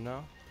to moon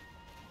now?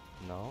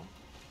 No.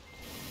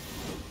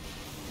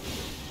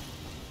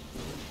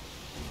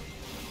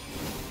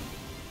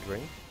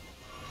 Drink.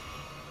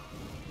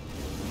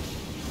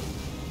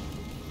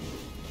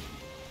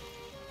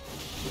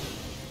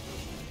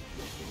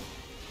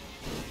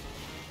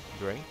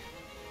 Drink.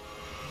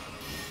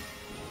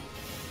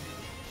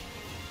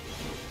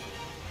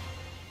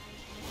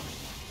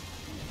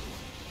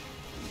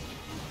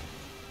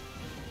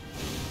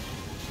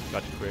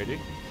 Got greedy.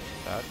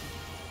 That.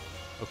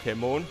 Okay,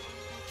 moon.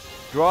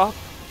 Drop.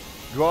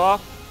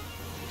 Drop.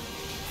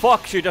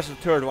 Fuck, she does the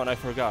third one, I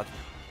forgot.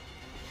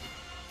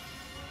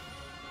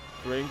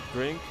 Drink,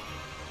 drink.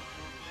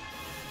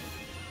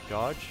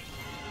 Dodge.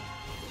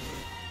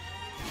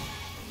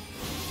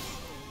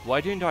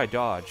 Why didn't I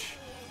dodge?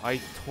 I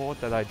thought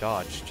that I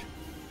dodged.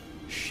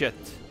 Shit.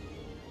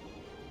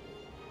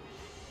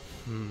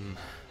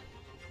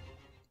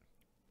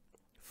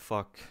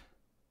 Fuck.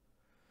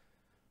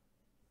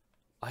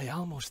 I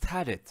almost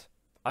had it.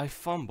 I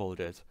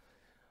fumbled it.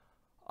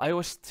 I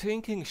was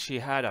thinking she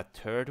had a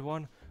third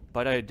one,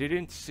 but I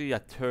didn't see a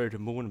third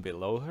moon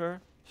below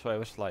her, so I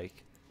was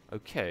like,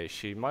 okay,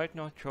 she might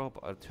not drop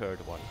a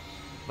third one.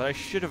 But I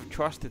should have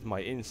trusted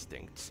my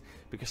instincts,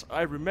 because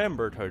I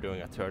remembered her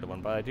doing a third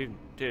one, but I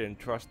didn't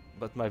trust,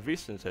 but my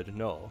vision said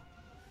no.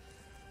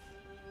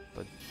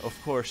 But of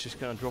course she's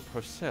gonna drop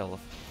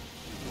herself.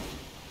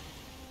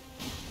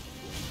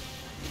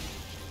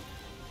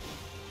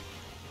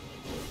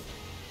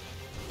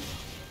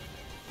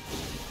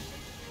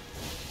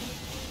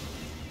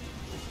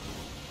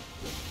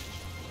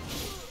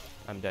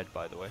 I'm dead,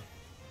 by the way.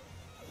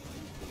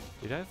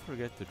 Did I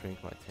forget to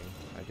drink my thing?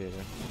 I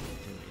didn't.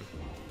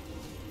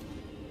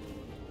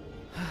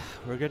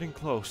 We're getting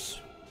close.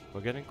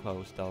 We're getting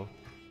close, though.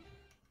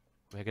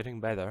 We're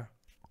getting better.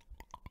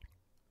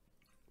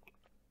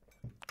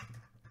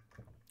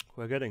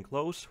 We're getting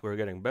close. We're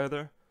getting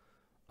better.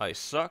 I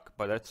suck,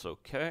 but that's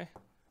okay.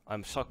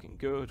 I'm sucking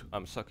good.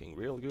 I'm sucking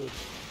real good.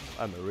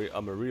 I'm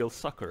a real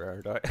sucker,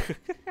 aren't I?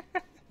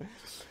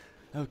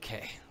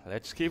 Okay,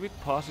 let's keep it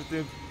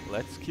positive.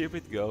 Let's keep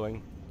it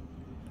going.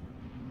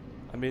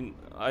 I mean,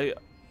 I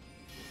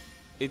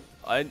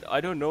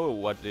don't know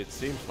what it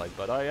seems like,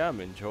 but I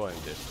am enjoying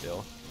this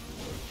still.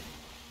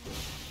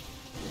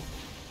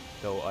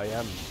 Though I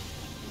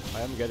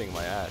am getting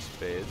my ass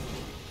paid.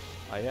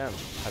 I am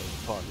having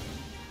fun.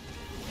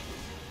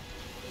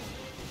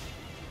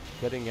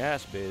 Getting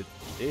ass paid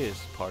is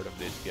part of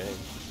this game.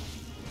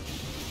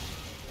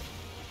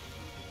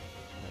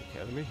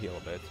 Okay, let me heal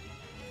a bit.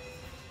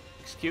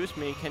 Excuse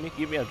me, can you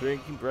give me a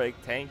drinking break?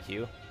 Thank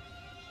you.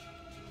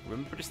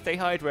 Remember to stay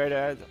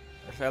hydrated,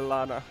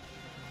 Lana.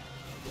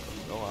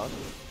 Go on.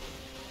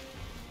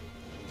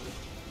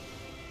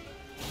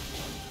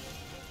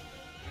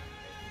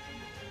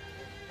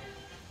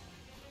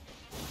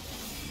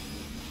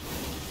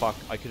 Fuck,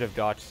 I could have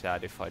dodged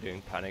that if I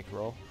didn't panic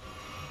roll.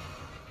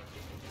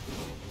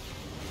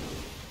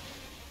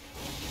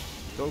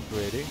 Go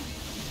greedy.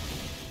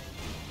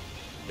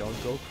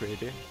 Don't go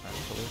greedy,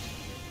 actually.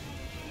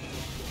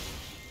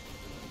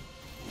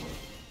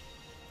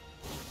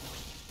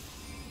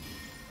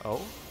 Oh.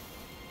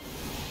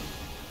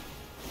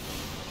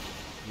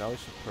 Now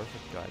it's a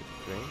perfect guy to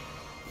drink.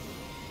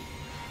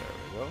 There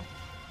we go.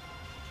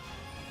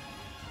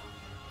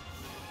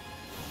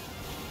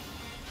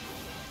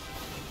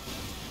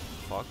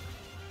 Fuck.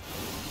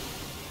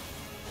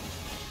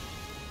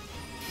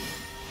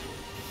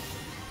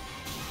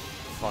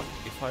 Fuck.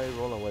 If I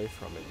roll away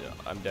from it,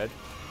 I'm dead.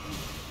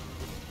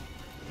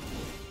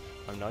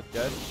 I'm not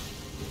dead.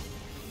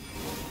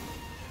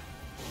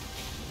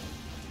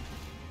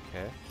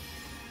 Okay.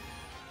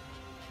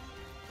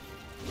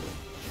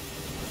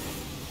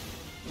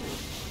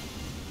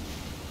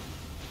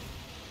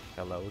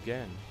 Hello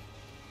again.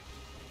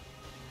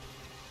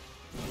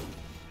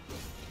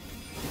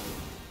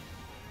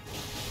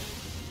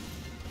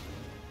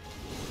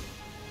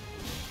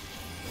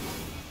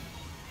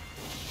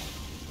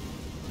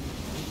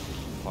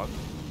 Fuck.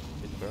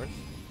 It burns.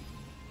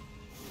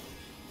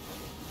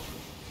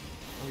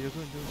 Oh, you're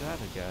gonna do that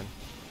again.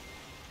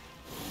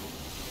 I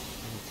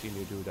haven't seen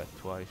you do that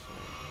twice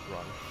and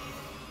run.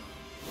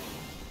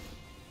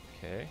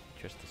 Okay,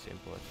 just a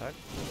simple attack.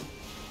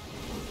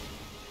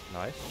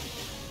 Nice.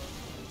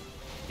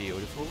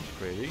 Beautiful,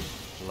 pretty,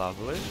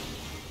 lovely.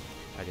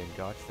 I didn't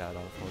dodge that,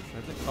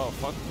 unfortunately. Oh,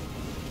 fuck.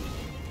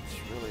 It's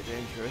really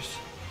dangerous.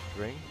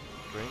 Drink,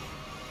 drink.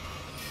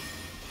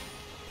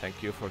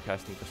 Thank you for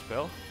casting the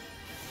spell.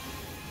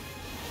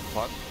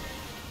 Fuck.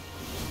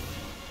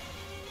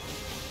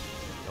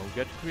 Don't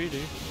get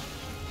greedy.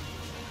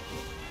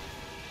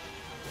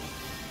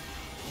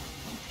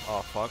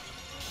 Oh fuck.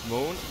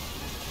 Moon.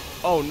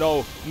 Oh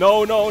no.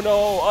 No, no,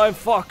 no. I'm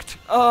fucked.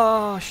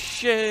 Oh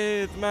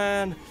shit,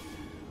 man.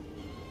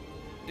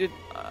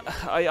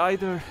 I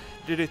either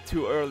did it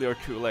too early or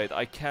too late.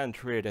 I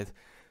can't read it.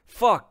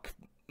 Fuck,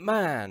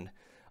 man.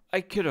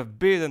 I could have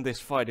beaten this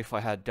fight if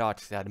I had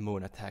dodged that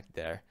moon attack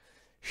there.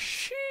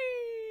 Sheesh.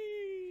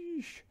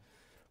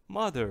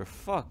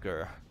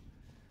 Motherfucker.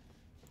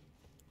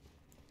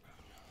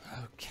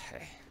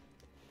 Okay.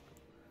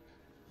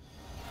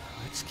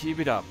 Let's keep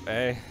it up,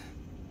 eh?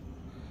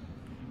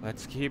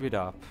 Let's keep it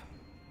up.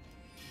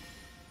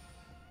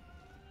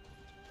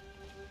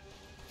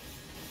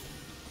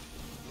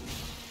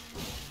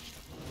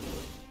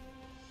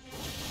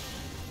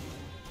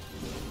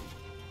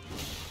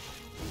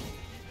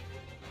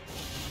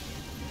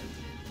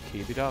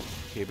 Keep it up,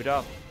 keep it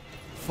up.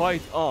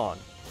 Fight on,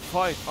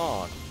 fight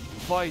on,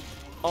 fight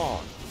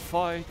on,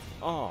 fight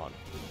on,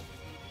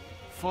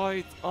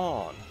 fight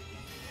on.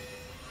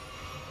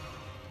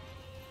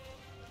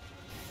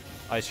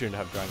 I shouldn't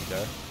have drank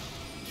there.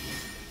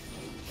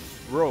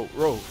 Row,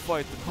 row,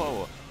 fight the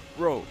power.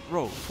 Row,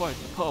 row, fight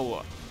the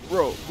power.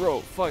 Row, row,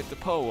 fight the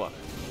power.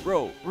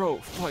 Row, row,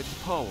 fight the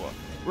power.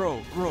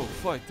 Row, row,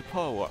 fight the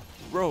power.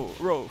 Row,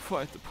 row,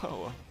 fight the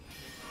power.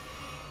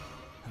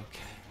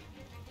 Okay.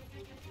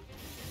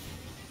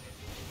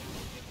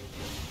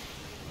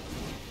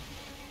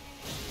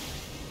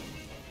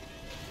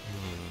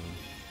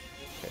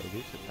 Okay,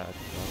 this attack is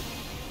not.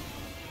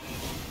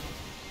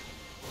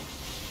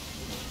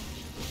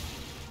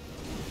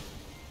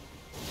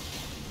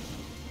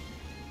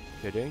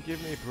 They didn't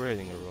give me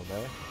breathing room,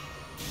 eh?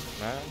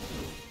 Man,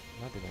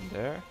 not even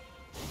there.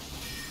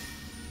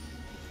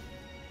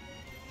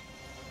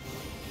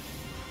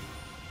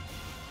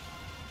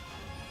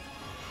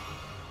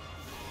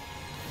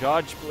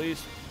 Dodge,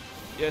 please.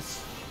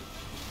 Yes.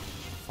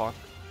 Fuck.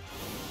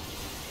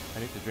 I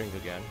need to drink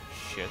again.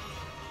 Shit.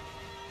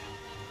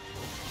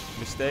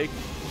 Mistake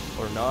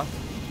or not?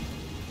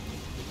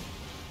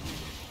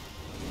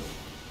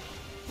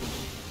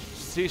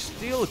 She's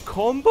still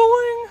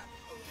comboing?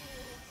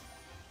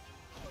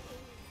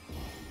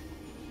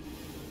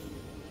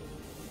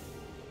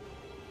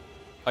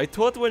 I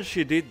thought when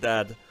she did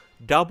that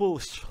double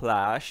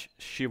slash,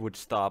 she would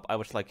stop. I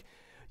was like,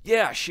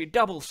 yeah, she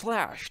double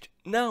slashed.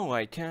 No,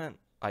 I can't.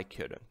 I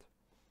couldn't.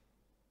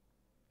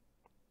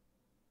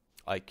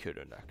 I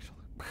couldn't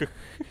actually.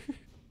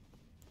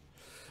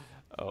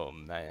 Oh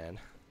man.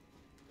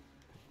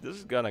 This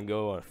is gonna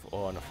go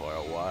on for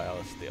a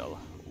while still,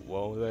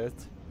 won't it?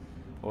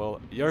 Well,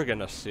 you're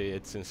gonna see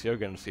it since you're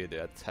gonna see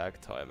the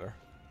attack timer.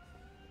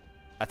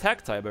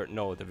 Attack timer?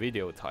 No, the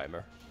video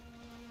timer.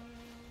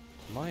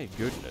 My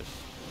goodness.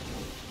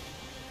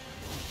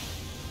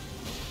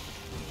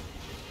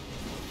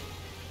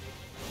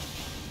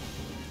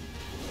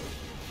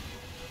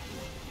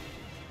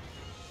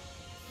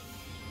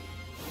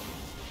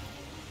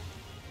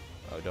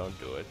 Oh, don't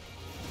do it.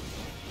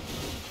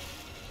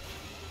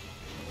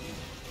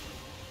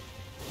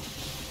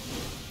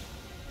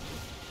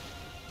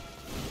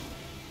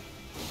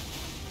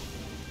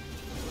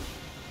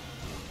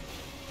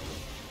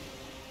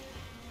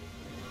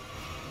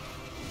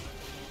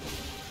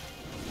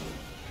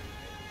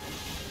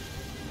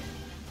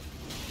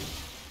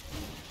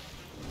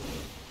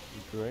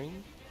 Drink?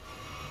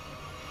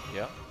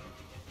 Yeah.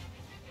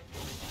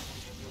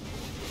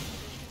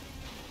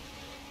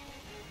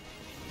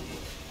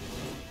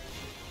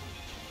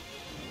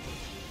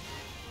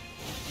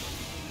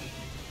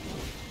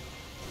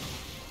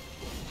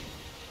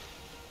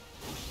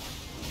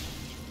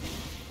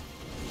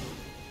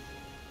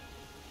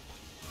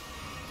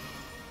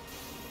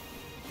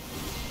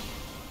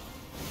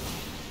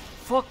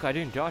 Fuck, I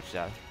didn't dodge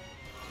that.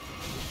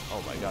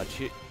 Oh my god,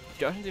 she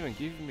doesn't even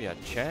give me a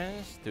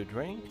chance to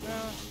drink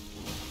now?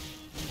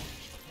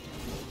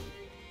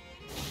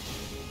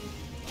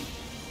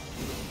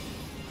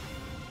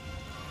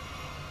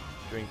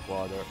 Drink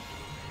water.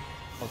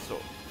 Also,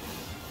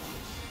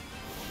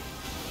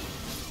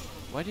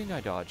 why didn't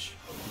I dodge?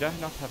 Did I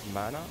not have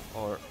mana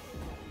or...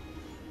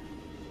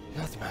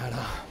 Not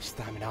mana,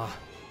 stamina.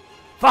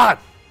 Fuck!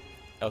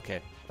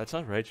 Okay, that's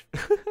not rage.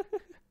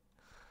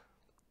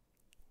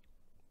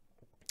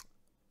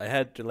 I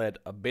had to let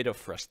a bit of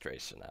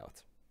frustration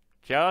out.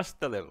 Just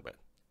a little bit.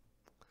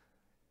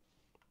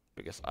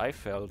 Because I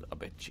felt a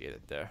bit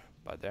cheated there.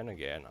 But then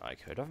again, I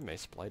could have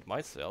misplayed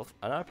myself,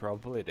 and I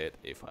probably did.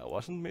 If I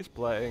wasn't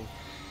misplaying,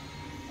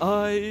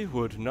 I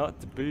would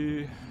not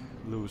be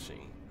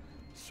losing.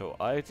 So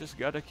I just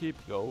gotta keep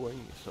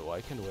going so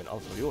I can win.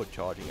 Also, you're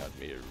charging at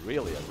me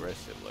really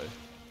aggressively.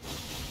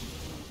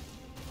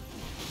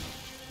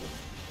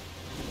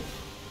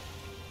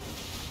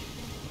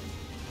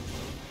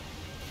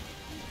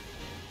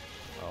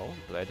 Oh,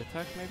 blade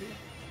attack maybe?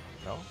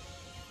 No?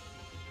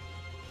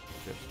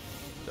 Just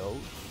those?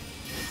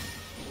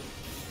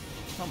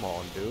 Come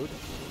on, dude.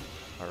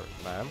 Or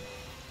ma'am.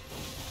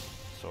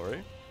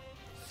 Sorry.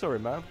 Sorry,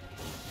 ma'am.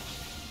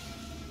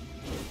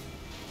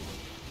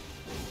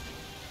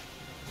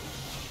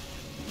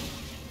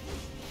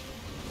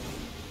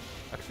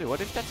 Actually, Actually,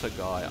 what if that's a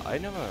guy?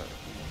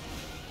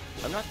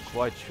 I'm not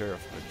quite sure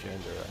of her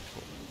gender,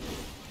 actually.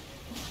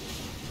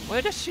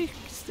 Why does she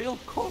still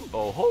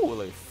combo?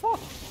 Holy fuck!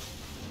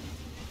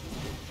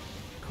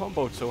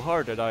 Comboed so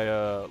hard that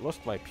I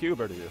lost my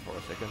puberty for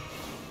a second.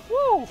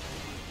 Woo!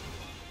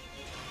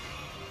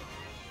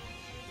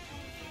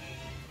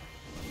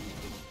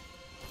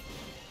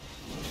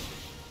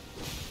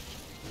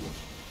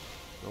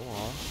 Go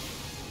on.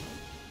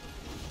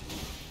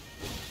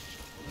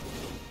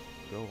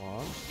 Go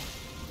on.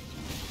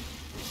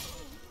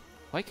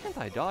 Why can't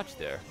I dodge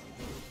there?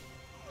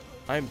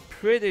 I'm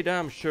pretty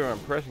damn sure I'm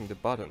pressing the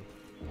button.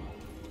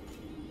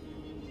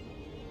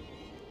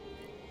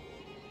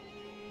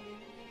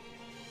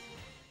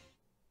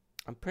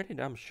 I'm pretty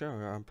damn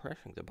sure I'm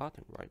pressing the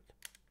button, right?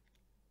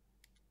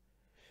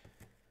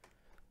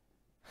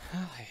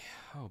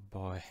 Oh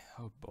boy,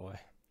 oh boy.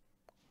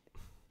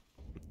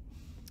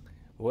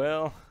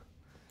 Well,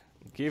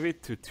 give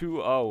it to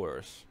 2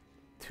 hours.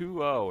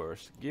 2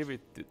 hours. Give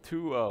it to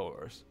 2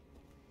 hours.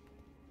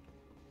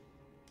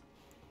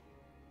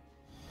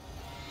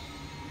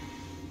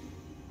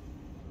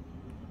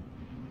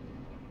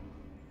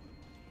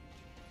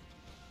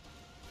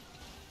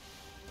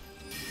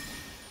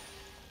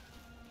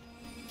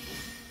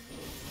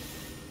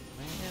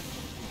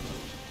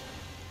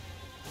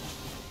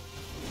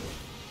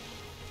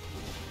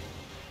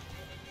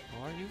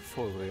 Are you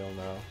for real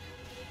now?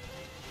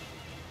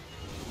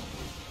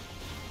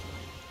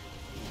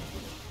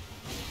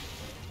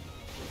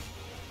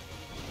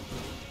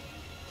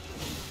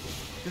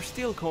 You're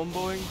still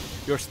comboing?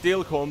 You're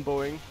still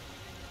comboing?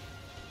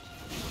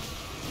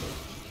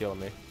 Kill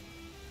me.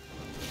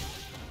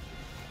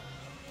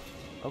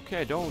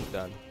 Okay, don't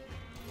then.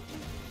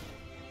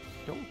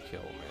 Don't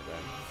kill me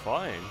then.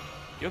 Fine.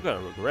 You're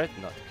gonna regret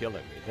not killing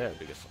me then,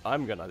 because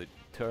I'm gonna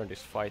turn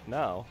this fight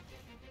now.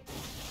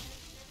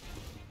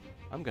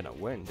 I'm gonna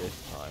win this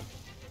time.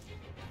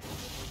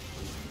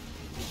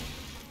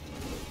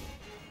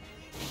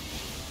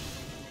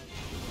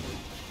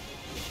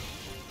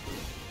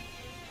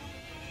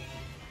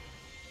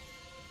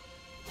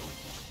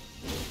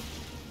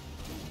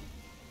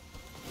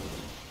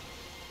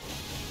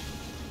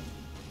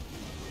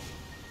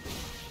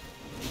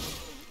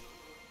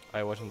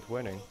 I wasn't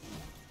winning.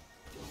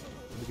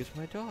 Because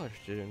my dodge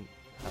didn't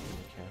happen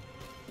again.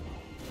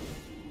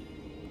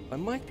 I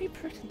might be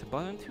pressing the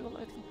button too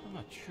late, I'm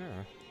not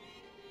sure.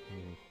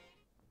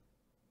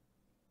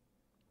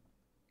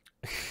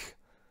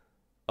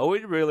 Are we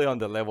really on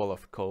the level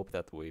of cope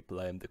that we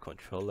blame the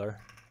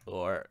controller?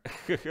 Or...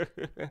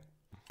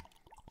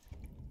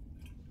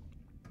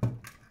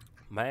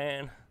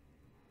 Man...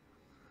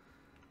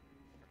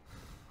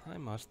 I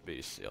must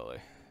be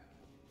silly.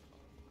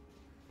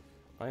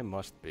 I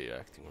must be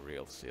acting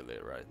real silly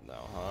right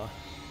now, huh?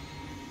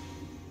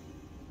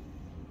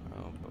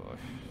 Oh boy.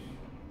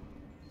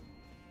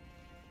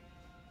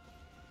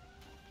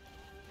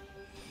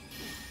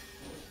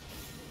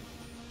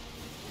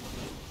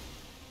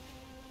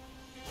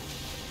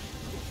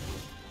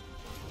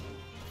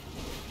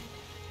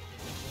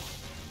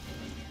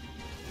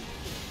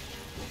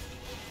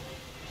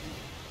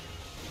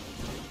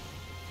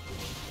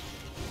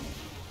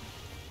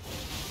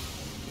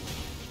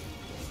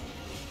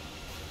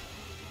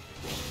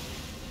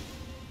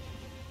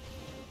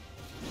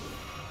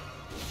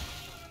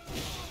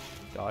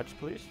 Dodge,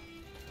 please.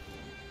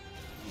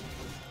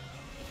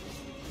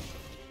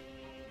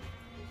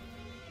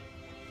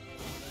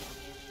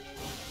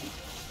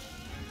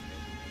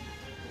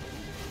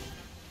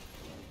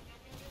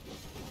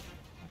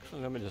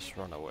 Actually, let me just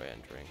run away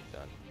and drink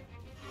then.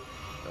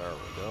 There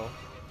we go.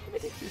 Let me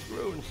take these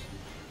runes.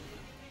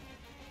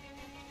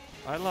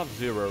 I love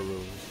 0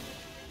 runes.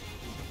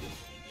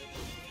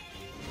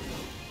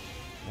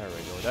 There we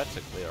go, that's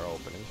a clear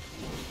opening.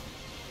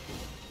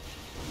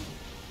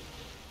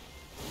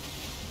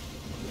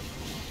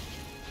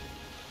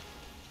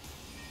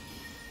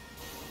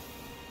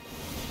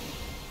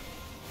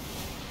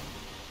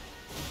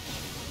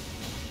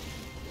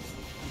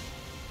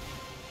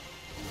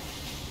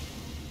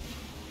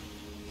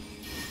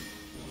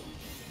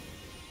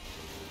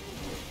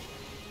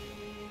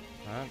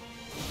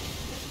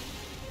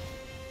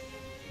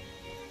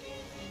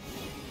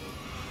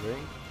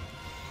 Drink.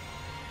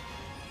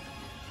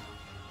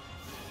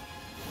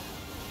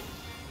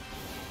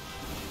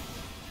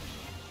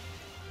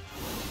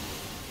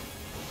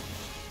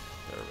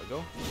 There we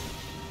go.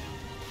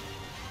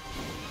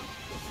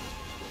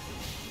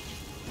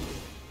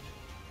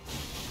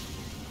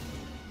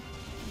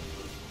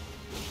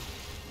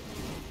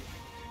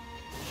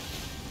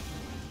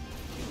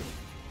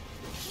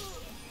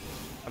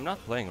 I'm not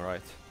playing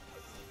right.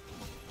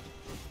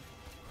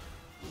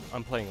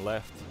 I'm playing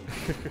left.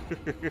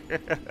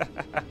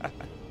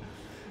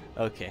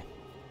 Okay.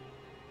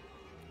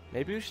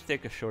 Maybe we should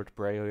take a short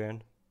break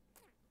again.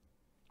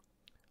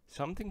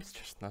 Something's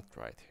just not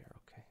right here,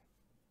 okay?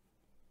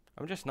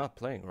 I'm just not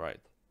playing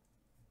right.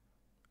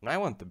 And I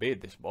want to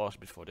beat this boss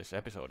before this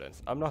episode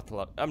ends. I'm not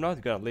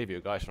gonna leave you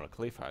guys on a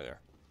cliffhanger.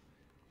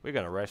 We're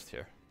gonna rest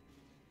here.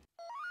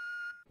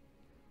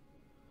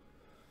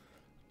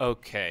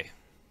 Okay,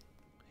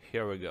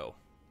 here we go.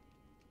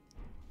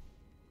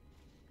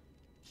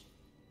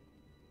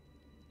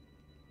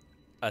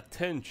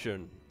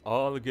 Attention,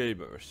 all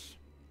gamers.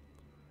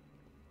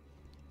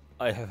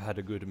 I have had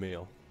a good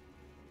meal.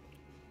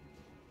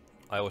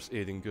 I was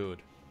eating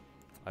good.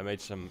 I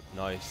made some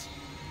nice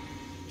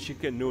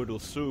chicken noodle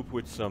soup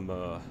with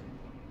some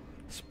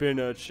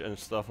spinach and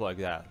stuff like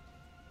that.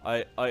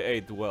 I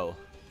ate well.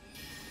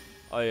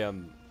 I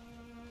am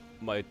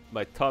my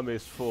tummy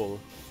is full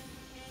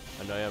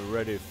and I am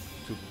ready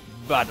to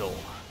battle.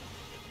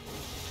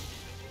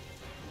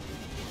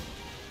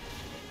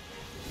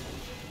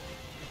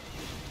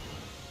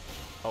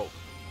 Oh.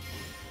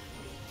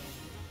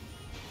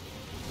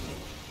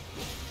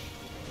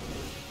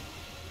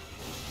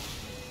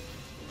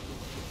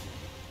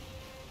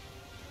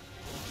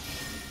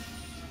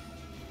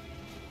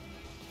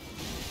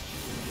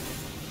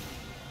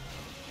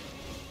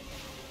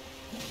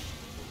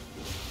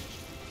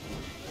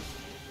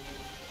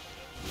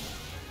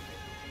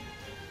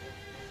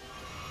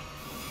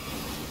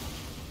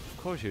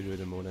 Of course you do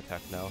the moon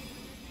attack now.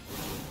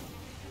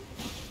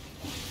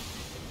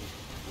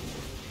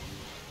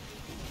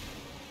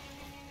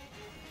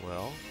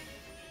 Well,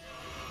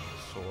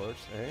 swords,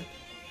 eh?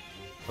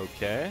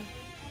 Okay,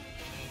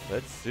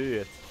 let's see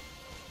it.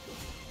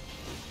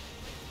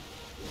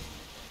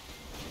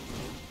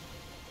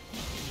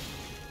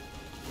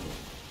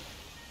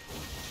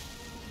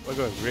 We're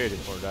going greedy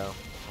for now.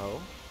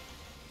 Oh,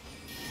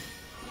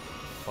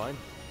 fine.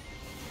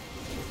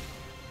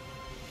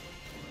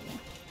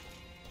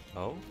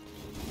 Oh.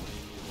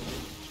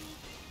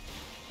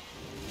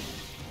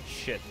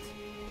 Shit.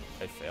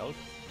 I failed.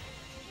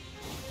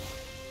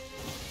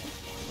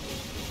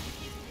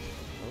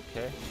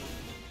 Okay.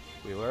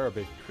 We were a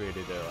bit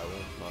greedy there, I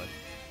won't lie.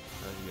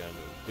 Now we got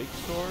a big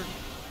sword.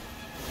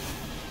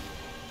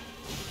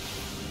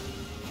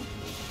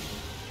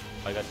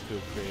 I got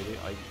too greedy.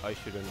 I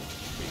shouldn't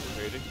be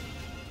greedy.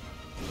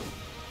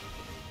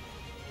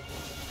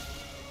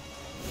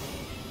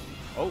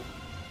 Oh!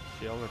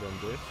 She already done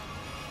this.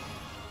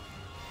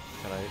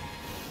 Can I?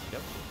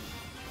 Yep.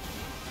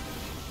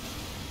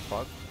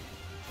 Fuck.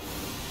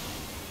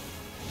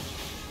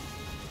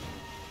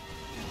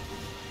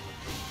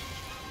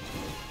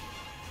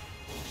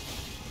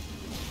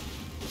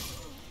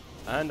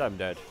 And I'm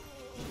dead.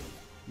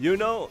 You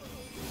know,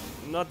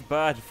 not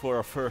bad for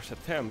a first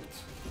attempt.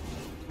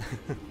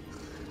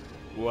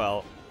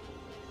 Well,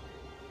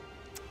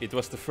 it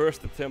was the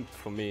first attempt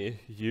for me.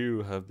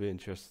 You have been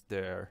just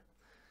there.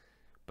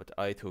 But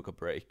I took a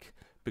break.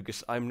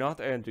 Because I'm not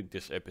ending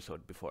this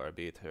episode before I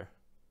beat her.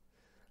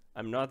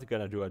 I'm not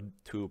gonna do a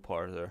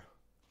two-parter.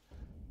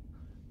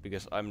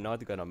 Because I'm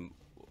not gonna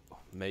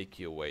make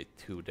you wait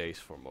 2 days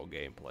for more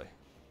gameplay.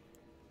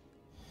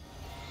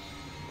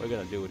 We're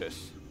gonna do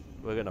this.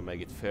 We're gonna make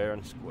it fair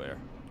and square.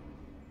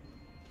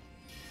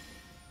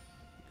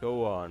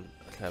 Go on,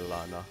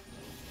 Helena.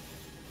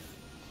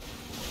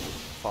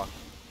 Fuck.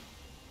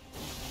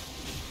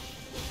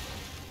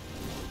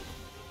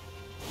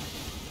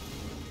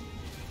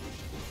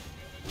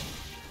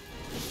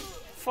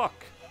 Fuck.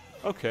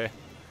 Okay.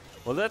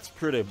 Well, that's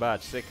pretty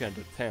bad second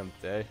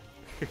attempt, eh?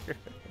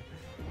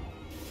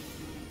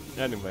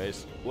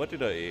 Anyways, what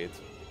did I eat?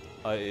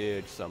 I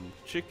ate some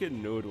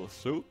chicken noodle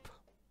soup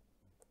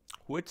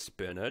with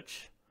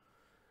spinach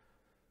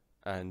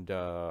and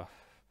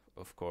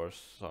of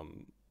course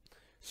some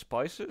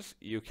spices.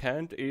 You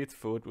can't eat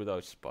food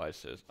without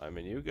spices. I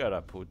mean, you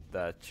gotta put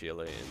that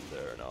chili in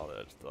there and all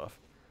that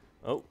stuff.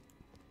 Oh,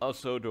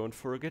 also don't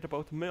forget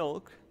about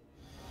milk.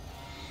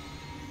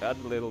 Add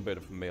a little bit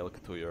of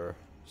milk to your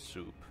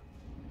soup.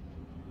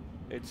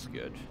 It's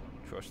good,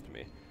 trust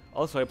me.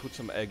 Also I put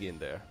some egg in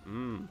there.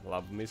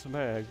 Love me some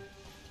egg.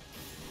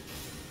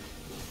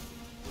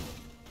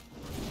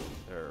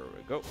 There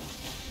we go.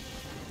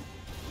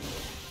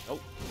 Oh.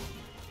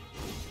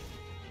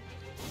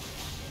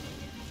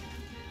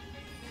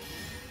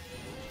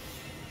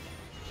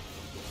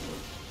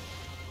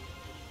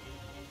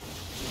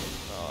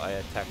 Oh, I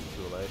attacked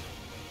too late.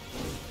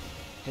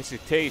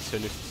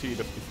 Hesitation is the seed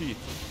of defeat.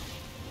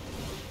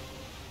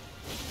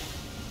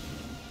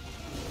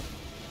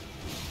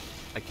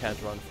 I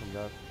can't run from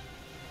that.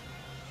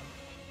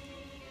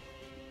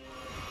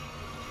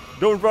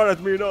 Don't run at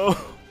me, no!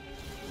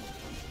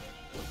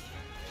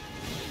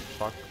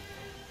 Fuck.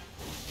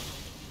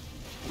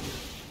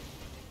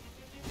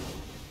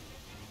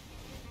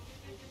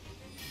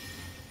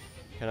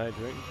 Can I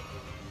drink?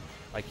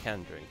 I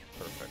can drink.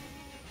 Perfect.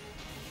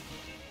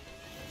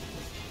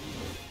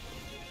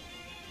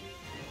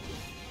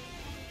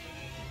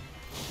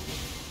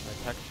 I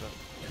attacked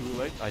too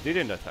late? I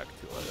didn't attack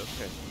too late,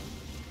 okay.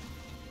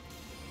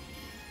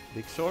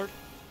 Big sword?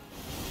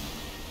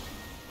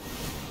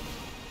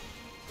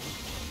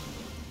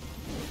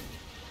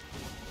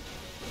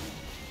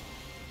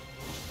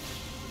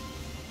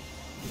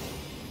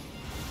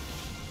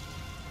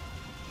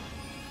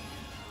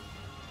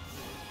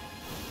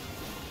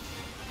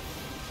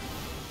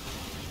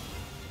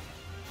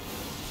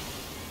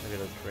 I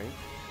get a drink.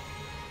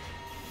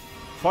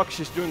 Fuck,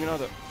 she's doing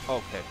another.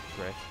 Okay,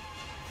 great.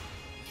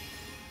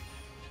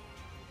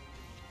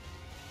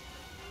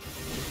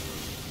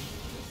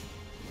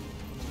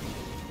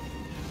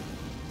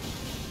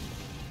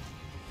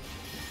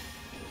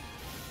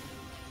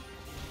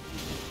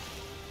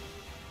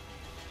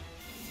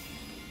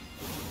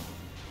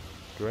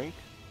 Drink.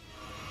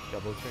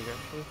 Double drink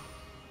actually.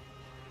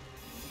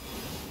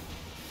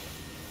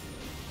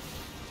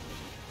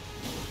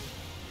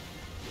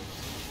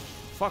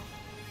 Fuck.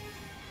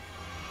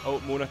 Oh,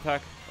 moon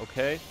attack.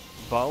 Okay.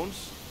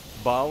 Bounce,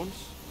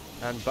 bounce,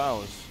 and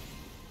bounce.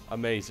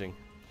 Amazing.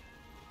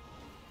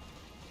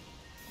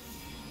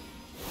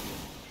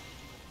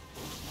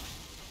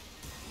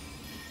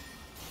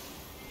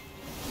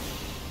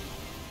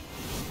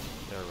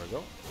 There we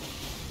go.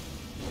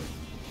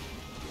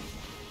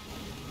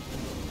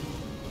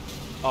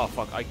 Oh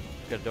fuck, I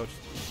got dodged,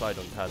 so I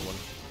don't have one.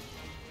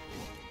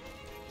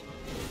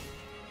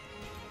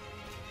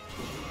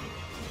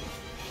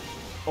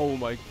 Oh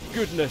my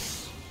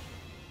goodness!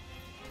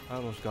 I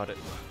almost got it.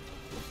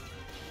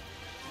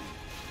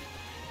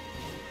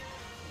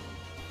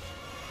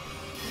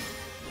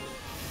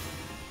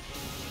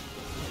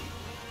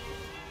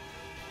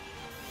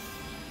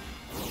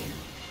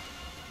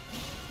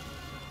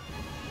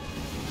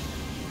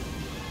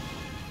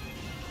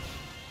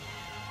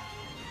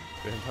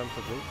 Do you have time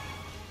for blue?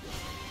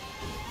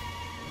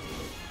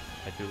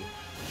 I do.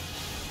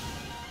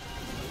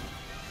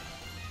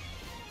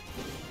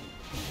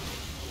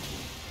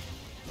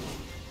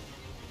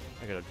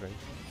 I got a drink.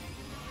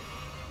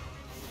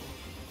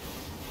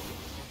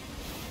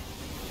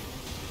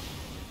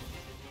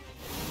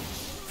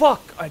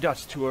 Fuck! I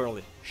dodged too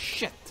early.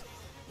 Shit!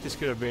 This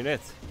could have been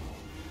it.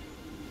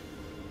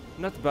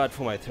 Not bad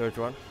for my third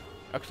run.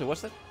 Actually,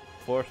 what's that?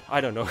 Fourth?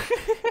 I don't know.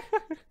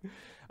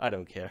 I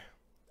don't care.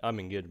 I'm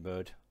in good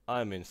mood.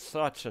 I'm in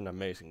such an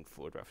amazing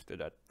food after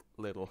that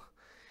little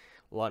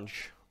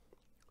lunch.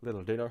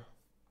 Little dinner.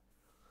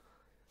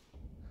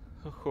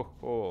 Ho ho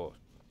ho.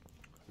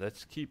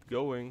 Let's keep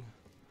going.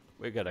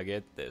 We gotta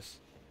get this.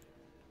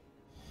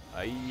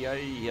 Ay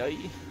ay ay.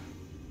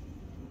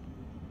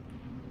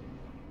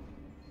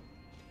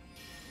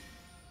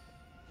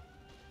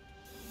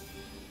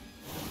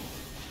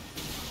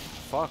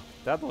 Fuck,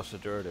 that was a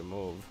dirty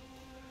move.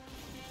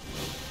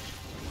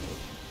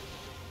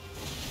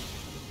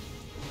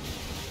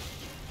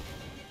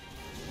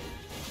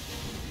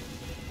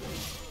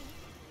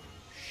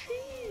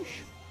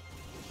 Sheesh.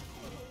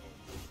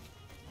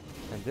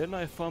 And then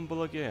I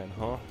fumble again,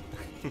 huh?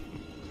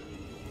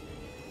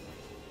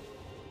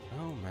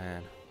 Oh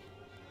man.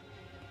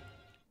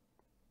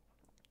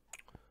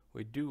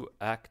 We do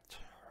act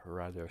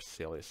rather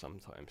silly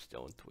sometimes,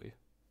 don't we?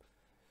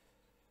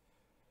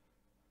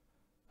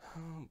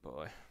 Oh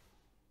boy.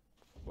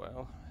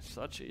 Well,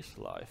 such is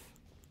life.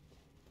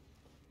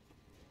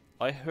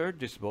 I heard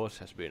this boss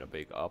has been a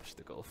big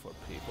obstacle for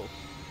people.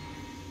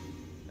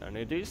 And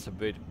it is a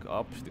big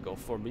obstacle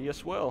for me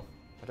as well,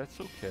 but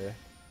that's okay.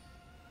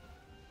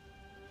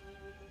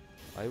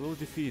 I will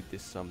defeat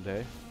this someday.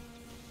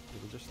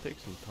 It will just take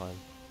some time.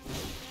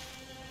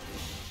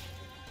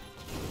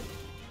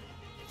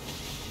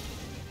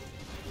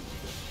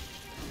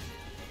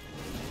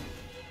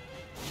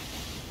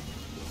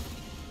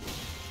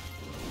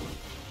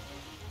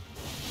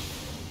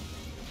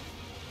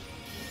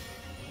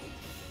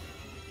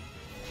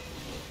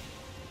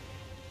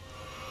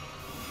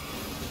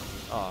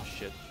 Oh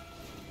shit.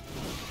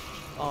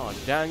 Oh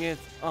dang it.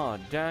 Oh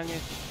dang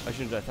it. I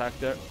shouldn't attack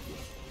there.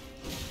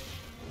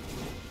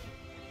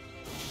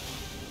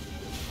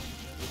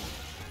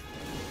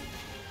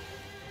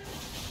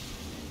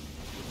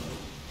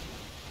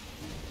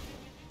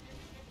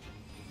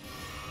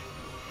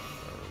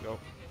 There we go.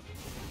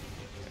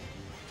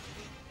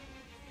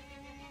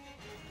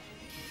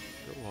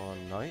 Go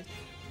on, knight.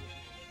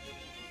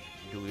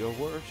 Do your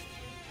worst.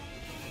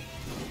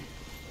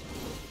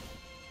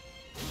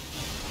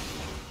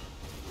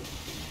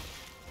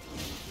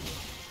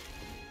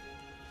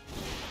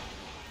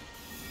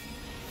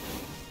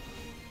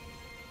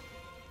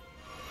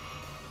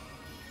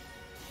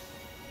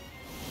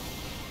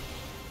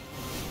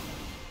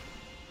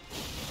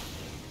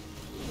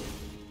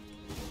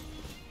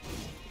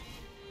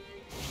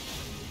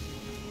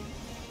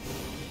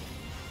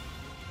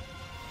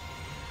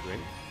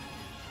 Drink.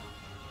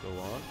 Go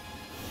on.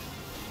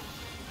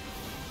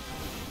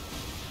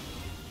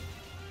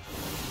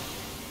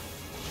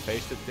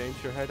 Face the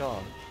danger head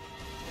on.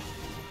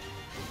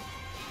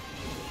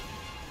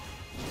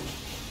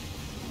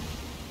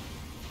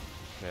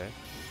 Okay.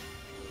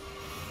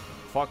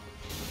 Fuck.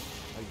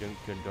 I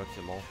can dodge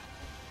them all.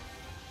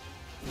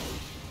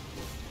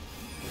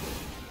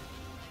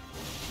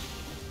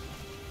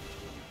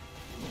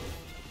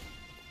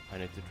 I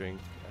need to drink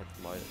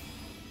at my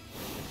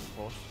next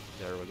pause.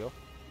 There we go.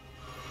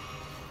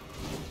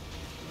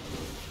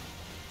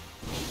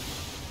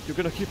 You're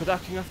gonna keep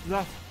attacking after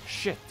that?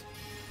 Shit!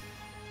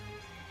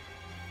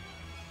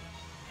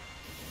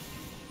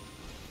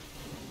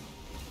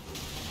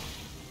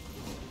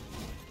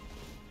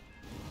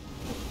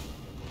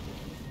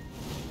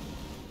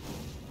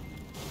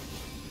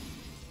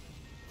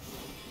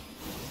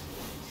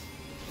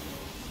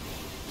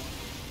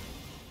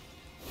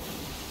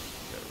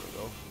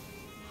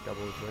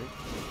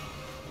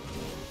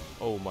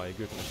 my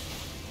goodness.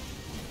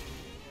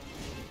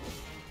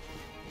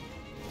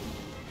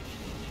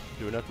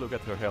 Do not look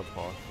at her health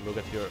bar. Look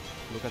at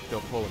the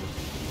opponent.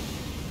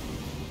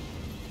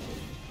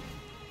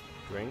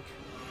 Drink.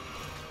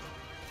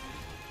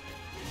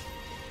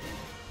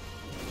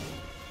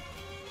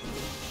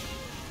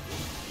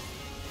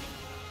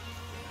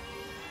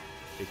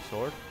 Big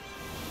sword.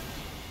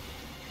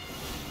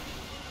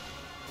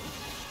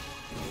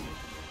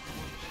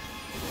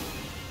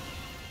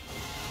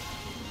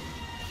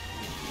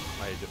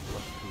 I just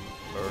was too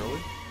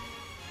early.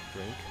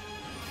 Drink.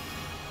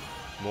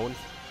 Moon.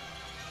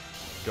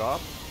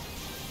 Drop.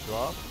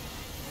 Drop.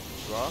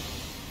 Drop.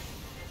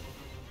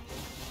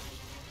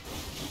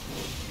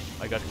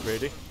 I got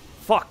greedy.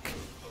 Fuck!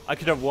 I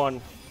could have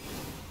won.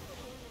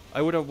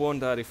 I would have won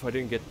that if I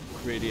didn't get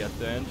greedy at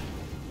the end.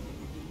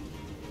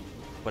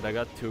 But I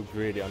got too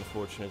greedy,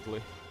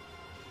 unfortunately.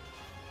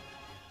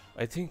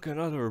 I think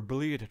another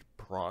bleeded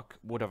proc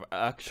would have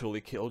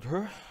actually killed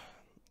her.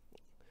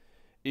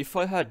 If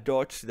I had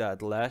dodged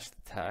that last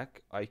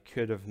attack, I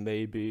could have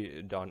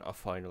maybe done a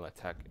final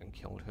attack and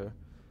killed her.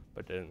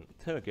 But then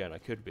again, I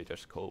could be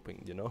just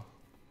coping, you know?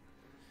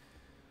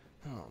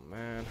 Oh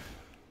man.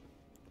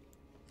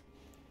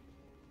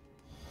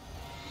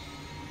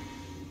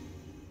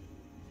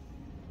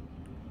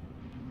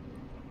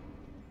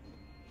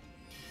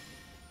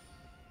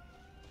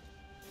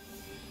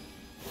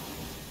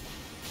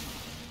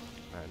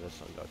 Man,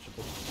 that's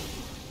undodgeable.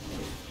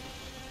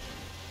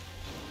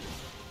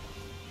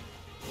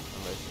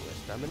 I'm wasting my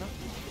stamina.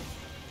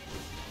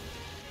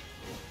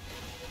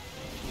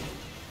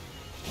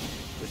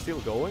 You're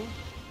still going?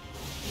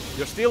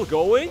 You're still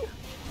going?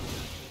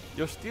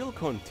 You're still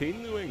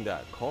continuing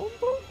that combo?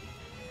 Oh,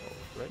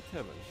 great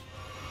heavens.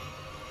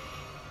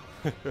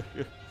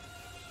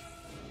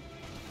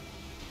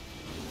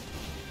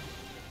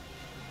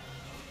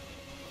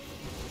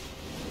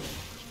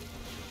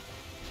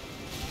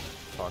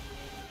 Fuck,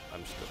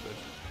 I'm stupid.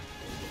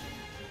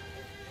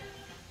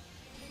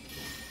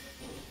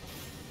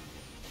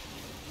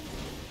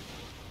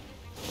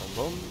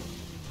 Boom,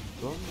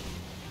 boom,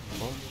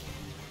 boom,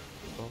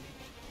 boom,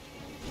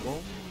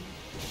 boom.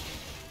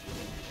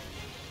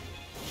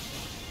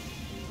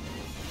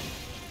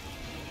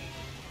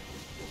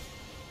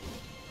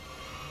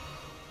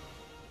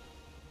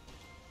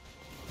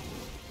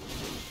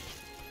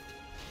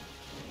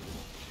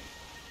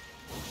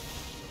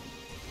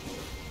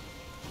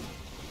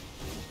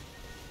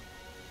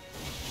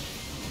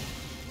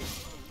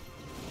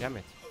 Damn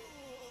it.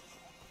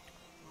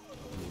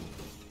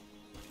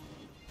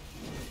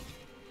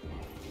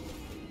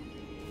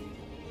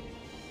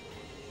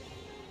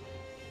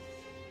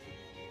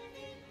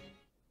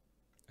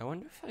 I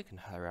wonder if I can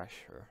harass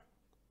her.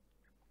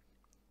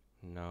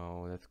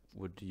 No, that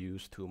would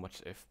use too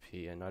much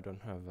FP and I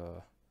don't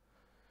have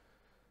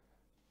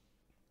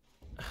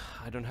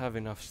I don't have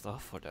enough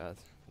stuff for that,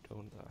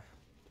 don't I?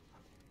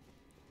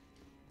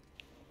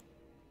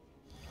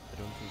 I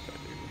don't think I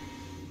do.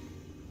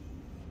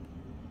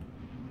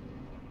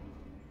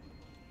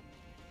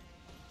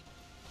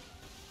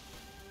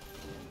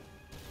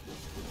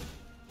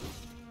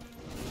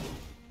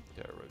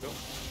 There we go.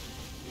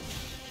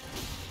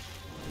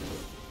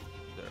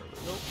 There we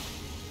go.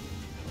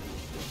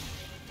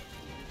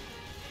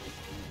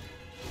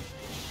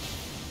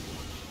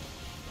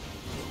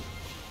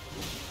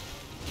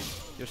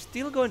 You're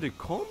still going to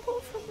combo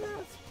from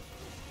that?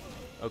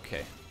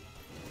 Okay.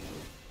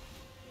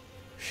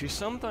 She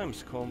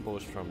sometimes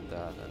combos from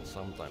that and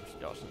sometimes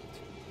doesn't.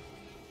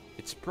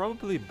 It's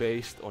probably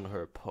based on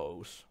her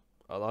pose.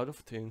 A lot of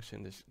things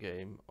in this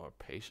game are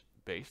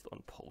based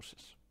on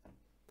poses.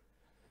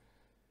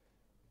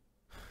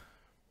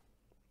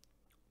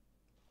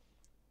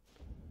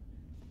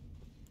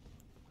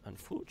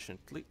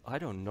 Unfortunately, I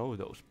don't know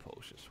those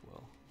poses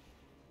well.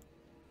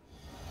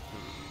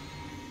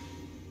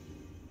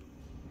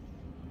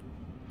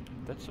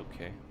 That's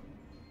okay.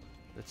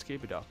 Let's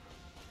keep it up.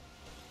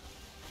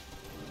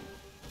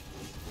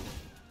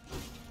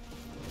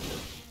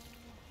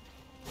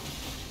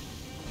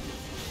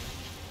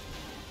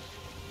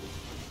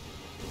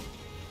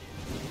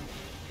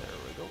 There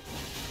we go.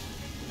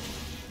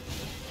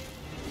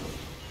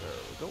 There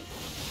we go.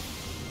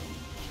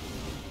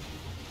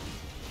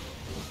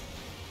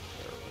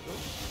 There we go.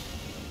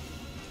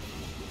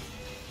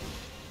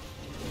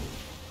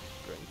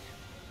 Drink.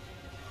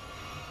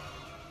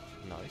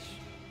 Nice.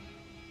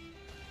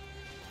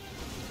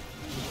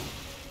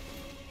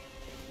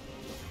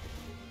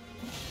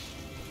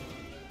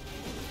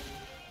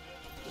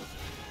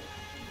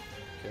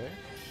 Okay.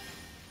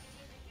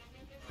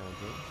 Can I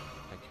drink?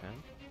 I can.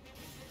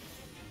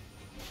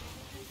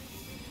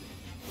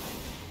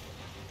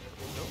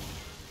 No.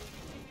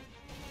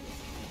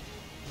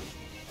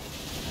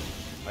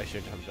 I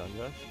shouldn't have done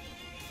that.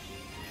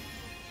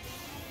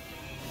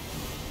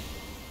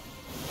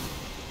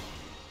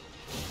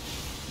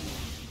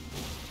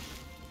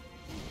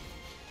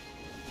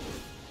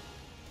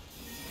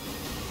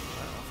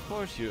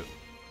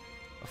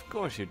 Of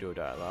course you do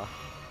that, huh?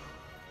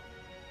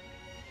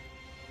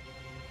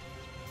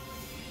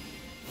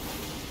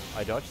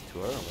 I dodged too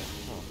early.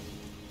 Oh.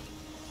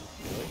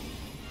 Really?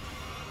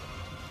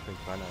 Drink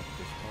mana at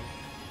this point.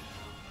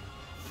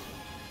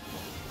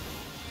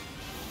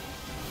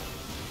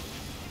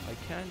 I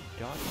can't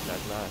dodge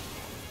that last.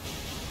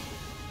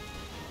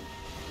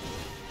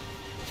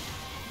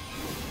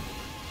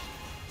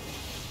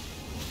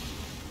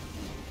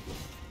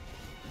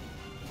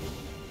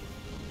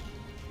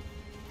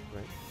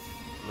 Right.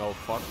 No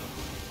fuck.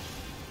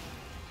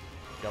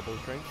 Double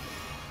drink.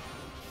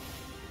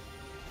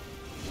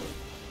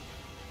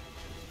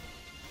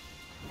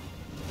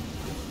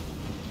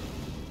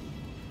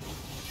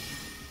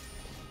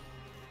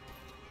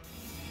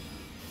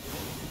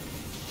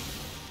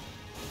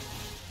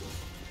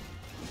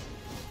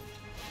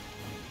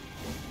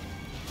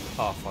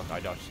 Oh fuck, I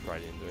dodged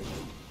right into it.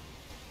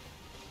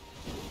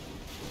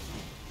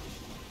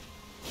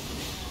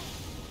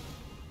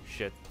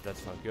 Shit,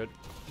 that's not good.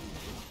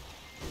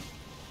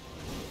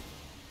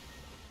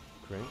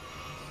 Drink.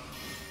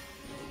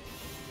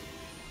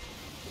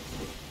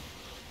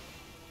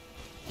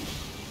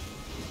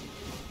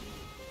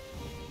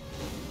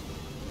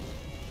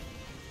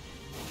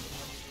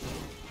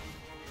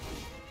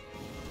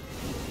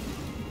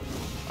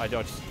 I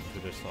dodged to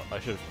this side. I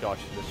should have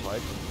dodged to this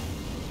side.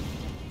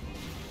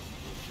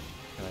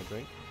 Can I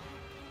drink?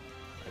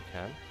 I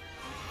can.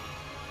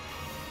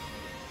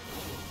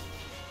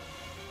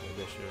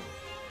 Maybe I should.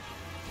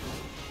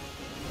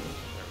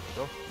 There we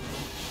go.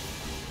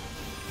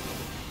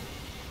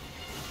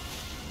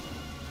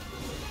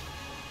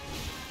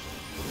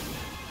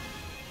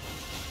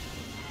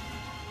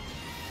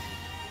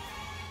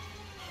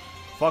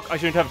 Fuck, I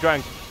shouldn't have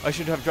drank. I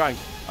should have drank.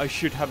 I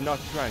should have not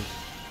drank.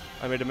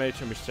 I made a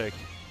major mistake.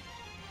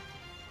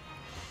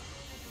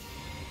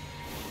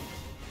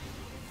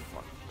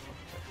 Fuck.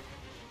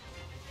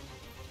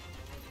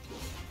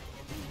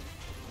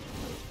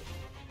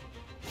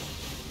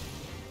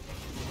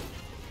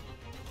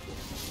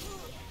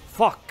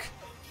 Fuck!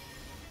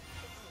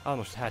 I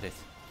almost had it.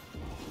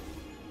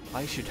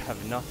 I should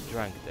have not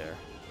drank there.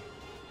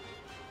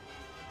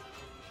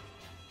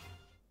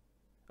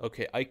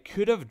 Okay, I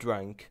could have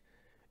drank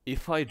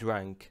if I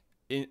drank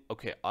in.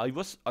 Okay, I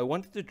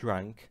wanted to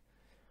drink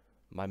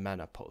my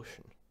mana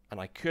potion, and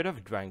I could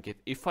have drank it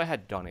if I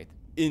had done it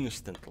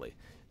instantly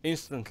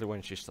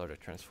when she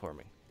started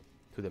transforming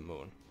to the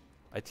moon.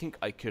 I think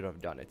I could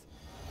have done it,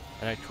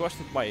 and I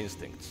trusted my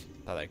instincts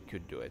that I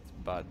could do it,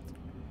 but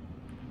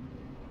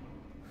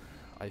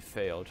I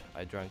failed.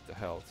 I drank the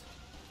health.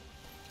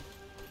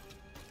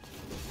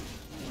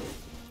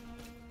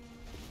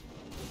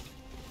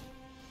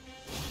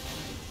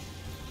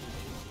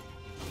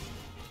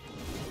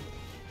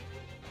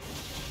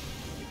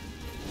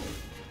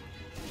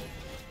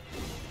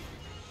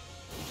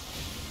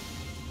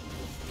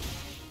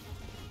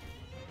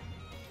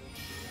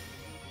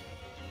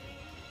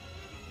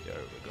 There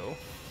we go.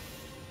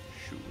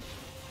 Shoot.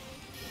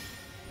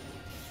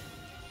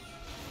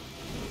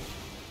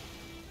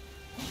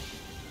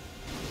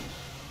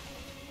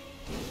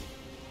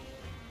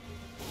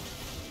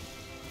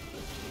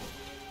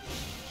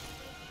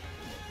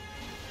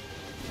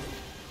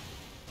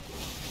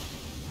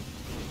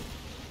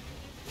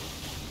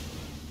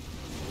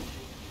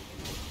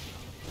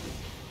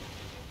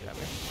 Get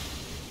me.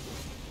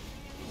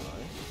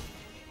 Nice.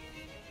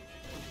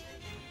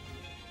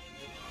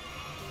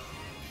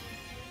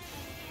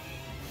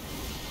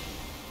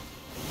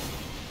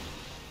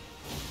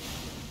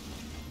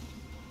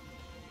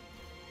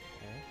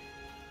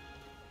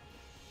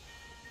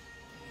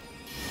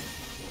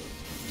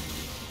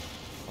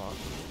 Fuck.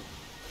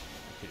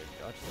 I could have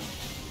dodged them.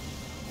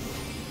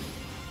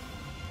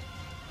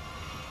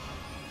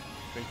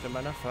 Drink the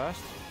mana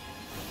first.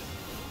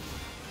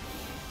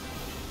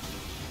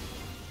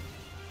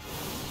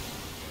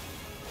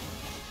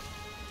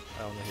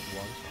 I only hit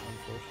once,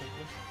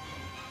 unfortunately.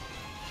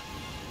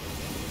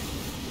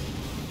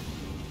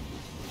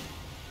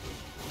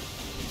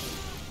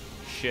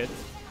 Shit.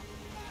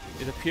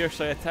 It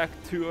appears I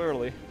attacked too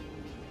early.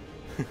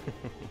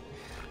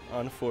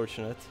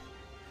 Unfortunate.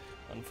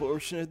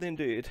 Unfortunate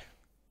indeed.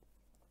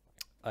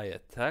 I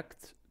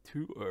attacked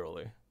too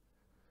early.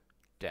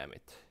 Damn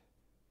it.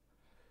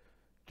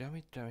 Damn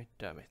it, damn it,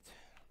 damn it.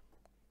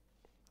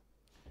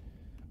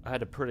 I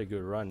had a pretty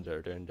good run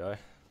there, didn't I?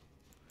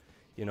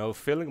 You know,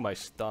 filling my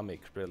stomach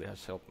really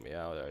has helped me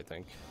out, I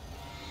think.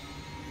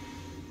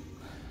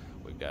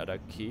 We gotta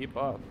keep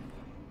up.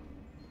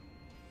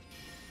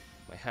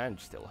 My hand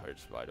still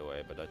hurts, by the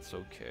way, but that's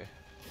okay.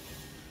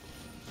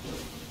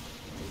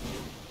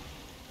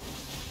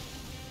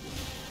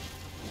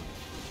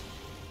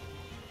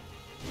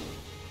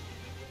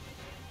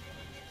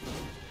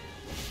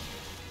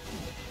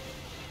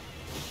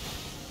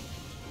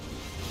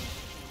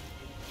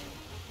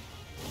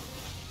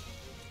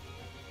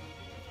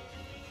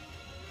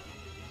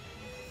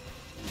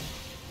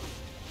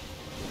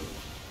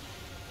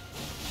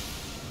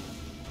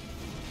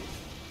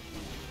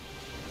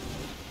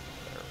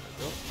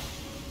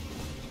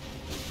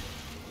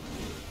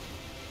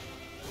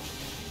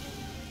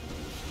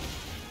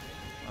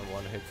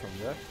 Hit from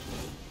there.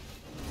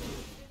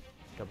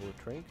 will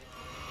drink.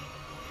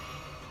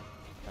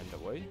 And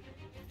away.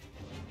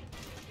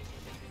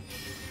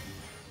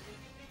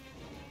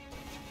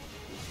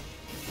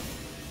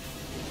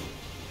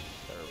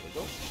 There we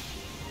go.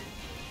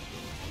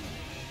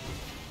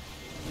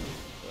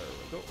 There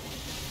we go.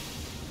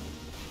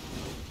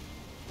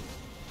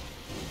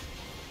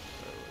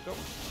 There we go.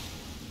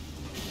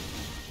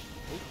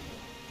 Ooh,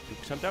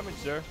 took some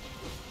damage there.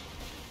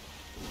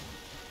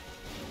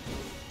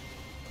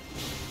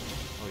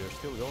 Oh, you're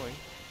still going.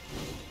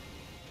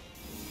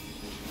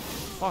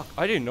 Fuck,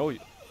 I didn't know you.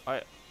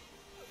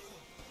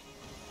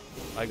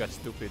 I got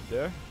stupid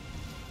there.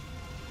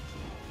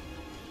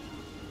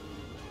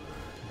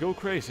 Go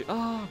crazy.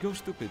 Ah, go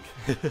stupid.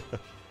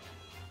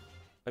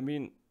 I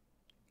mean,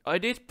 I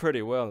did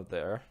pretty well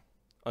there.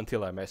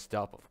 Until I messed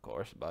up, of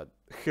course, but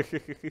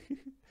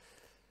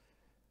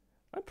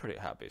I'm pretty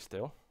happy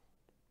still.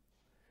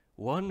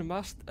 One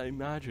must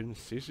imagine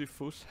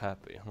Sisyphus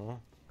happy, huh?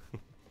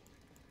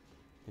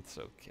 It's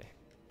okay.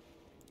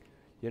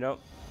 You know,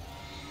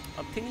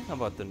 I'm thinking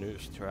about the new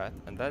strat,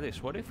 and that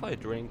is, what if I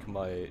drink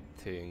my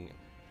thing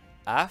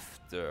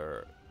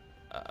after,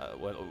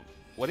 well,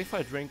 what if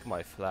I drink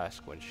my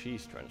flask when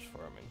she's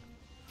transforming?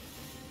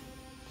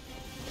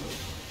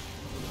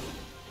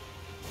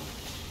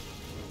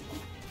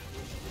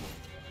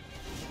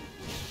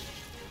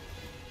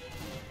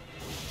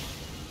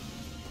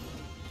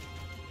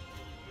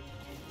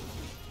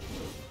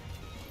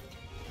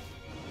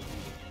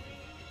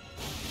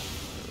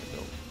 There we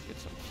go. Get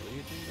some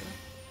bleeding there.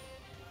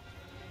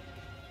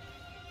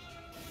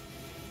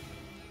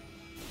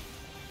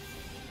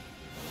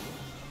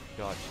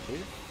 Dodge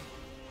this.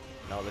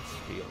 Now let's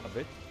heal a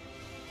bit.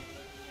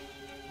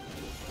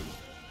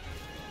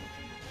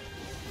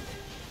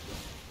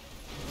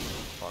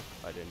 Fuck,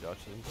 I didn't dodge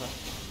it in time.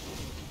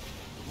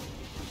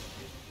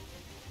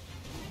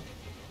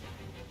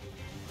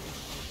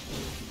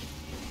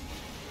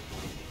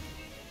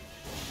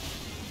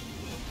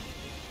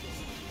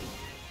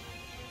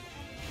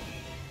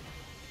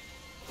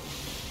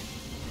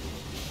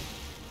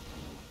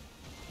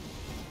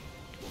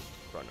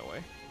 Run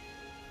away.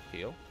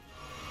 Heal.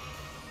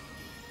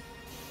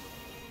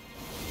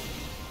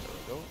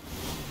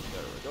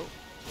 There we go.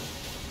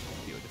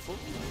 Beautiful.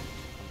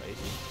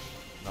 Amazing.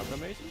 Not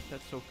amazing?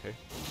 That's okay.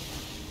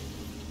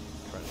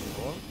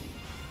 Transform.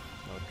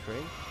 Now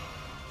train.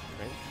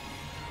 Train.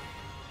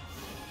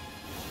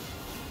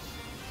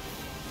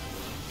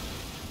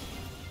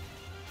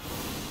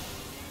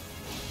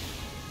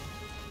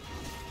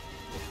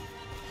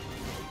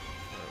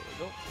 There we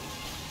go.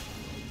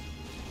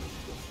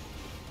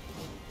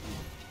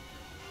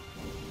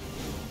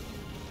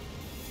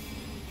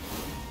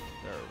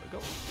 There we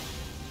go.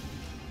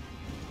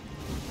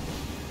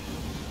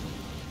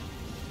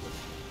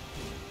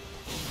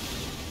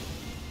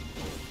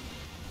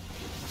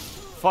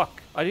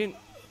 Fuck, I didn't...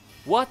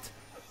 What?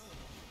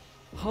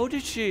 How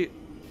did she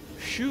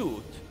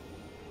shoot?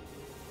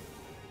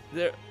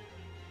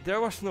 There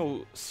was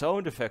no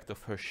sound effect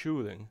of her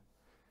shooting.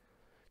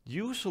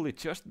 Usually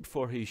just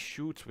before he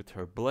shoots with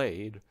her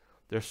blade,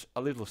 there's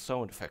a little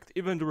sound effect.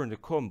 Even during the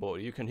combo,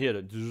 you can hear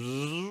the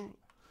zzz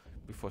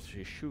before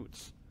she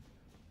shoots.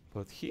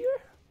 But here,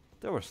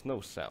 there was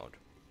no sound.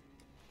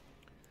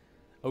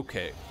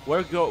 Okay,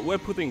 we're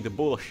putting the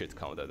bullshit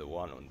count at the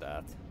 1 on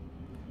that.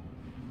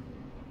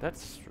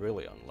 That's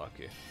really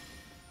unlucky.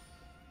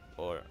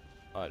 Or,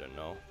 I don't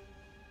know.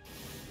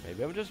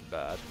 Maybe I'm just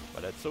bad,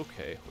 but that's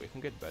okay. We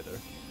can get better.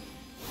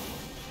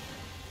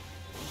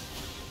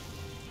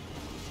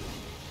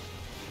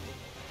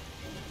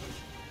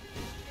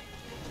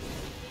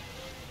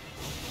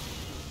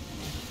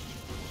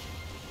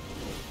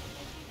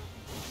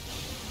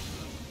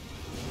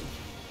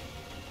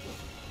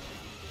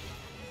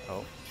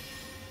 Oh.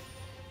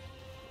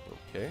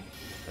 Okay,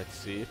 let's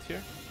see it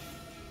here.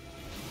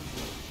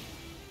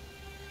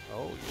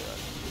 Oh yeah.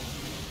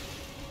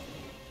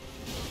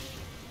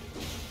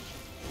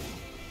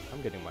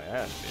 I'm getting my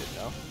ass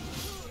beat now.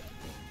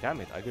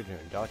 Damn it, I couldn't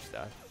even dodge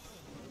that.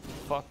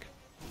 Fuck.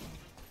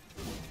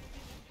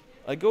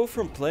 I go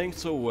from playing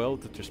so well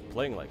to just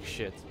playing like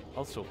shit.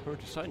 Also, her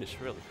design is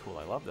really cool.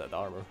 I love that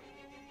armor.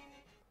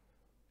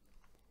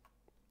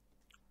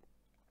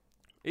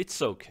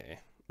 It's okay.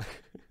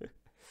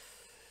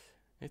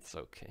 It's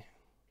okay.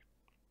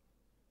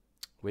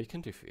 We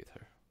can defeat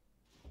her.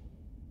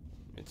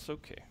 It's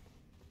okay.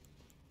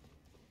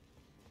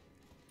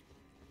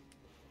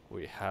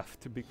 We have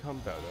to become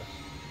better.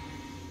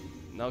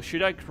 Now,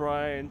 should I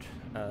grind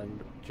and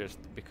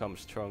just become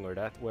stronger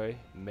that way?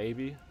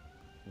 Maybe.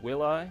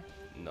 Will I?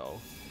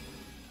 No.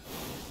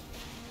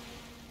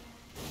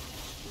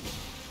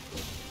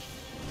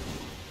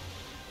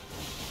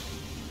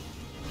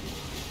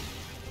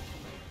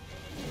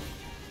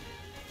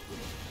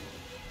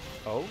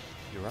 Oh,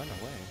 you ran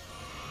away.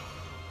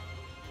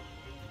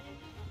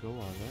 Go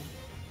on then.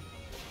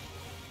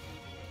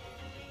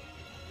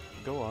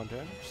 Go on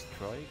then,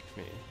 strike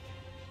me.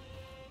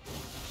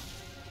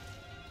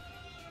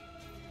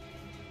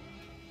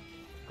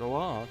 Go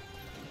on.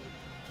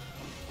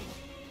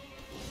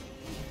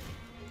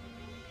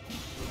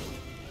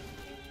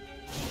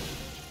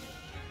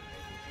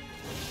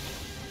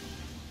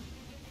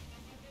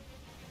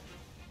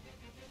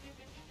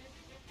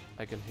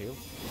 I can heal.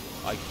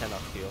 I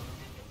cannot heal.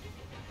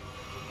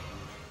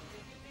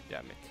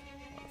 Damn it.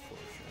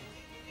 Unfortunate.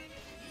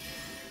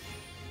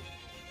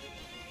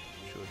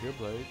 Shoot your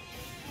blade.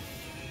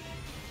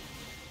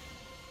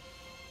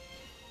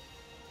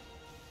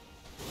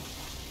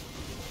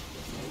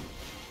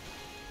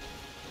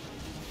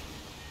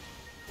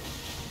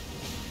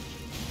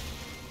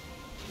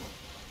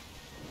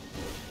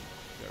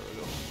 There we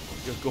go.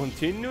 You're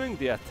continuing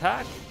the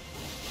attack?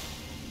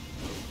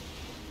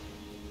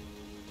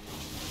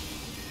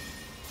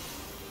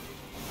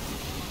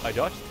 I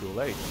dodged too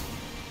late.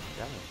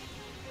 Damn it.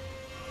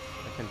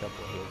 I can double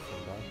heal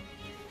from that.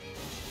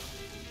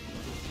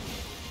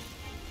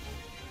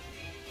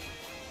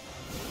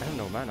 I have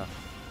no mana.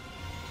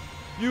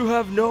 You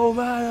have no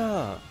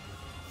mana!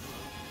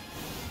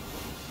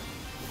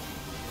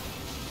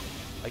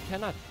 I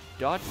cannot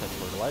dodge that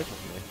for the life of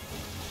me.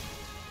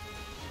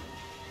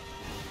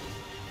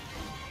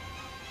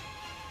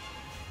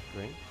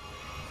 Drink.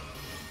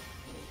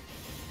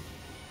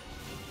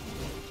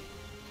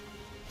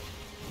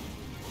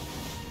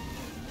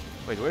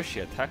 Wait, where is she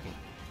attacking?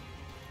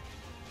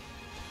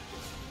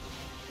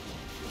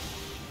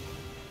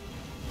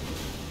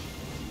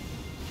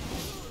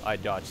 I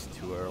dodged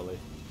too early.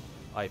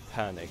 I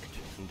panicked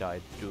and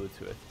died due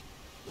to it.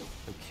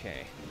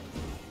 Okay.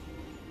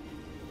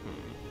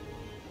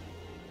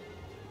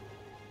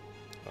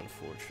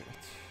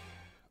 Unfortunate.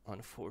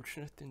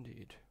 Unfortunate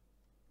indeed.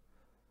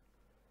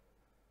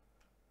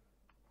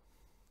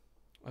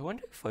 I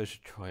wonder if I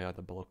should try out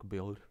a block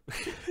build.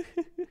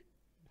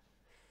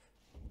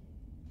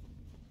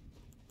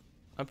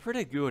 I'm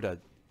pretty good at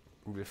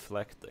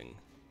reflecting.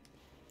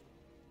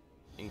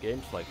 In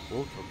games like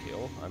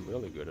Overkill, I'm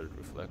really good at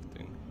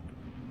reflecting.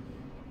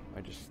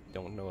 I just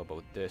don't know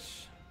about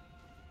this.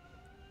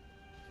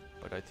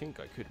 But I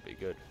think I could be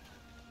good.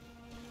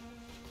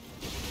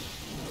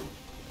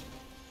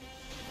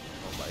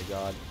 Oh my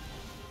god.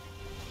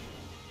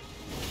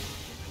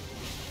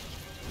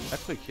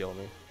 Actually kill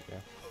me,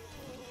 yeah.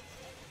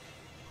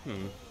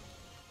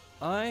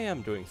 I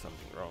am doing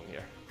something wrong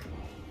here.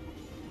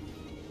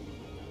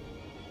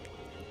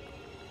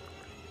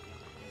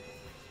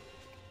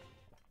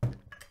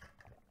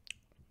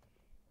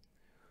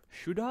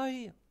 Should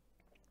I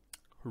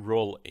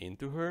roll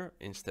into her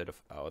instead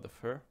of out of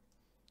her?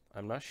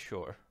 I'm not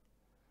sure.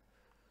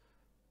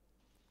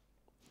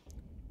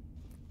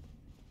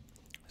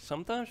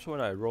 Sometimes when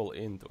I roll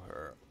into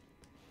her,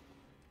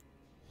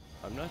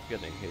 I'm not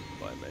getting hit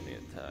by many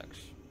attacks.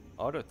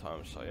 Other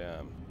times I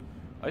am.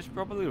 I should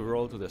probably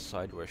roll to the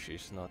side where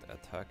she's not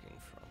attacking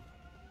from.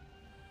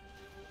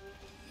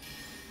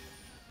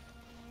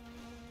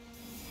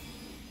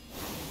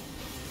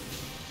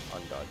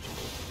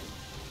 Undodgeable.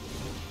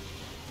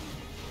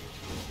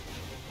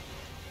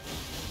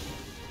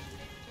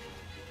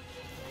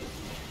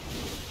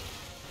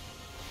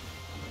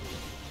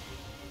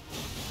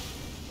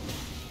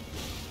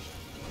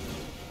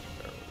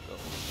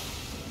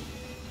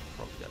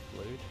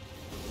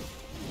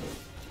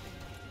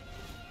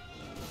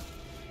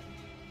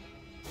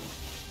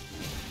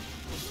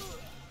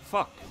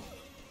 Fuck!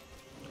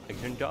 I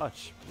couldn't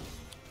dodge.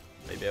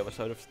 Maybe I was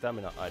out of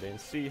stamina, I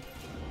didn't see.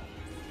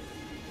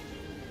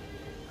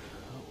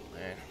 Oh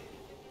man.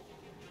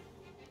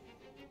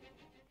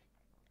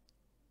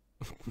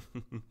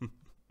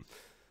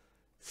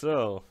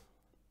 So,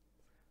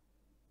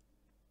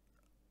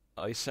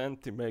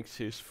 Isantti makes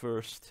his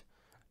first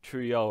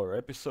 3-hour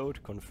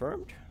episode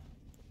confirmed.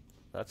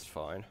 That's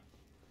fine.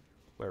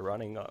 We're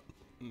running a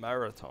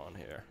marathon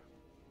here.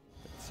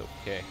 It's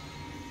okay.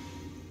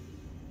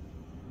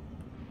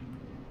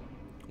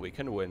 We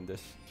can win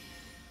this.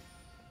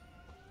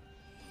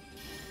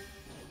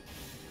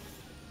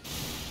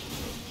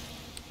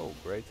 Oh,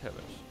 great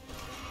heavens.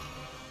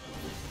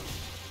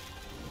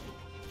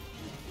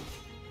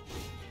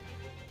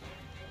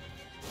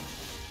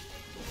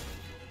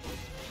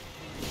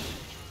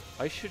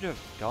 I should have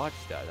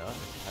dodged that, huh?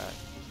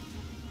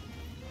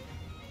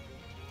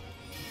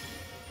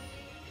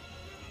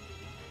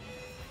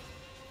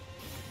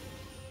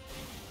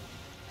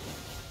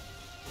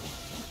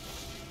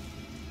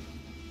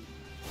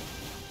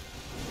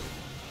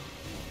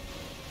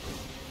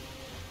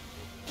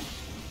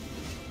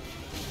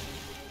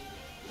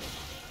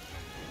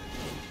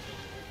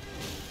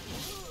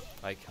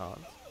 I can't.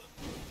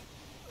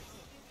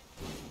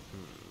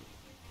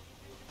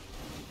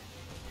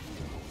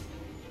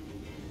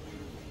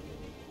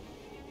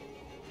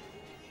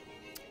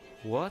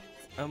 What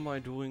am I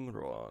doing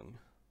wrong?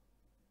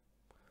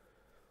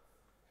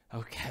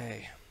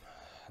 Okay,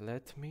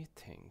 let me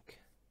think.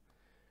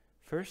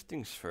 First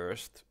things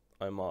first,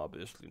 I'm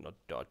obviously not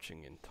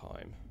dodging in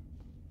time.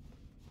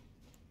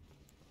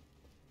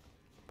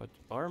 But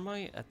are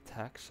my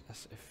attacks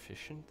as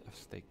efficient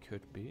as they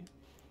could be?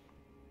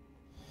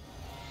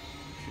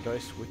 Should I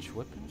switch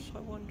weapons, I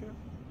wonder?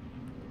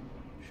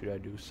 Should I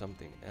do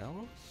something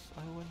else,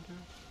 I wonder?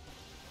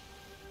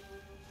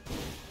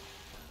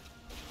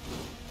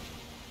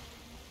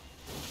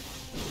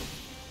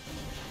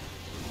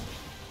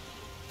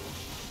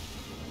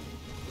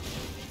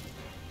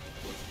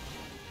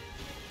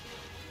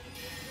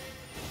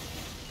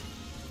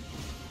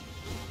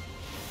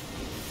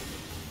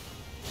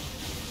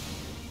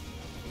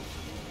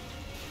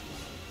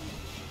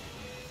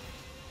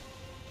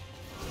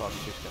 fuck,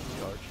 she's gonna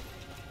charge.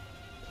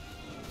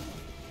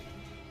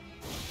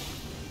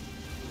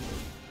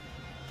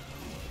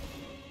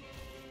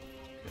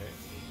 Okay.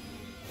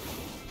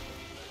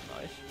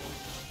 Nice.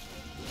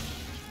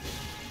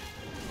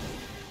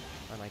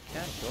 And I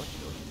can't dodge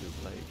those two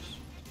blades.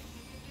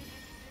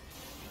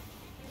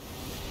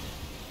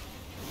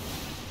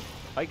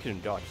 I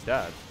couldn't dodge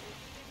that.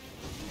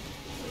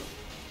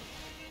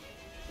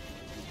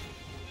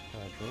 Can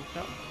I drink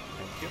now?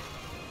 Thank you.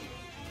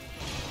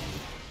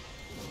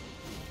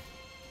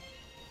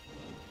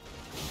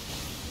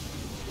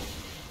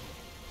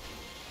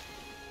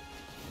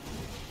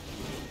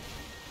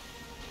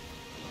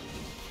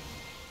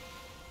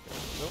 There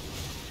we go.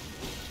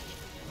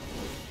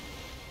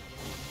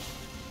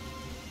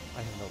 I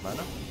have no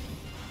mana.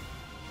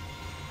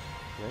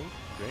 Drink,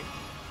 drink.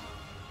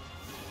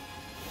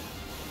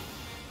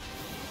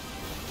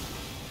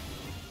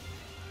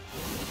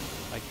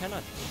 I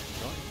cannot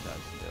dodge that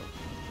still.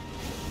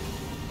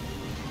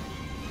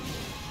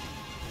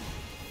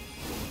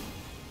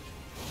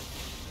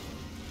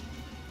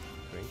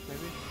 Drink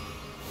maybe?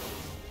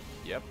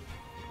 Yep,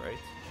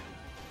 great.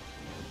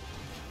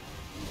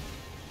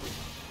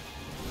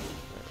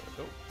 There we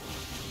go.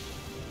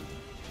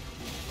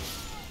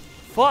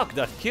 Fuck,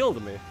 that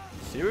killed me!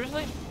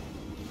 Seriously?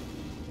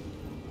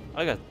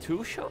 I got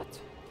 2 shots?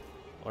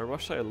 Or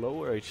was I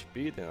lower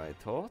HP than I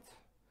thought?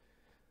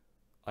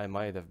 I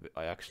might have,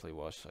 I actually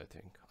was, I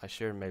think. I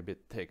should maybe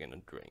taken a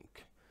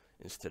drink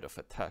instead of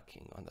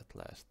attacking on that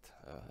last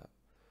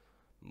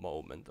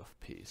moment of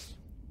peace.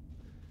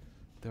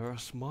 There are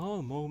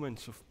small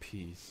moments of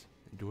peace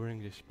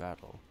during this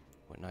battle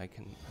when I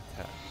can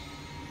attack.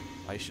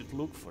 I should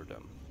look for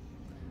them.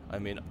 I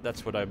mean,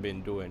 that's what I've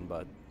been doing,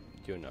 but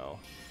you know.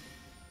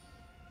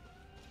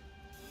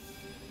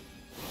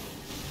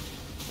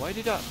 Why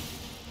did that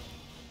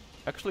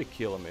actually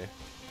kill me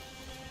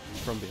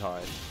from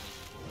behind?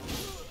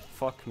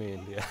 Fuck me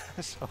in the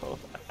asshole.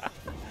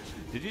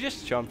 Did you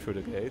just jump through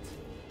the gate?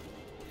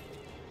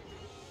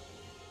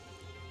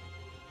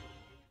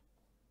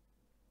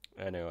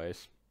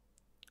 Anyways.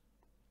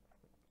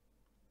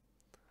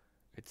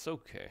 It's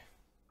okay.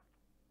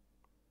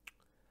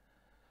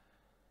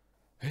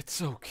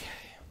 It's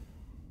okay.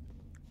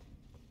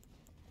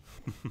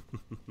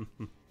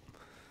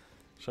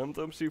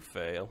 Sometimes you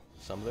fail,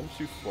 sometimes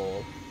you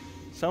fall,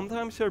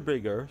 sometimes you're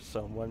bigger,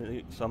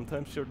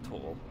 sometimes you're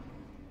tall.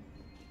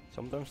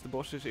 Sometimes the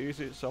boss is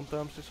easy,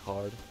 sometimes it's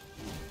hard.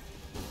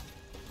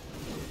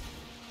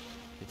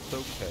 It's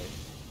okay.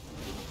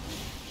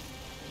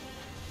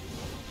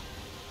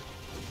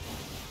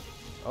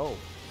 Oh.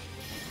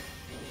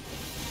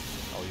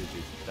 Oh, you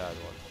did that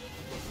one.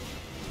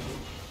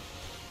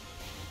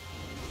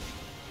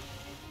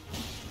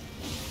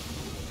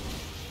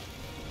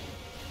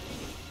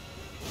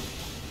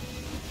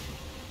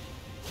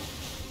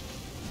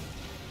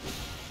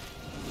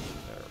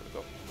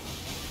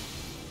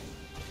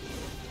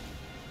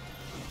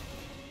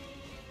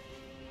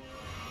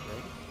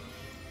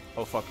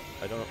 Oh fuck,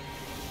 I don't know.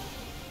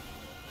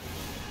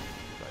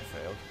 I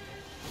failed.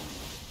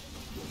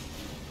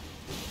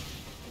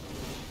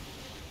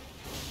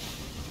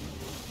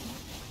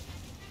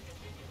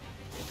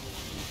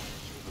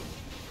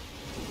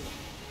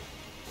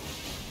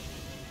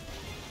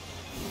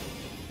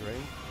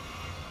 Drink.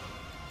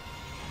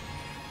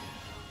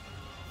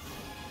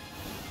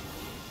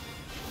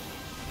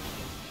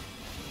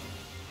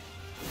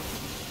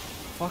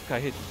 Fuck, I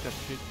hit that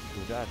shit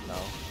through that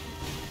now.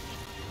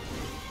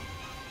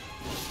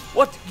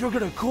 What? You're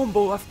gonna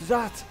combo after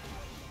that?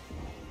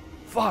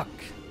 Fuck!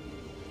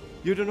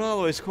 You don't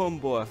always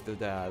combo after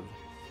that.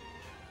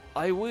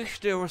 I wish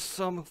there was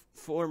some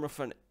form of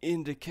an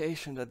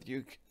indication that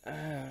you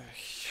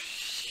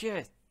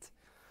shit.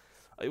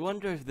 I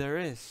wonder if there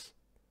is.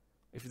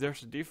 If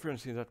there's a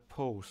difference in that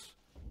pose.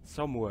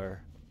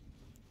 Somewhere.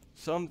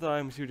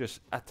 Sometimes you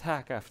just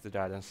attack after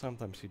that and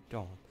sometimes you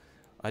don't.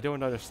 I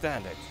don't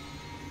understand it.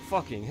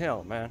 Fucking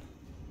hell, man.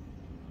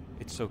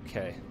 It's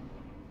okay.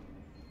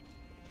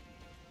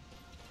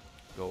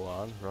 Go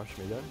on, rush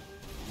me then.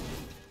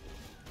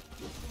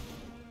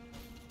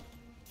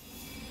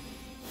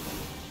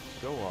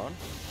 Go on.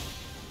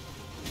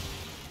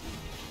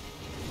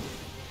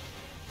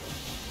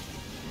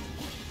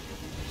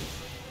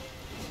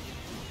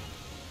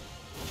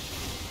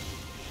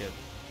 Shit.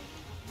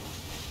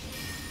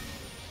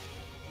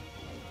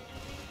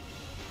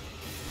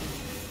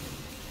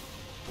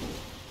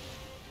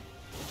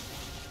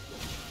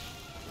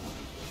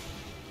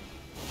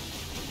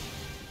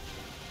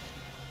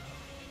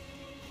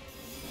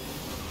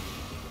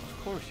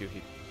 Of course you hit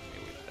me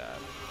with that.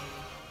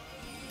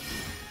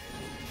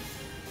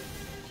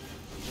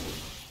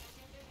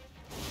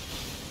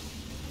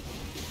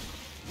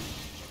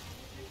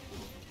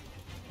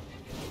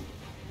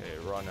 Okay,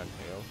 run and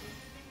heal.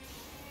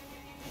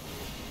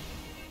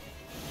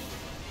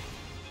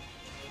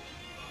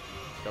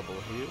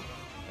 Double heal.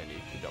 I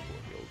need to double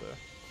heal there.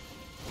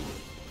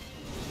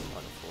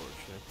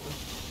 Unfortunately.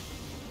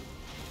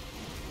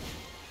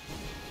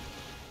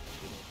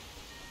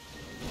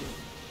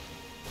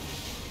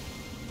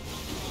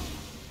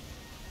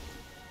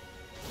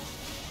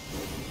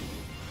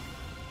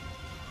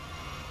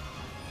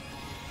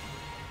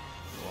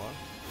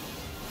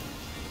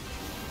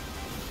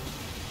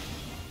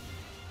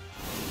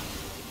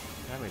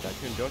 Damn it, I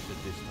couldn't dodge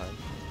it this time.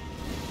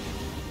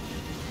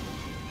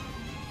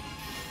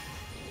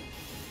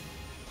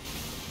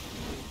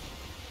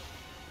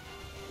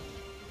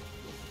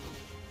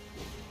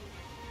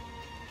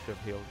 Should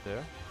have healed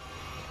there.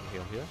 And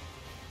heal here.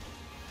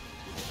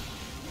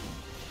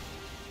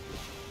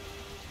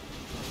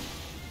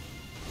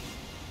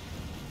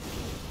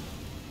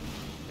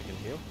 I can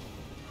heal.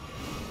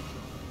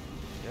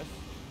 Yes.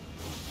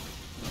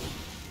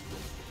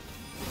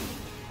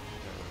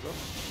 There we go.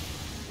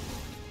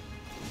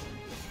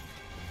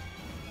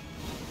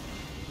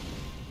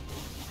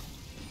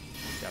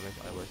 Damn it,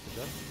 I wasted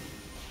that.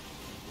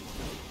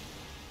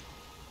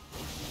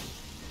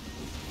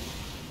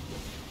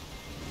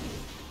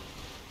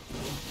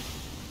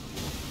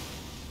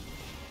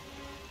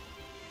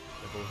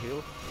 Double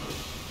heal.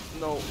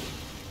 No.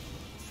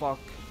 Fuck.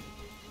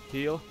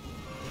 Heal.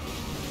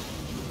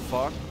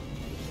 Fuck.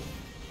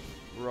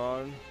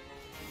 Run.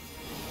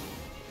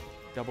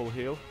 Double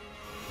heal.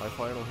 My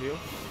final heal.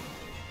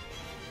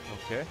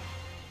 Okay.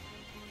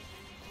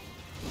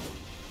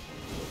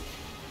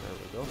 There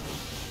we go.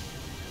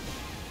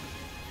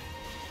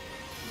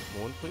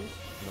 Moon, please?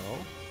 No.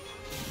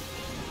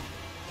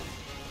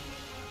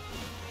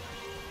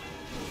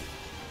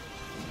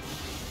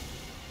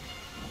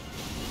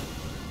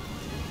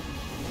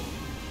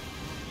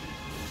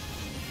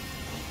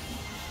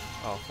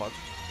 Oh fuck.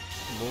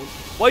 Moon.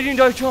 Why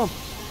didn't I jump?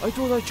 I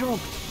thought I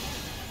jumped.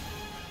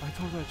 I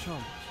thought I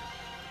jumped.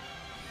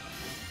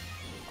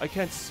 I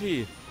can't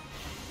see.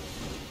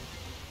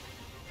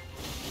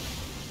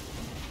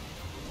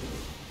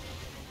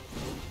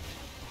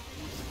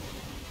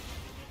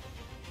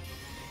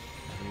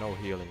 I have no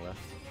healing left.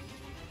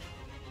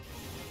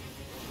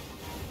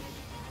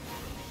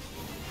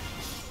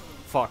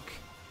 Fuck.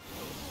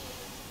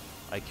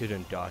 I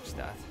couldn't dodge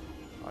that.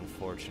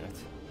 Unfortunate.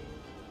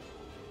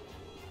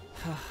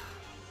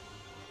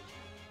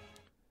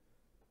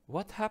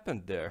 What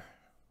happened there?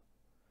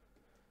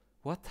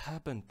 What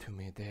happened to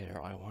me there,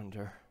 I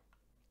wonder?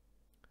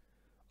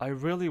 I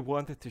really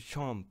wanted to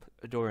jump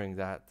during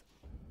that.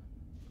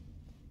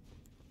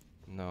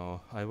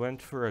 No, I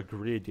went for a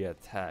greedy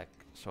attack,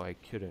 so I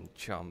couldn't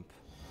jump.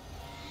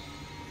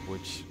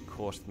 Which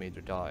caused me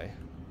to die.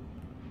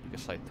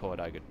 Because I thought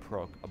I could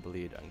proc a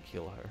bleed and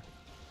kill her.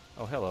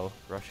 Oh hello,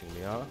 rushing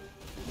me, huh?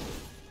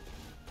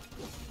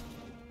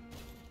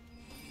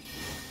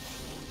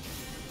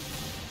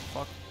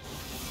 Fuck.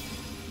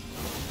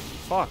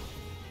 Fuck.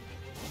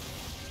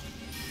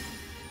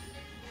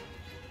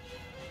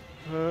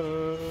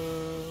 Dude.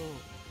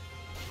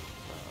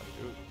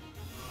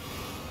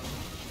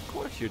 Of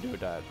course you do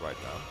that right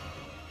now.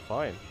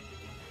 Fine.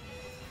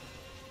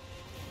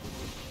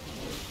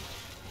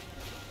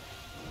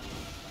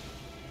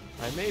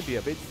 I may be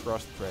a bit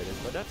frustrated,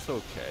 but that's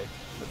okay.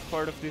 That's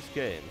part of these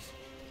games.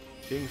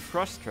 Being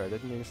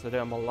frustrated means that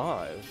I'm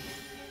alive.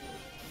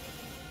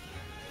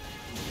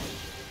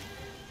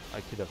 I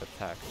could have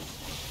attacked.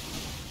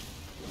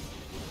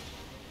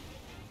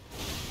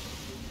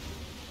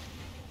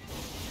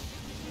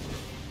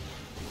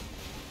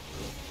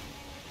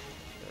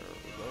 There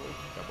we go.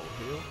 Double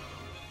heal.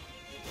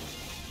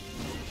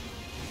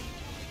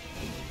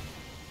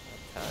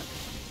 Attack.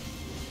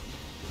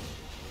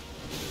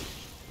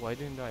 Why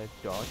didn't I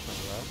dodge on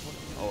the last one?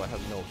 Oh, I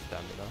have no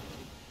stamina.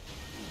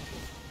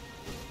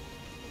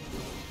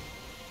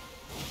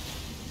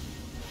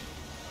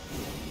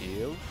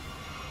 Heal.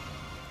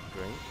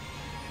 Drink.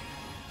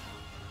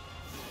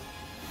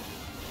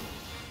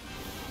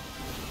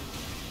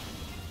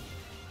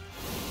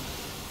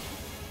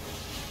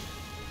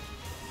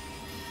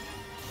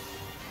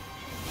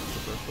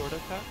 Super sword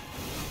attack.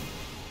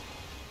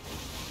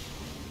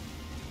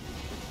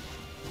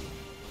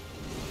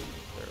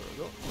 There we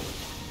go.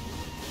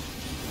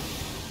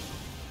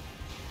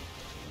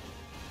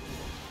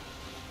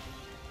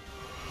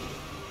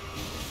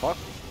 Fuck.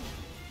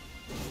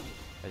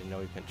 I didn't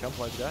know you can jump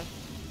like that.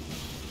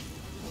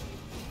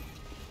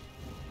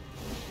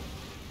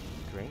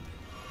 Drink.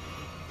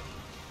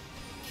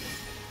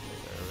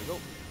 There we go.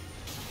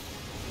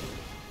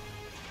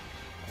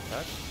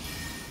 Attack.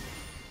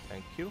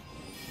 Thank you.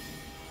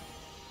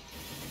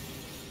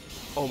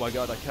 Oh my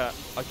god, I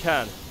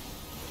can.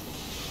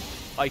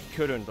 I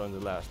couldn't on the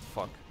last,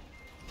 fuck.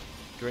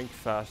 Drink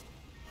fast.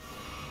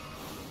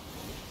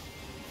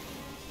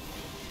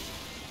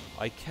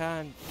 I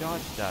can't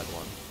dodge that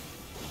one.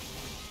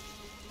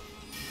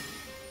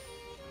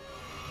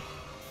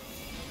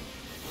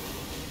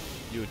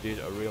 You did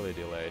a really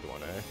delayed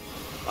one, eh?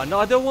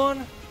 Another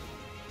one?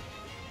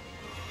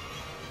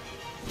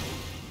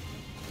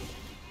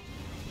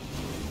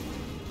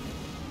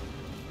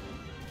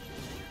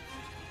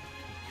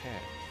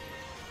 Okay.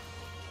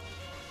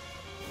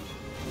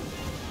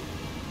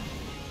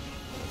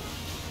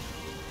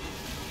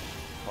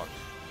 Fuck.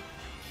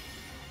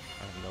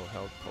 I have no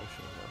health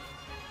potion left.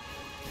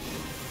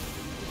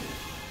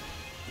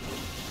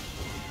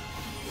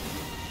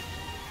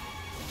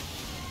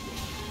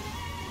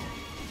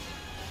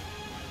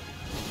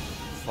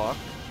 Fuck.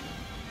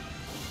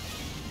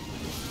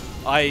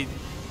 I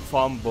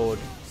fumbled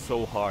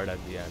so hard at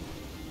the end.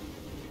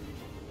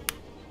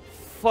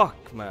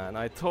 Fuck, man.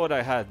 I thought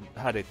I had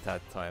it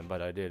that time,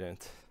 but I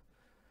didn't.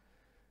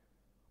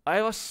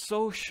 I was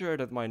so sure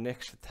that my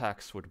next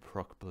attacks would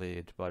proc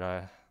bleed, but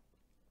I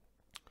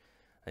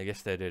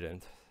guess they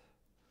didn't.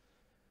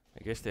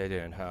 I guess they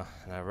didn't, huh?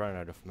 And I ran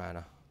out of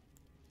mana.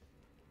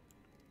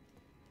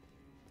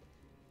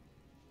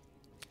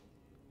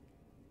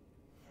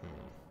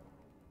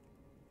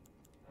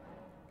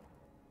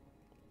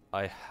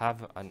 I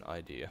have an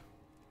idea.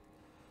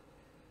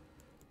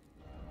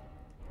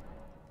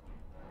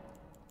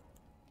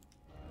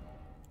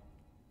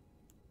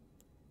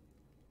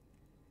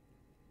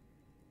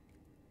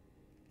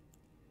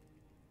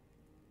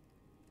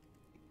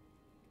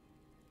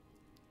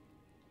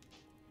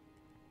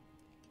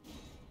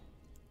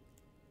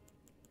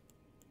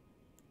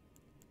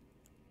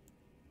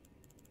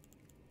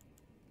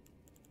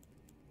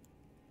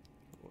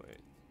 Wait.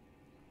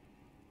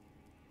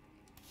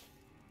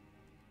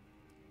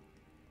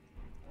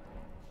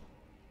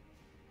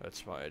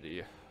 That's my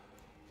idea.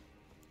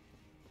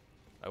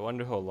 I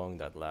wonder how long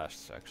that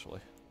lasts,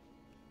 actually.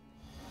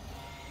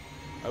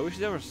 I wish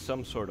there was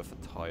some sort of a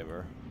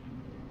timer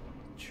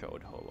that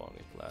showed how long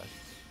it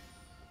lasts.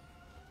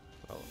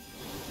 Oh.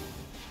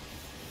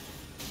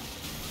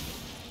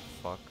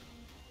 Fuck.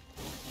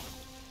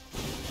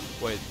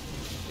 Wait,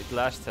 it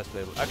lasts as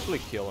little. Actually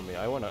kill me.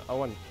 I want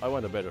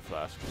a better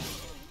flask.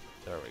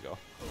 There we go.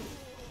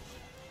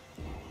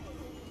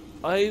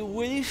 I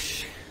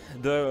wish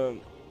the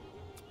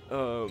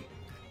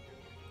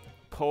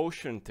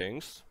potion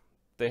things,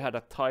 they had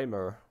a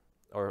timer,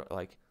 or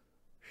like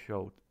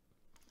showed,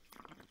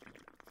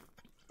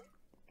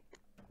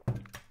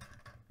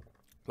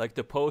 like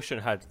the potion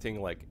had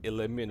thing like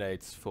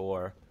eliminates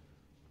for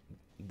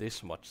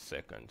this much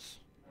seconds,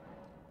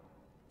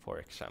 for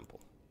example.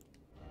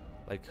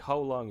 Like how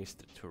long is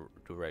the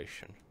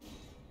duration?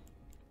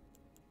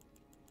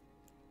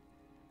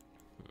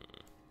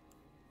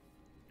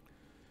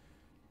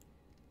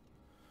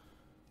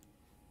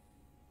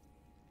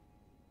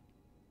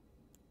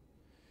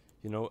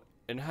 You know,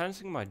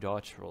 enhancing my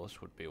dodge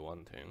rolls would be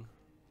one thing.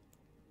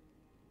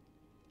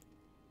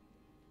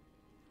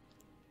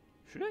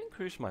 Should I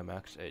increase my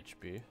max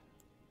HP?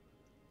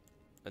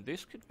 And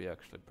this could be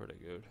actually pretty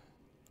good.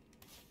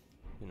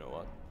 You know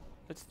what?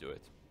 Let's do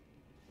it.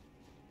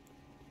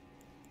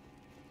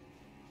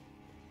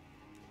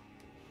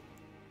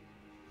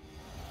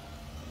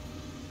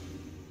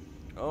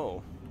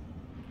 Oh.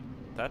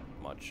 That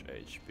much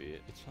HP.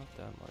 It's not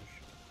that much.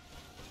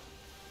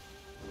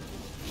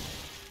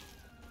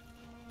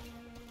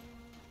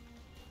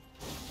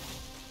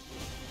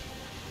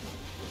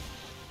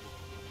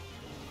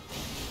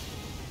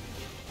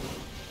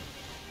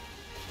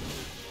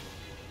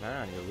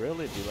 Man, you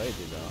really delayed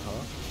it now,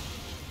 huh?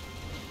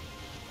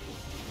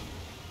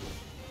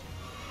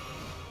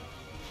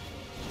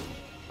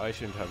 I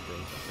shouldn't have done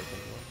the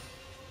second one.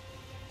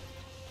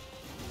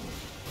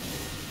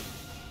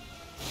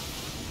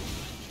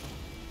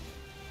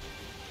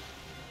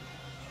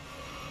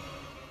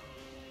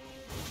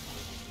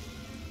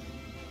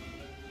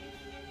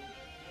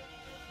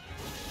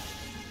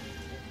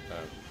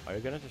 Are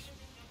you gonna just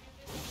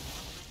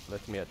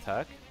let me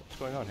attack? What's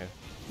going on here?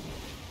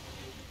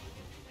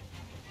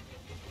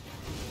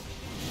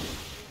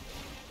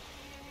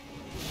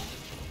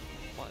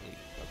 Why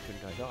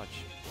couldn't I dodge?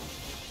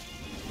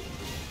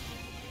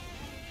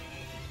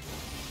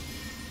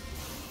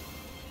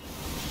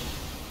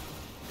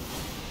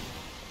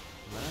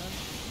 Man.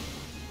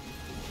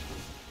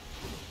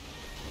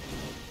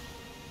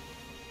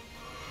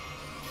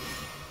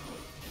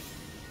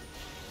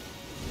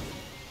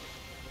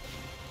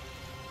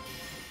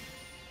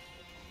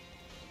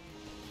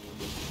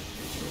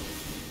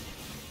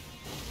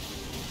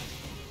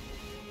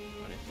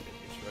 I need to get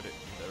this ready.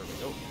 There we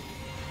go.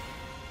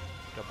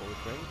 Double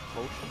ring,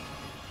 potion.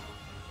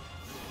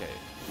 Okay,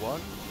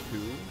 1, 2,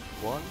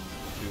 1,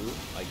 2.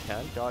 I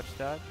can't dodge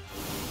that.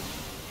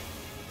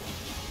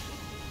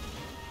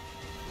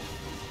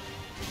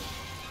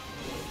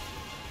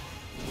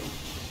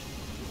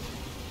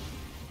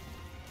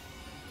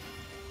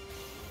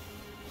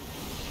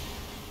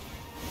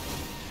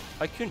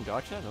 I couldn't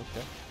dodge that?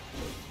 Okay.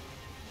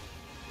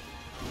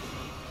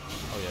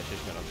 Oh yeah, she's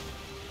gonna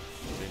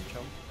spin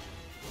jump.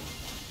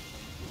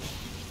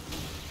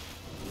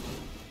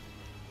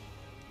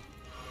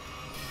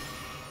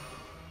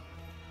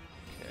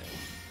 Okay.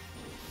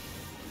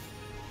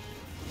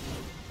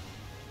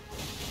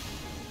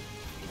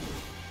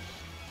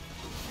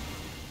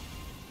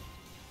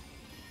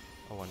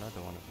 Oh,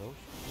 another one of those.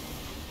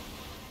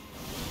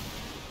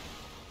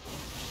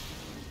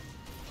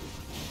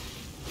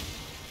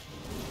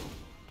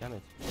 Damn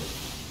it. There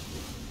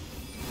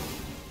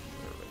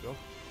we go.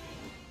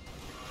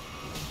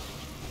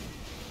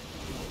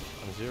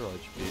 I'm 0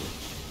 HP.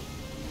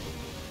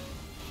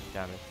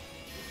 Damn it.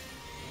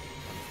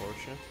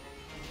 Unfortunate.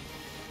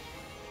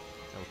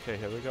 Okay,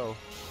 here we go.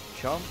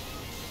 Jump,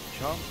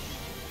 jump,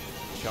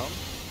 jump.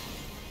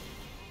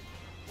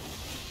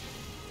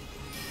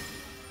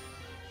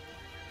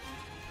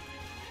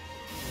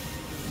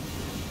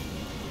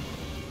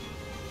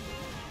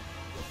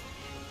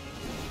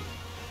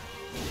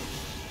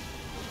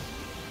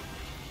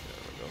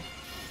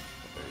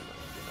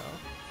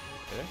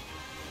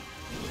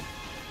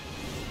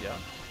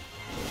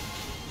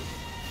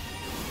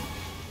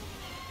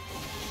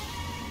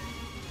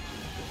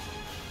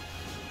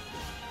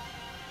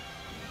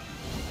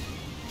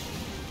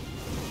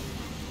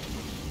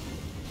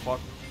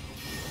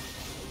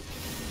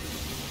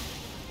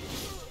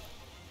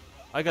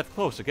 I got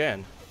close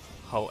again.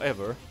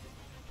 However,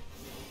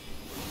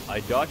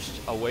 I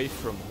dodged away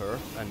from her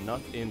and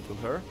not into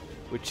her,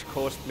 which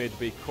caused me to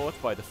be caught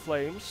by the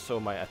flames, so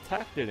my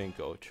attack didn't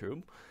go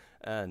through.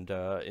 And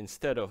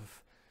instead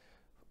of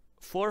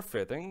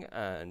forfeiting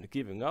and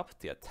giving up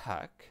the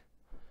attack,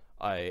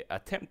 I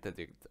attempted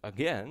it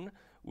again,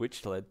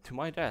 which led to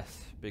my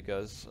death,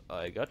 because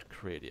I got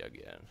greedy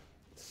again.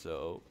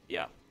 So,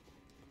 yeah.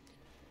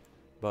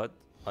 But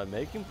I'm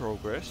making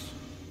progress,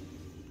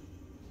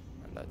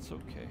 and that's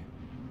okay.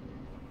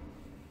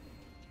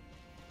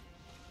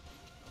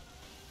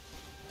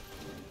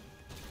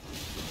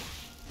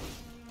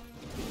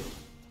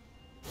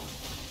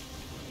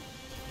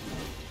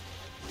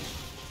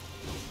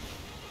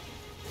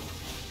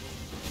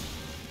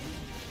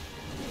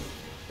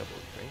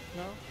 Double drink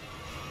now.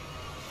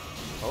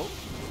 Oh.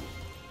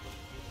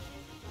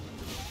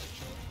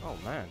 Oh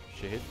man,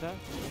 she hit that?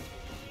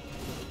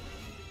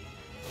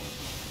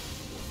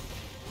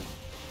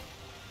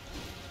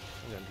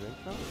 I'm gonna drink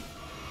now?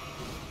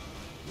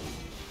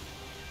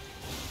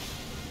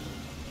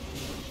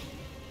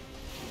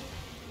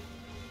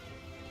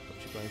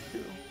 What's she going to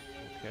do?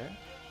 Okay.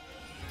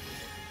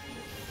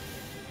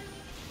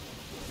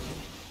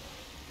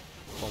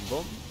 Boom,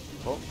 boom,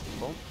 boom,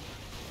 boom.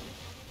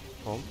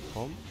 Boom,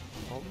 boom,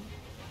 boom.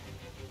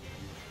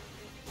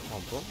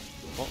 Boom, boom,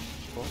 boom,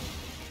 boom,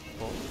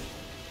 boom.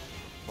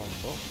 Boom,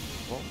 boom,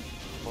 boom,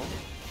 boom,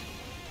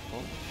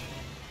 boom.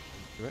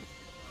 Do it.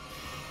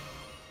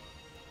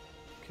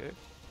 Okay.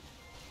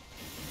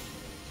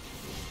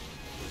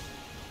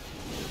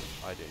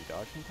 I didn't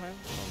dodge in time.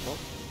 Boom, boom,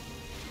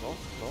 boom,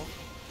 boom,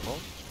 boom.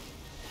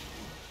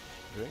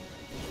 Drink.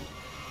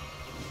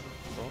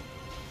 Boom.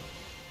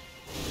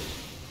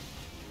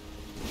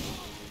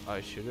 I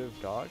should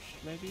have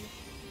dodged, maybe?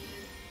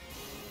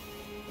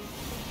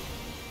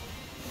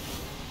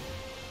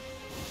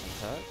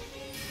 Attack.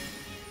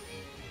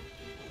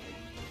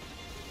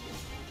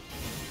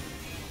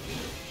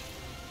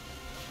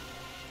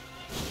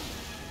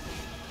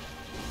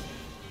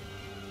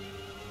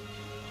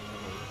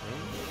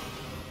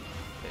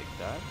 Take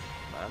that.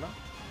 Mana.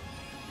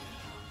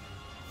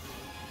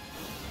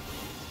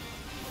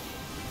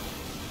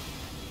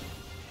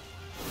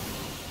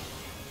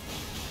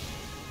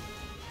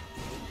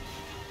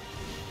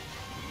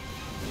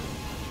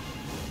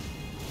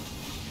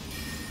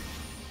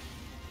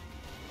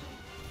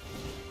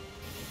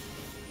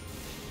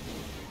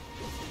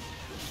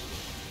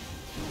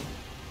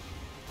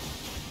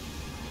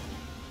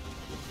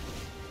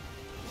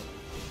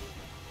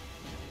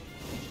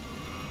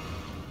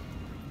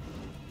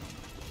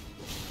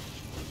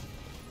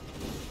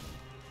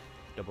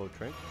 Double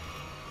drink.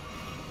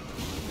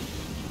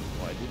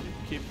 Why did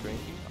it keep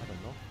drinking? I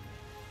don't know.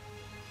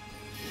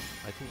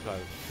 I think I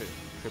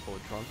triple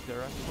drunk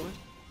there actually.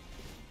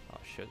 Oh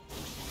shit.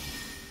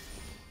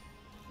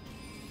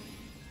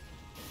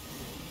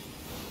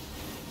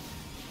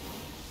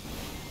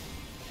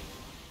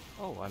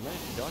 Oh, I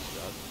managed to dodge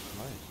that.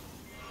 Nice.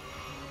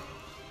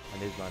 I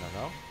need mana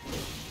now.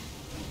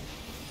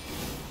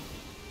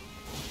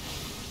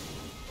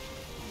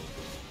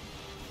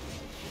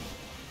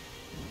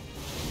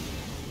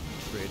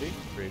 Pretty,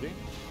 pretty.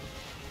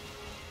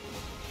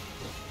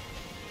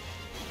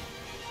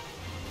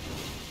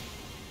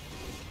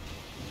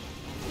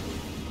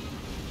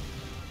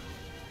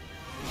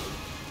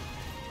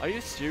 Are you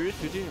serious?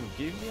 You didn't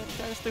give me a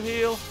chance to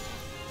heal?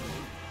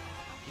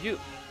 You...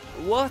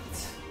 What?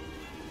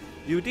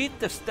 You did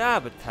the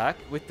stab attack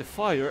with the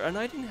fire and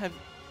I didn't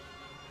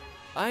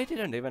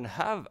even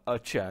have a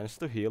chance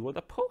to heal with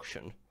a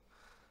potion.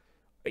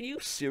 Are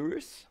you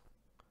serious?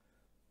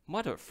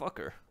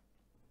 Motherfucker.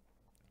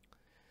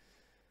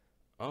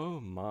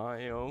 Oh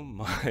my, oh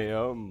my,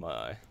 oh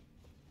my.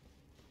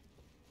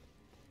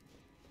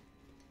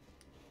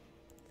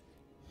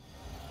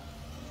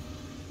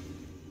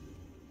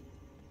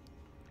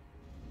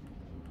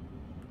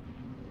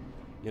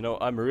 You know,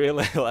 I'm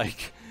really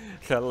like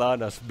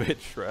Kalana's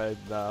bitch right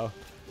now.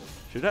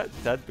 Should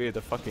that be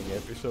the fucking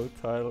episode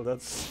title?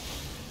 That's...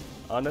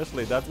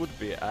 Honestly, that would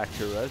be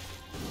accurate.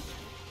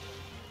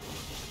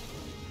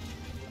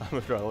 I'm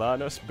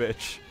Kalana's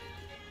bitch.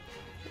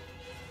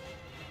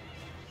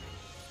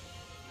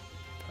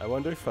 I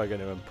wonder if I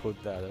can even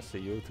put that as a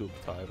YouTube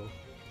title.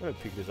 I'm gonna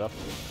pick this up.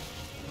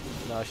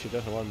 Nah, she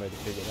doesn't want me to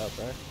pick it up,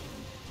 right?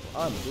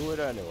 I'm gonna do it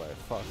anyway.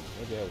 Fuck,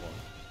 maybe I won't.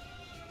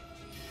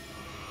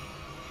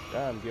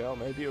 Damn, girl,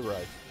 maybe you're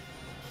right.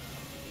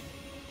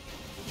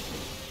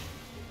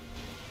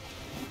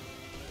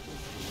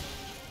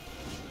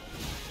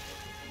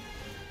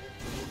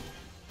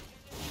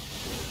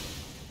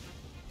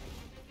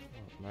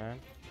 Oh, man.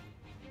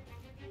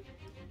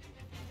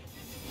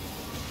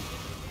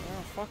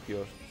 Oh, fuck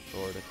your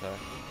sword attack.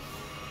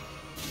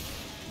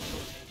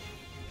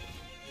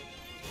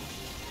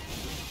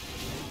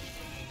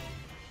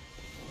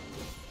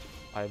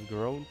 I've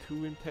grown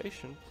too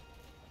impatient,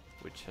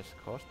 which has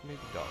cost me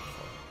the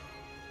downfall.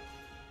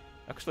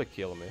 Actually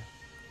kill me.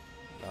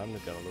 No, I'm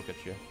not gonna look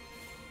at you.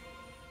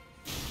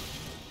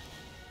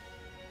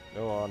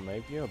 Go on,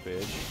 make me a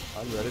bitch.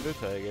 I'm ready to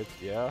take it,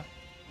 yeah.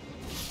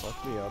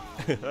 Fuck me up.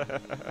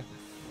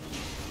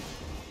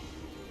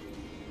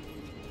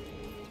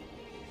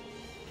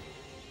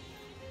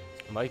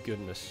 My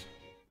goodness.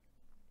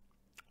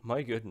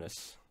 My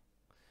goodness.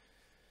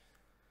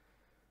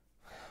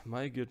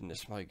 My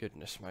goodness, my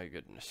goodness, my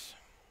goodness.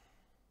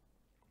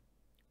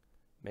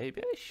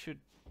 Maybe I should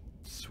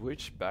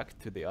switch back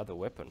to the other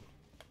weapon.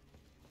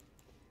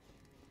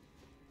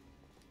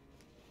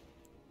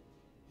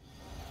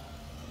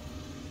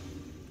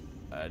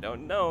 I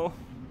don't know.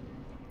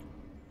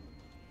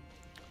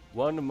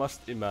 One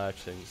must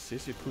imagine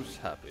Sisyphus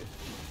happy.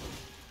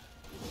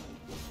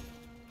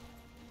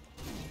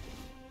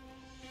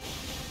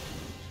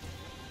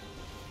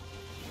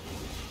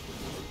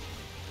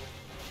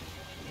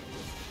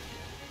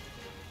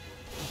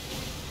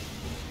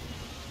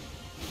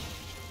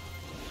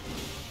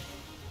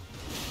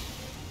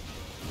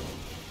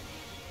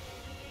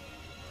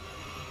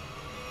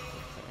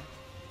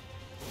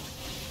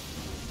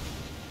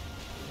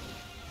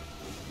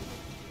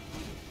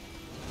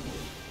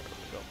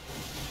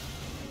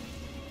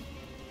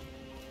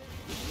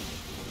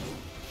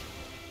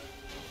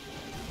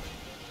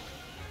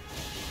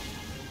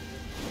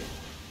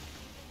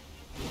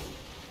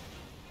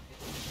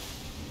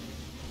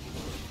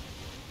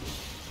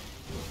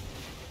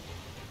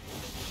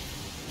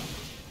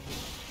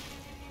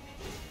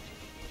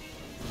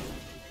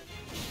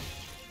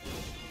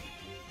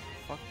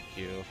 Fuck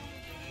you.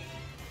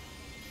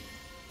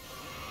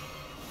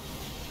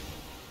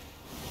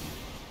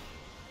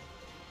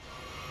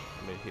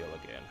 Let me heal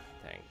again.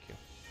 Thank you.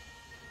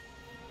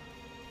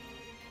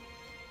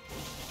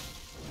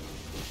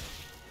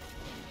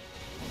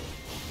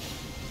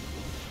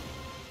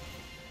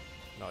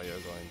 Now you're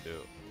going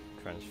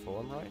to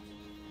transform, right?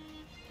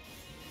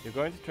 You're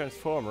going to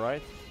transform,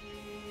 right?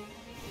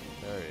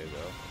 There you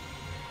go.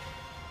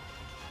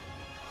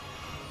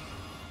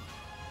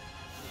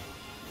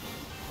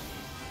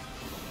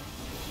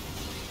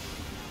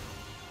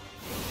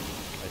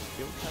 I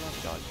still cannot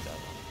dodge that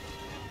one.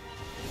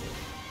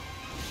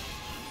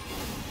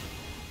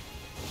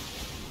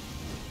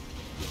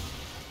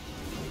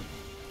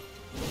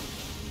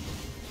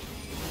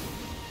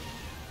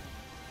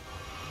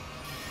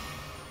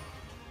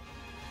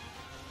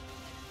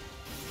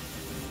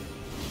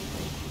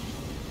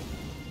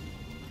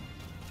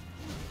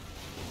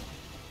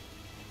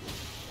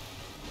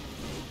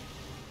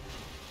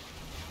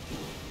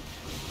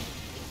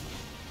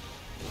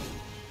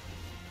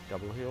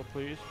 Double heal,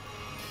 please.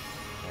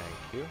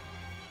 Thank you.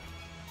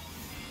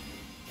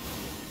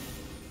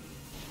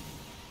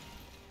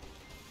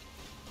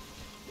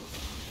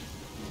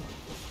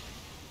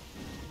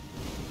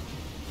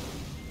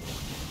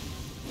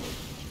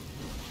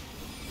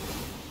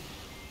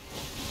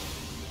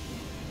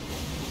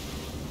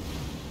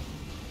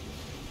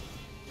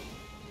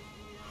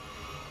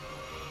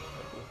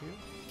 Double heal.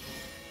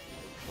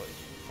 Wait,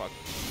 fuck.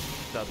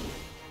 That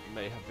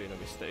may have been a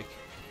mistake.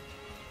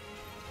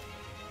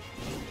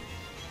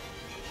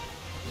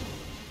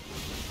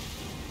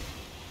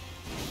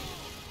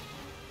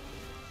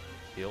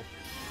 Heal.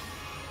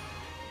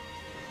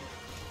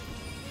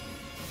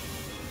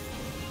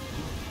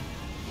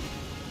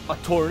 A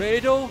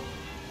tornado?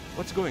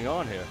 What's going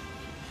on here?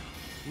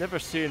 Never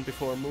seen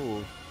before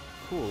move.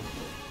 Cool.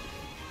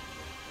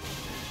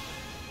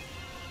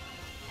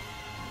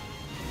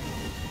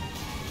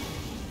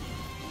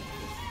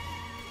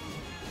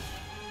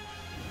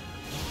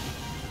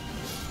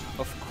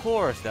 Of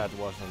course that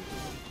wasn't.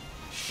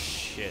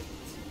 Shit.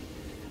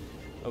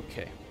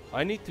 Okay.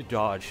 I need to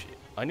dodge.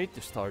 I need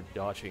to start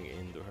dodging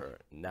into her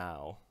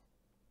now.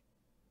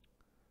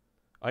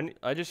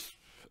 I just,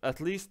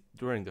 at least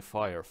during the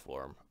fire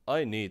form,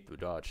 I need to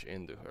dodge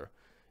into her.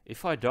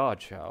 If I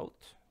dodge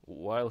out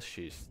while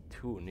she's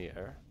too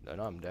near, then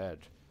I'm dead.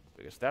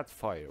 Because that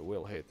fire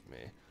will hit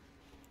me.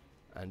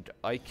 And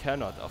I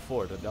cannot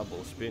afford a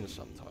double spin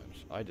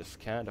sometimes. I just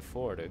can't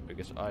afford it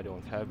because I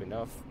don't have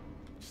enough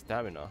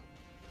stamina.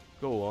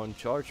 Go on,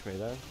 charge me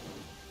then.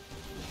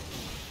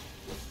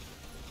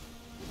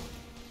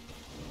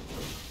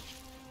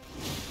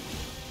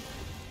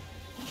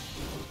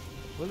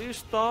 Will you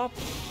stop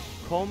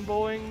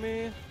comboing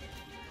me?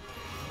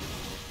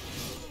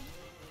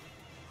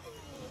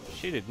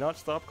 She did not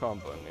stop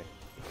comboing me.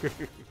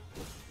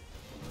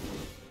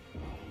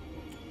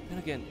 Then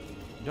again,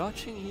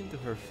 dodging into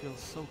her feels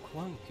so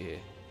clunky.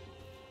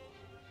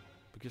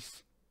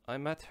 Because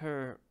I'm at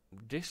her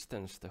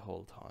distance the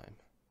whole time.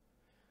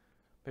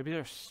 Maybe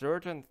there's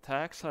certain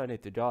attacks I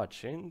need to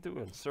dodge into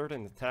and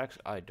certain attacks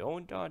I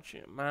don't dodge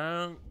in.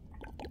 Man.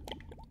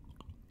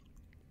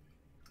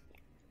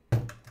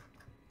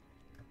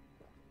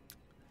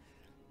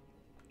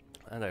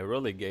 And they're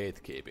really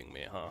gatekeeping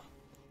me, huh?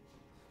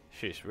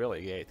 She's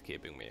really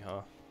gatekeeping me,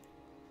 huh?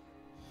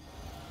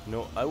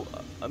 No,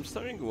 I'm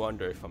starting to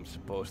wonder if I'm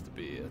supposed to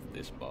be at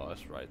this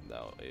boss right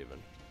now,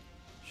 even.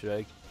 Should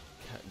I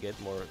get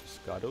more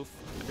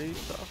scuttle-free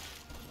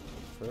stuff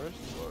first,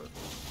 or...?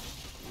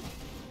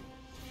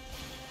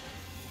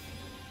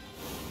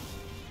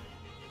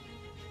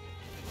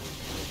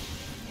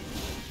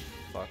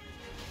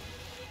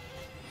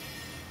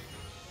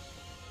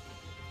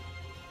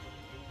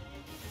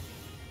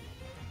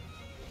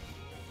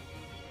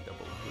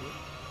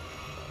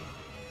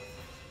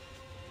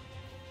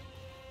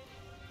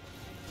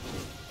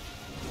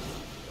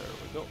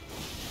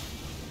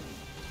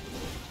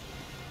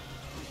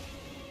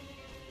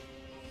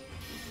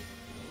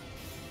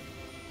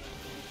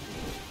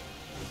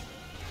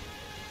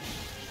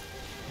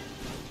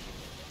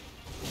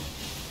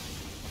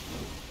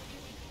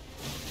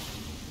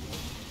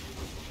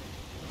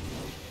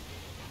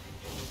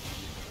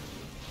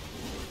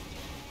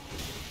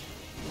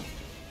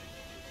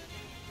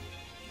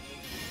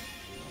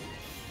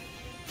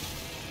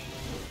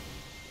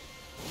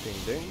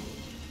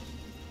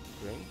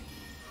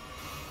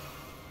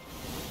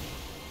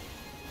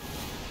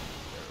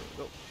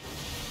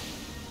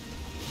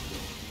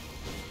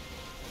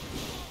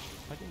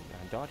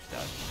 dodge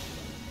that?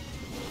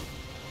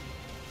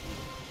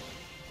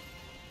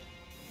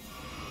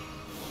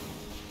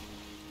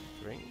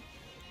 Ring?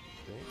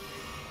 Ring?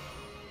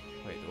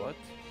 Wait, what?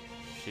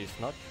 She's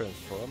not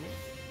transforming?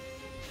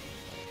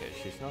 Okay,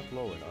 she's not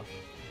low enough.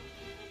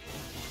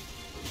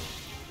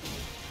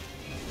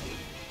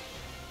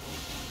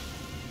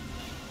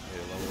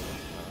 You're low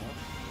enough now.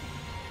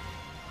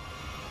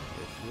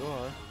 Yes, you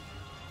are.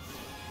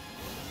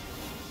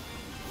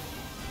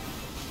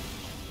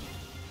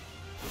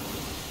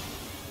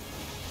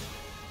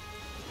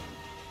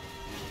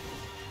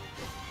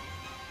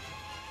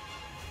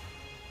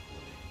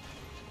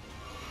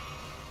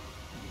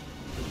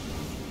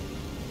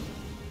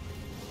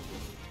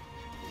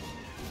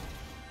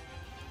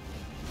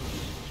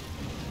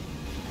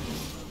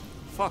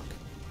 Fuck!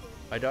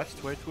 I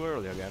dodged way too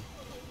early again.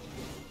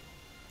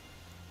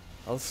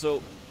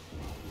 Also,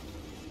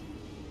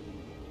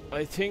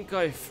 I think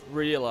I've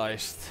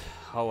realized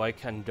how I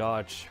can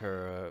dodge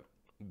her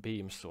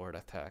beam sword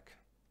attack.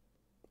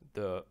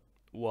 The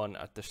one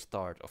at the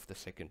start of the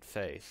second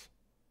phase.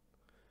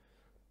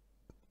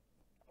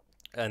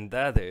 And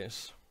that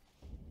is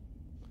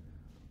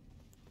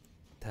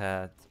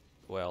that,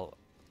 well,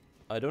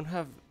 I don't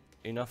have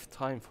enough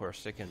time for a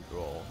second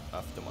roll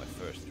after my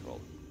first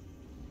roll.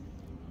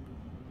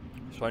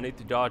 So I need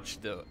to dodge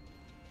the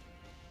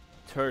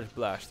third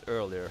blast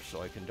earlier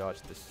so I can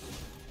dodge this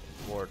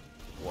fourth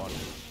one.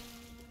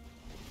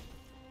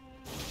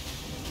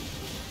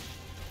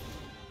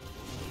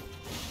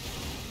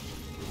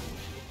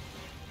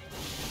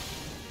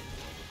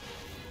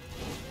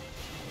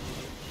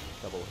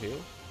 Double heal.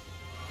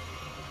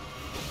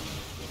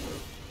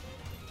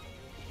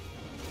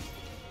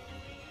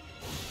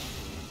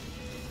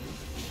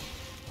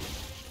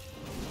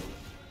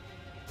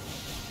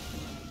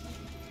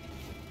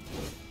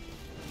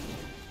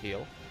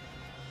 Heal.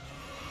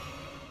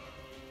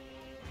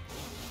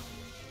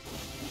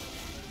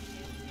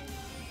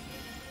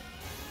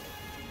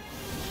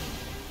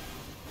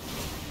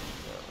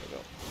 There we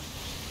go.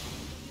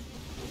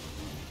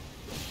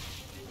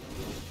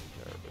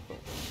 There we go.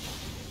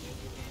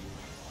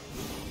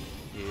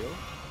 Heal.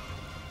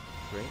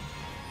 Drink.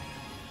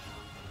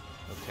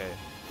 Okay.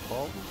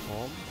 Bomb,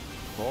 bomb,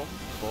 bomb,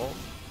 bomb,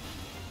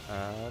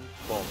 and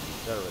bomb.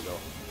 There we go.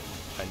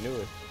 I knew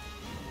it.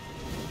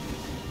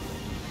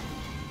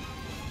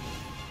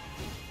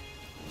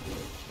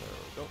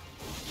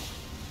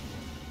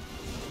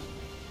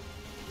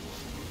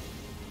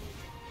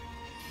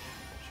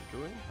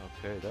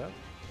 Okay, that.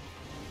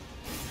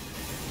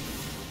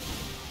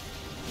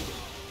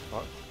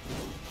 Fuck.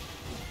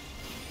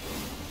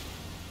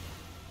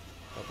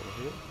 Double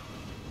heal.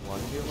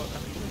 One heal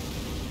actually.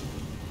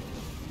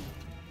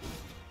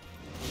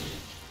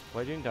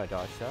 Why didn't I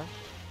dodge that?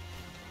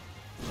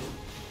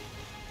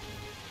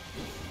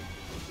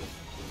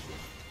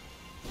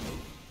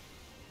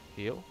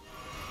 Heal.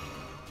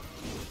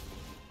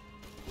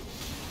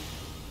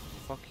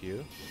 Fuck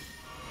you.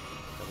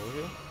 Double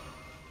heal.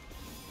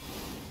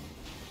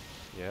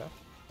 Yeah,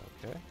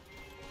 okay.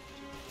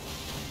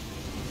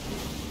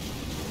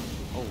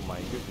 Oh my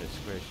goodness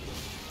gracious.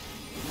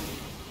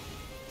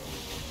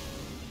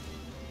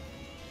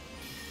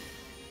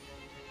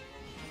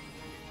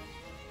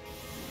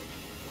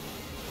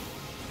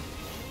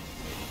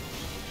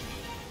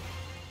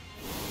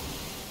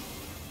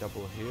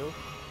 Double heal.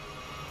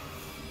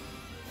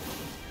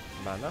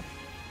 Mana.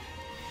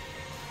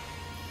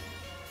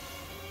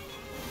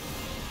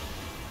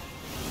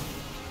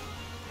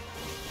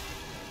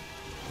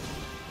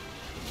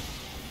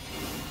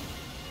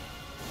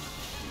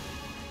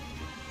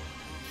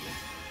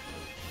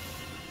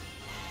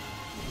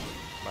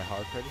 My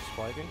heart rate is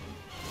spiking.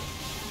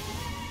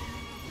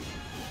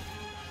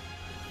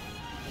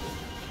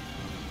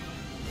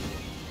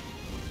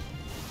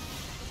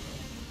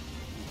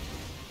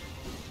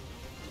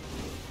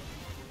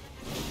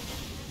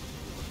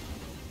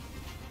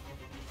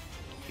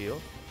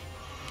 Heal.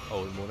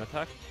 Old moon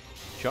attack.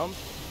 Jump.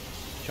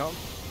 Jump.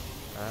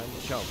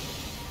 And jump.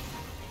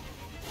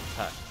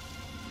 Attack.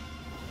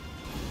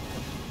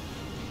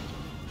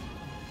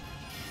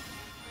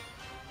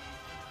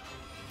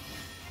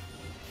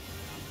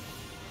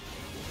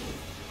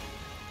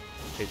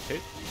 Hit,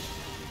 hit.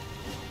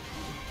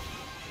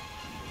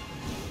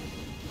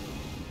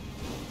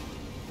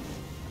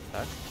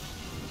 Attack.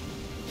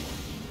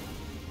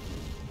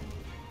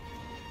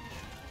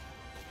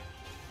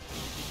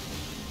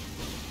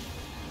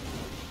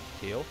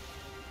 Heal.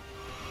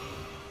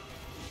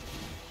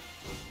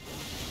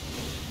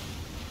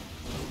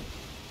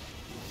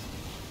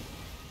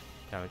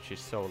 Damage is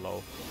so low.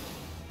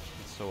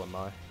 And so am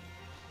I.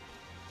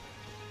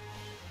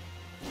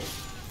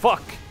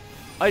 Fuck!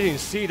 I didn't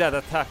see that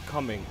attack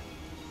coming.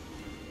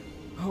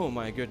 Oh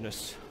my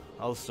goodness.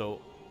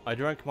 Also, I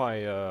drank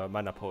my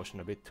mana potion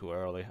a bit too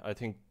early. I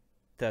think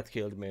that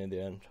killed me in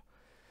the end.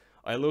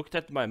 I looked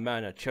at my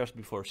mana just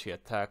before she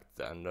attacked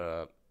and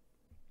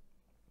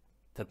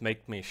that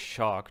made me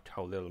shocked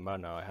how little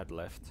mana I had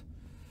left.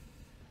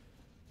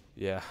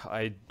 Yeah,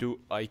 I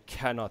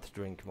cannot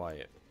drink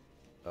my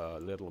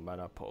little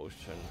mana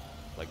potion.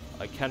 Like,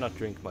 I cannot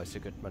drink my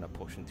second mana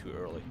potion too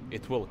early.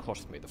 It will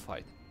cost me the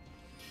fight.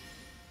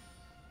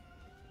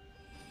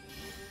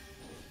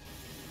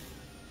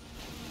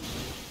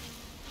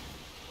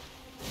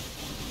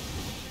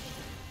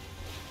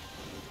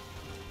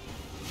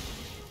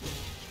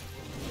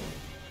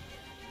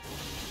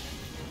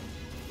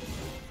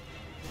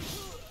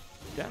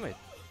 Damn it.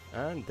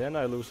 And then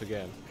I lose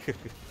again.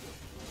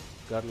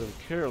 Got a little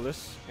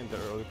careless in the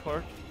early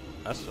part,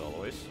 as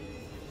always.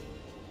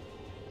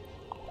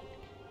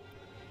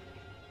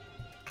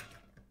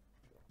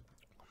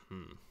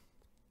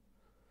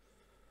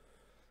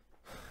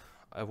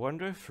 I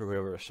wonder if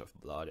Rivers of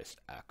Blood is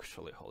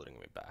actually holding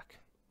me back.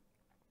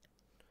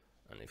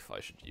 And if I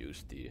should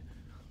use the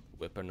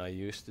weapon I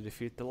used to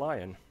defeat the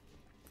lion.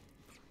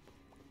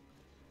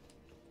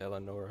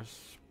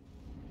 Eleanor's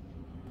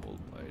Pull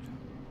Blade.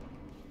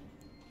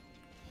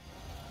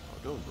 Oh,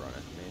 don't run at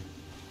me.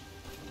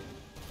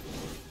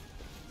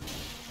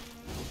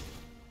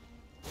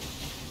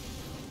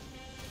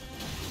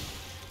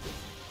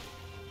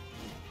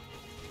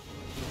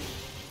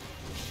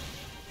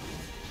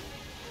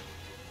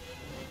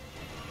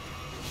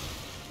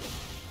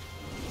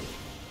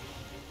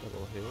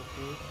 Double heal,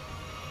 please.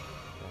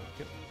 Thank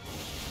you.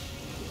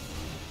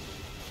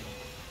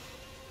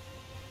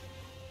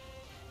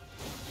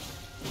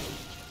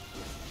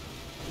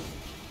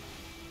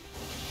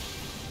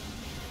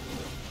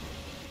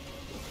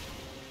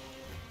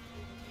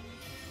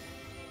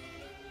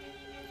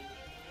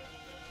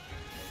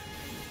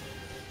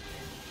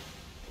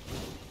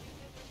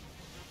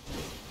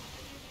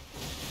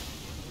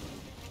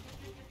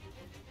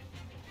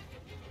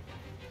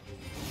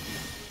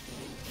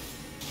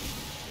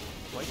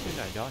 Why couldn't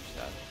I dodge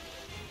that?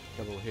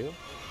 Double heal.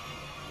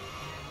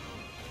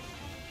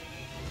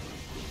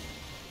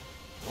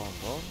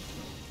 Bomb.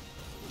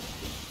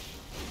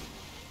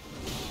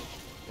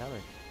 Damn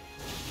it.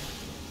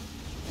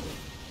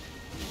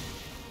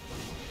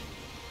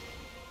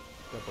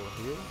 Double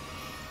heal.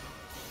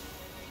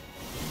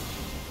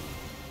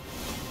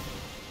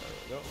 There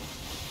we go.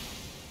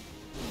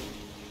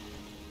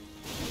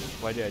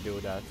 Why did I do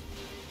that?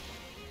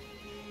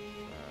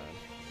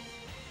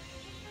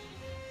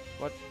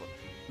 What?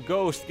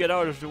 Ghost, get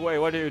out of the way,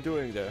 what are you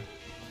doing there?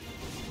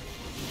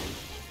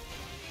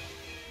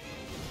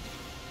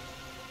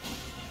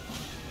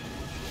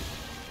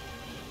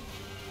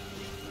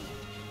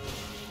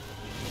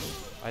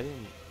 I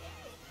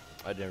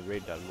didn't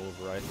read that move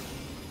right.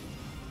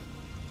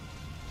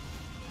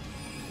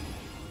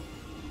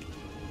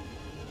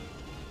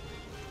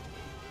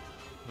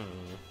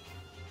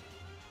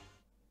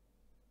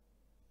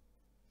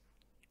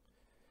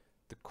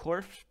 The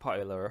corpse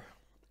piler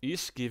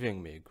is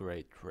giving me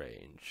great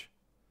range.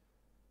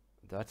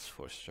 That's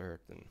for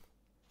certain.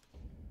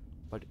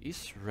 But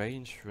is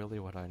range really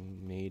what I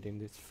need in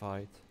this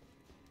fight?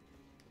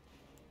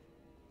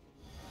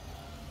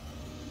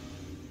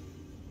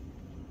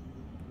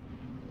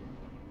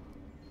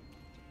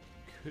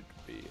 Could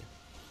be.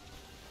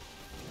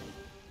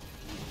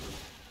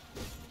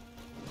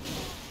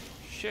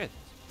 Shit!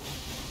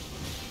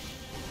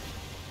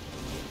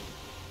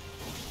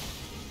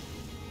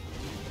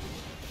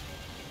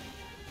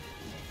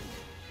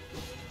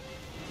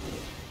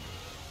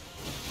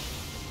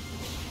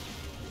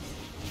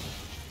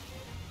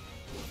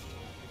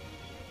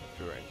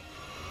 Drink.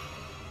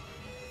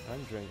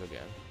 And drink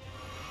again.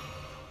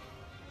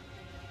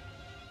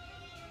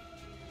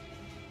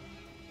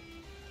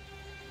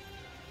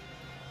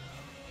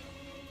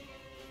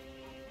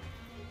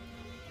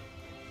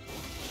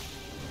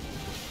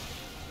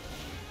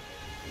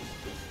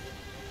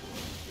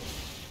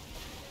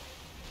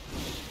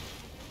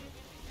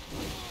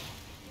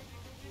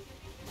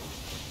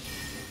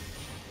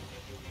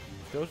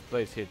 If those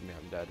blades hit me,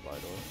 I'm dead, by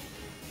the way.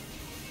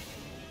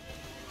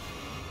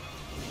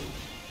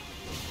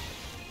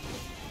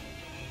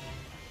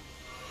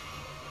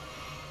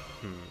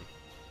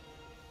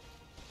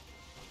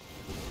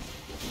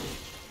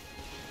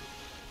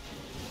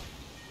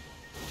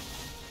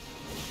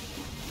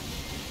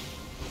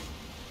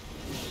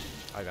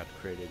 I got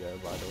critted there,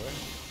 by the way.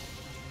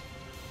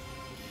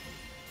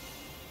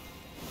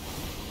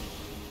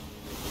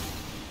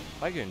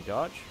 I can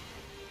dodge.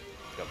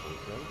 Double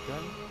jump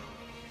then.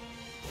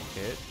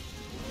 Hit.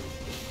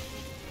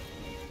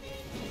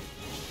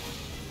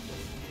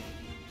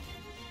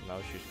 Now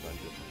she's going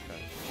to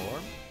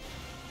transform.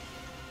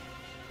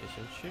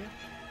 Isn't she?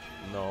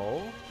 No.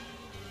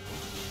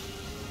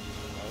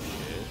 Oh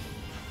shit.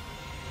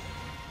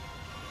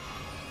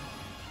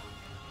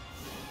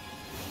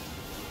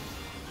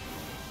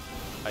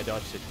 I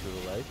dodged it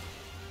too late.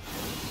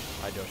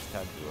 I just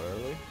stabbed too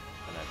early,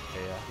 and I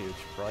pay a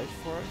huge price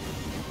for it.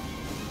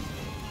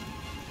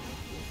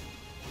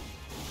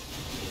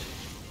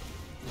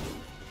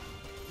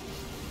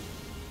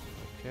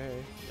 Okay,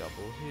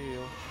 double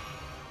heal.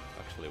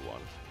 Actually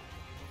one.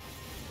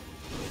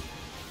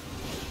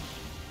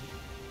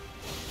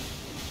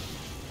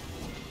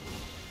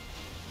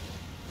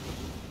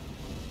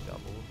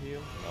 Double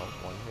heal. No,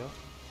 one heal.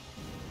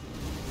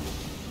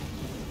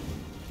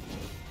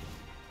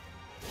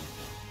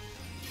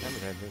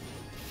 heaven.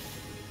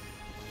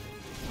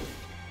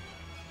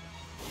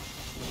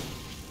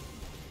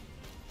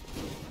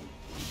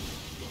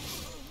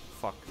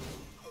 Fuck.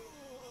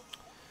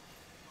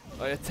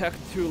 I attacked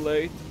too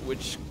late,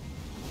 which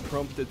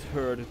prompted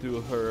her to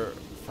do her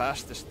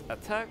fastest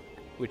attack,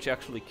 which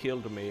actually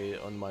killed me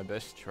on my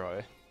best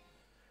try.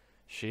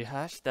 She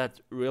has that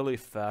really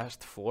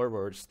fast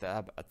forward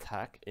stab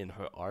attack in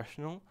her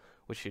arsenal,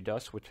 which she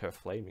does with her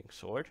flaming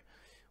sword,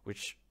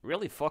 which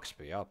really fucks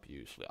me up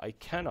usually. I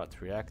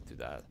cannot react to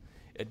that.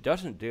 It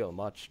doesn't deal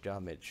much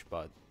damage,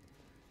 but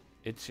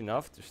it's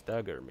enough to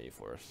stagger me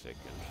for a second.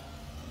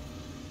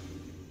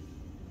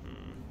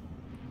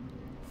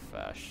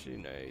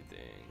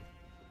 Fascinating.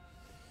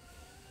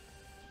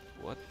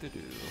 What to do?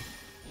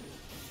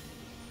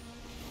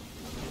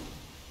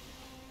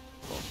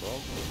 Boom,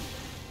 boom.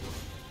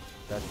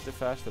 That's the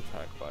fast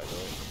attack, by the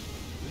way.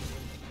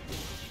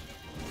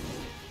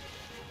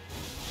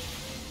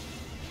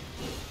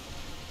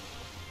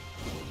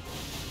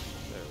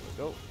 There we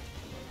go.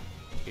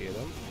 Hit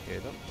him,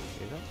 hit him,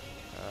 hit him,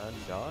 and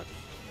dodge.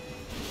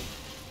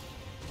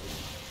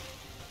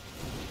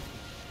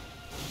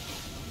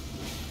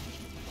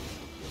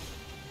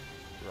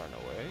 Run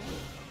away.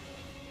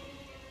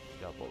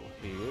 Double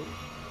heal.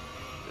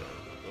 There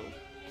we go.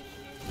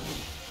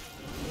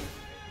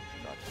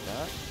 Got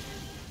that.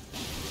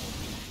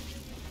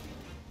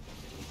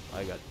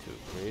 I got too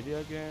greedy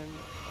again,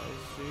 I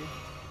see.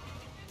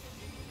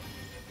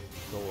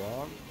 Go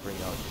on, bring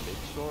out the big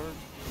sword.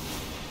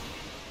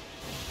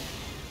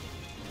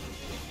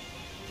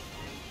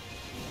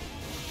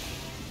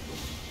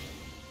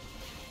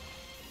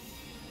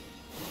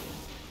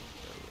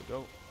 There we go.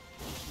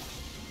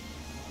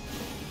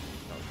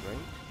 Now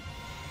drink.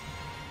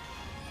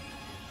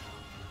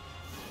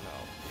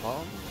 Now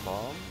bomb,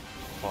 bomb,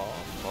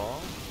 bomb,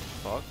 bomb,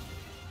 fuck.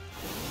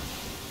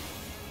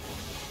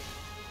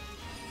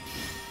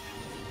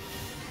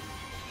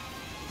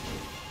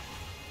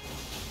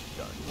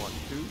 Done. 1,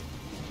 2.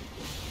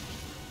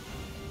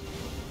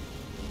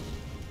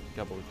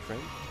 Double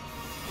drink.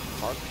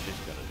 Mark,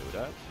 she's gonna do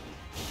that.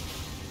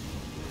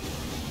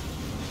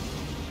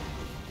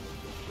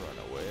 Run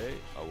away,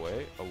 away,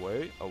 away,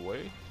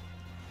 away.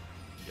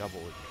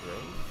 Double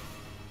drink.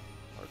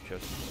 Or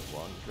just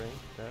one drink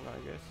then, I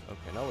guess.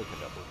 Okay, now we can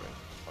double drink.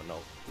 Oh no.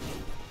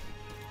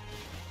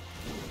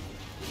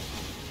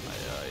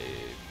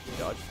 I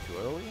dodged too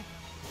early.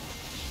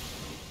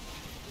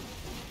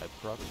 I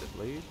procced the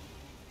bleed.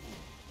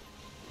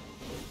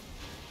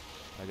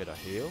 I get a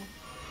heal.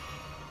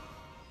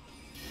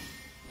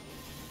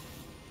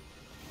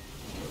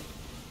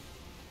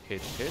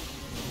 Hit, hit.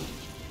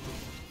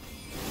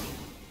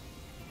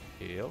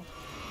 Heal.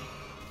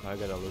 I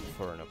gotta look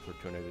for an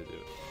opportunity to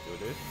do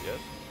this,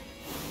 yes.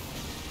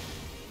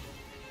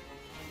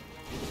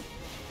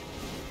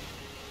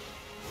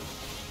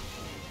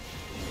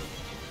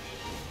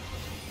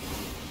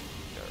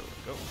 There we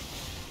go.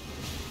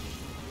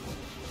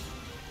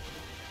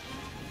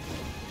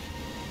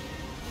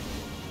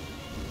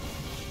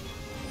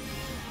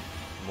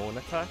 Moon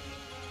attack.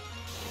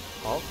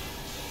 Hop,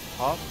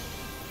 hop,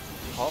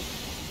 hop.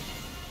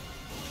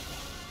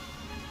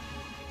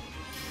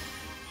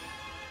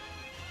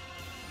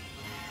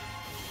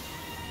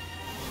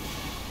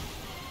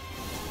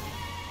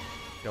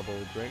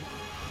 Double drink.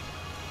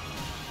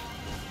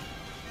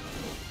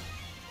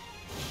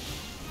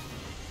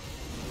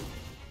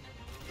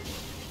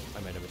 I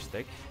made a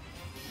mistake.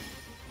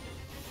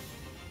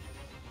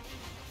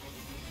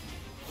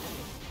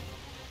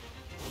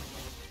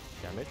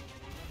 Damn it.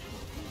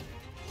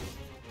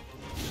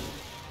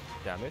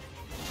 Damn it.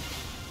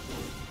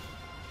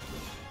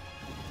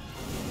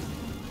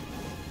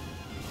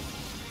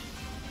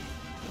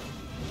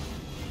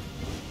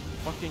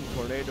 Fucking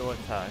tornado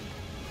attack.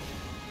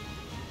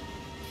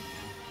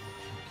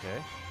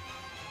 Okay.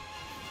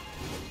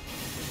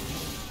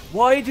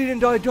 Why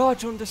didn't I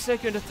dodge on the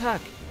second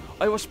attack?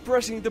 I was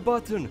pressing the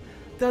button.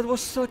 That was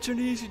such an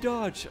easy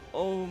dodge.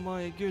 Oh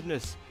my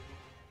goodness.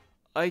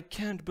 I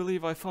can't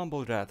believe I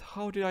fumbled that.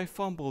 How did I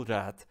fumble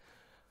that?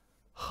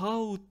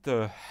 How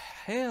the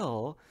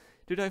hell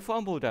did I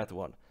fumble that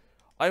one?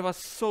 I was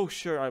so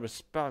sure I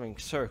was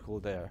spamming circle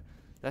there.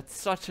 That's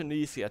such an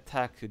easy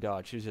attack to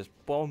dodge. You just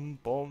boom,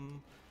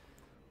 boom.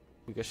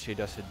 Because she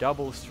does a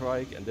double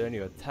strike and then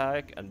you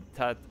attack, and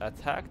that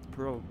attack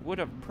would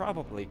have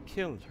probably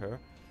killed her.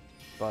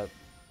 But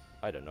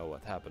I don't know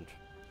what happened.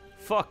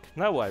 Fuck,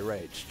 now I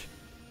raged.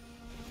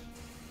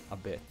 A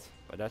bit,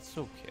 but that's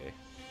okay.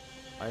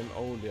 I'm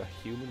only a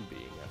human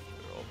being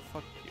after all.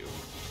 Fuck you.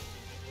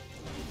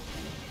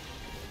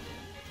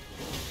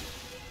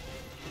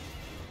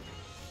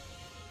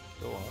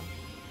 Go on.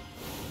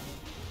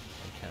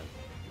 I can't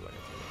do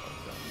anything about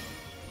that.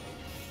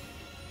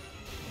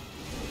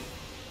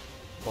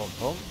 Boom,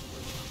 boom.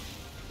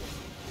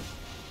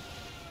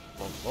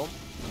 Boom, boom,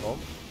 boom,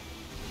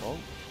 boom,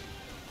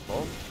 boom,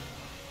 boom,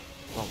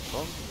 boom, boom,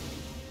 boom,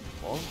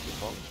 boom,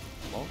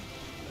 boom,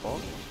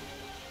 boom,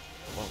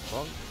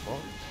 boom,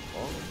 boom,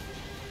 boom,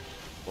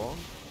 boom.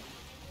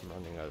 I'm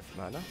running out of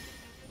mana.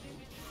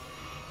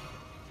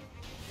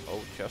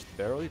 Oh, just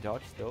barely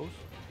dodge those.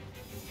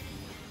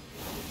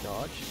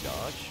 Dodge,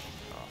 dodge.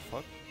 Ah,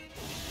 fuck.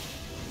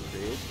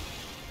 Read.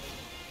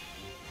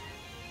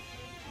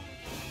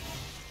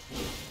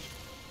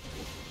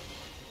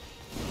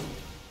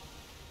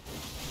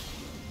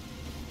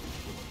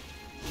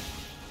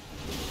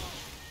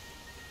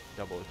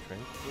 Double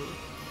drink,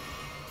 please.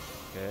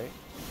 Okay.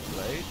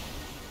 Blade.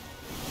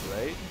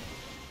 Blade.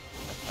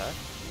 Attack.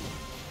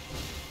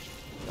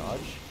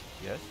 Dodge.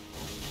 Yes.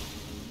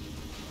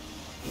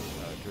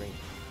 Drink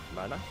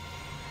mana.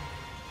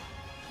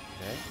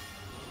 Okay.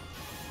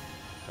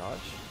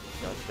 Dodge.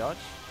 Dodge,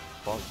 dodge.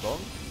 Bonk,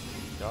 bonk.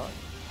 Dodge.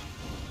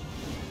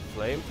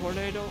 Flame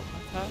tornado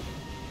attack.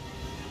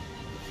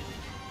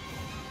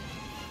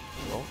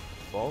 Bonk,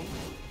 bonk.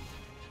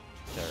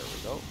 There we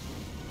go.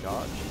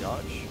 Dodge,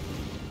 dodge.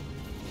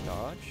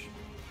 Dodge.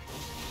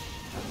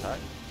 Attack.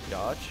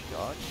 Dodge,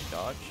 dodge,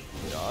 dodge,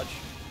 dodge.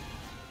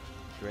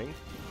 Drink.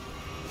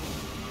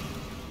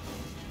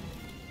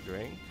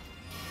 Drink.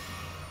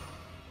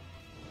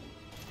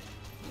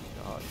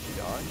 Dodge,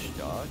 dodge,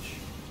 dodge.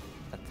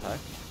 Attack.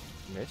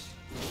 Miss.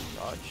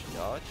 Dodge,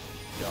 dodge,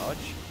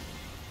 dodge.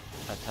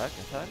 Attack,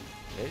 attack.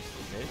 Miss,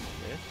 miss,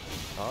 miss.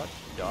 Dodge,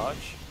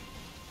 dodge.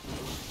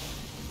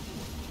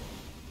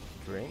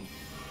 Drink.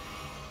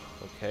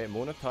 Okay,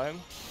 Moon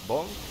time.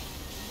 Bonk.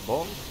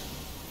 Bonk.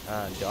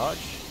 And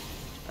dodge.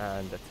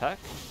 And attack.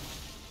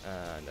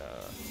 And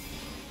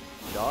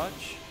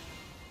dodge.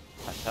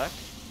 Attack.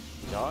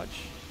 Dodge.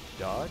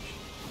 Dodge.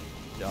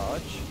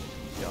 Dodge.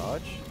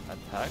 Dodge.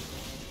 Attack.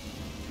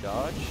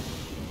 Dodge.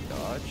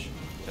 Dodge.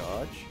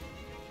 Dodge.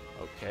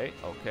 Okay,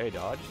 okay,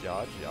 dodge,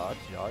 dodge, dodge,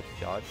 dodge,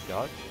 dodge,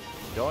 dodge.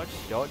 Dodge,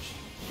 dodge,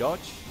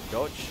 dodge,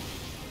 dodge.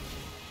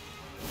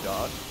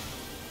 Dodge.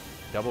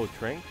 Double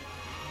drink.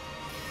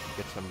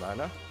 Get some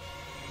mana.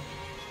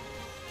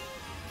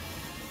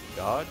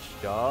 Dodge,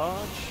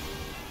 dodge.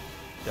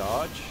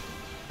 Dodge.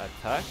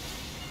 Attack.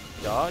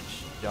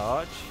 Dodge,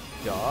 dodge,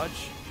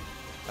 dodge.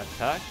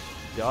 Attack.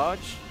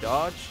 Dodge,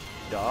 dodge,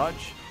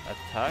 dodge.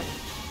 Attack.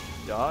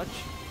 Dodge.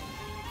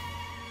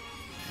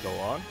 Go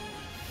on.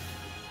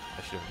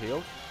 I should have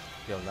healed.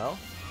 Heal now.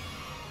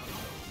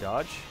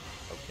 Dodge.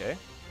 Okay.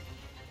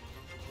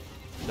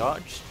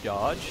 Dodge,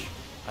 dodge.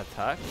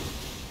 Attack.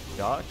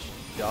 Dodge,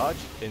 dodge.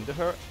 Into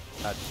her.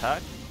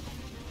 Attack.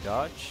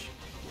 Dodge.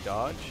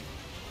 Dodge.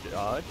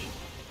 Dodge.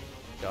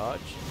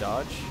 Dodge.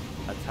 Dodge.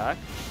 Attack.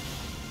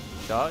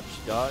 Dodge.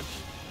 Dodge.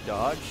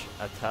 Dodge.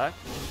 Attack.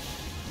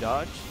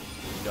 Dodge.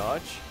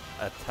 Dodge.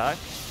 Attack.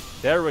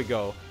 There we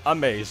go.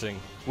 Amazing.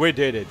 We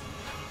did it.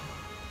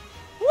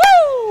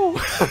 Woo!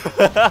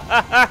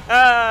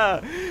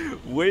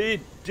 We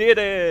did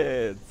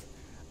it!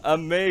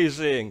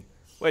 Amazing.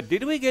 Wait,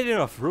 did we get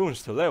enough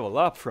runes to level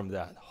up from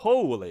that?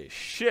 Holy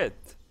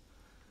shit!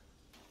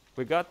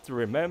 We got the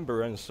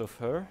remembrance of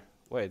her.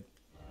 Wait.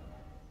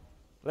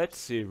 Let's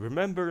see.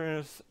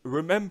 Remembrance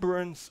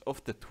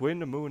of the Twin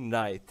Moon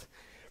Knight.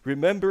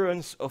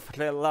 Remembrance of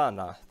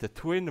Relana, the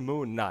Twin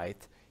Moon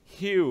Knight,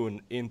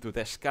 hewn into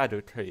the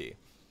Erdtree.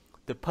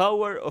 The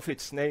power of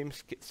its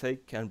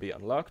namesake can be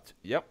unlocked.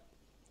 Yep.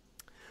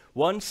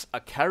 Once a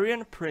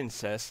Carian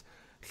princess,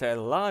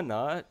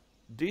 Relana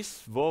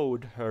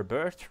disavowed her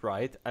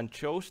birthright and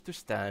chose to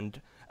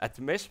stand at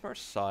Mesmer's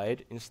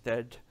side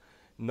instead,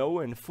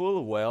 knowing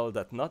full well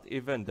that not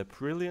even the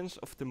brilliance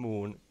of the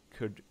moon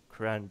could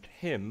grant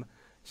him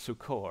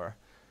succor.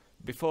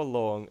 Before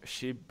long,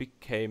 she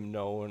became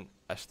known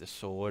as the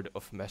Sword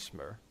of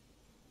Mesmer.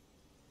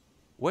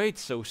 Wait,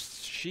 so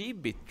she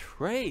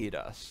betrayed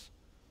us?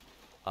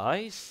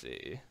 I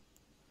see.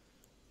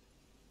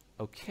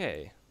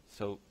 Okay,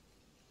 so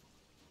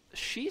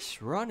she's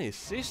Ronnie's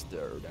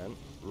sister then,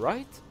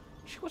 right?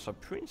 She was a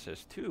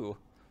princess too.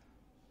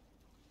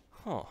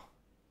 Huh.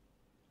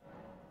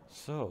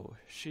 So,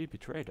 she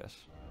betrayed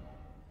us.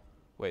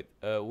 Wait,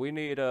 we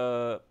need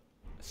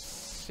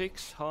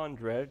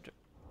 600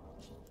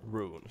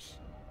 runes.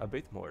 A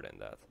bit more than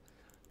that.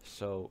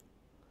 So,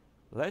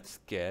 let's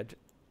get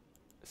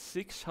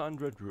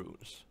 600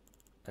 runes.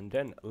 And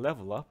then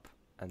level up.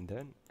 And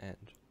then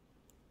end.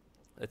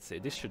 Let's see,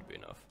 this should be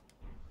enough.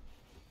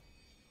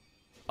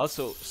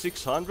 Also,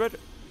 600?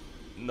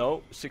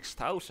 No,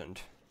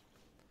 6,000.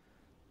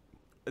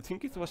 I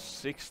think it was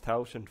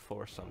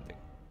 6,004 something.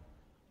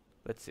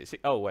 Let's see.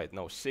 Oh wait,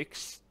 no,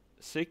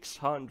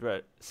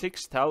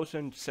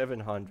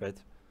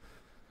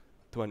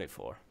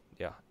 6,724.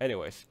 Yeah.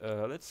 Anyways,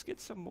 let's get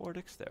some more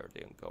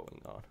dexterity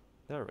going on.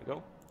 There we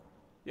go.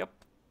 Yep.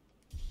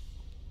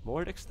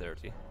 More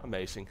dexterity.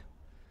 Amazing.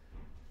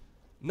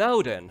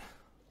 Now then,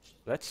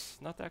 let's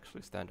not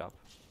actually stand up.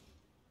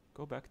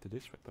 Go back to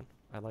this weapon.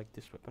 I like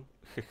this weapon.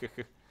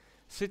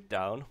 Sit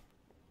down.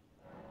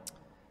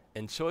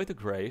 Enjoy the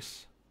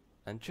grace.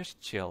 And just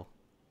chill.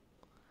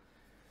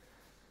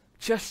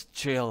 Just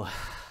chill.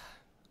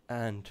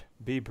 And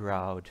be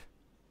proud.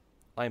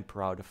 I'm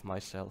proud of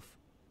myself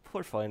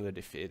for finally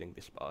defeating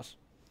this boss.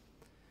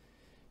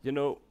 You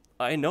know,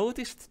 I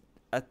noticed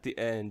at the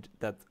end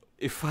that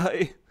if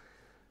I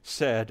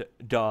said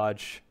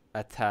dodge,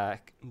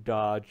 attack,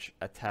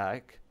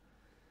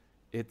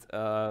 it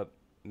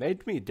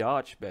made me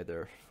dodge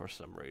better for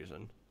some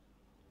reason.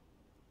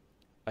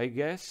 I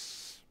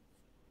guess,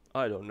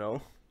 I don't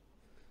know.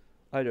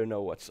 I don't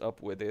know what's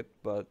up with it,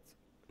 but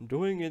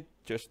doing it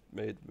just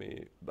made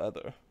me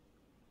better.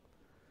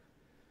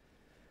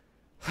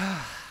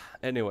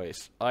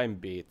 Anyways, I'm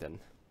beaten.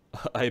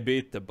 I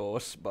beat the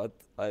boss, but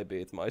I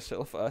beat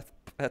myself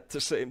at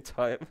the same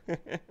time.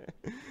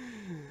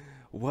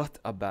 What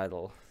a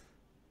battle.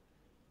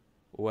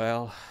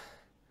 Well,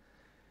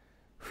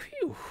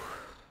 phew.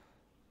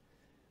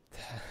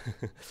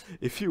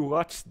 If you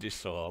watched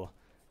this all,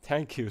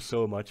 thank you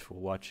so much for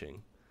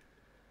watching.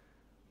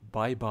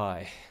 Bye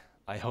bye.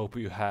 I hope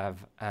you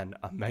have an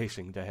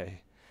amazing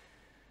day.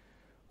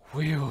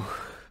 Whew.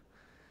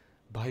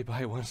 Bye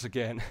bye once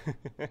again.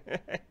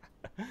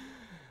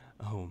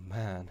 Oh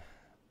man.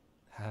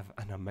 Have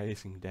an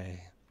amazing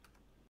day.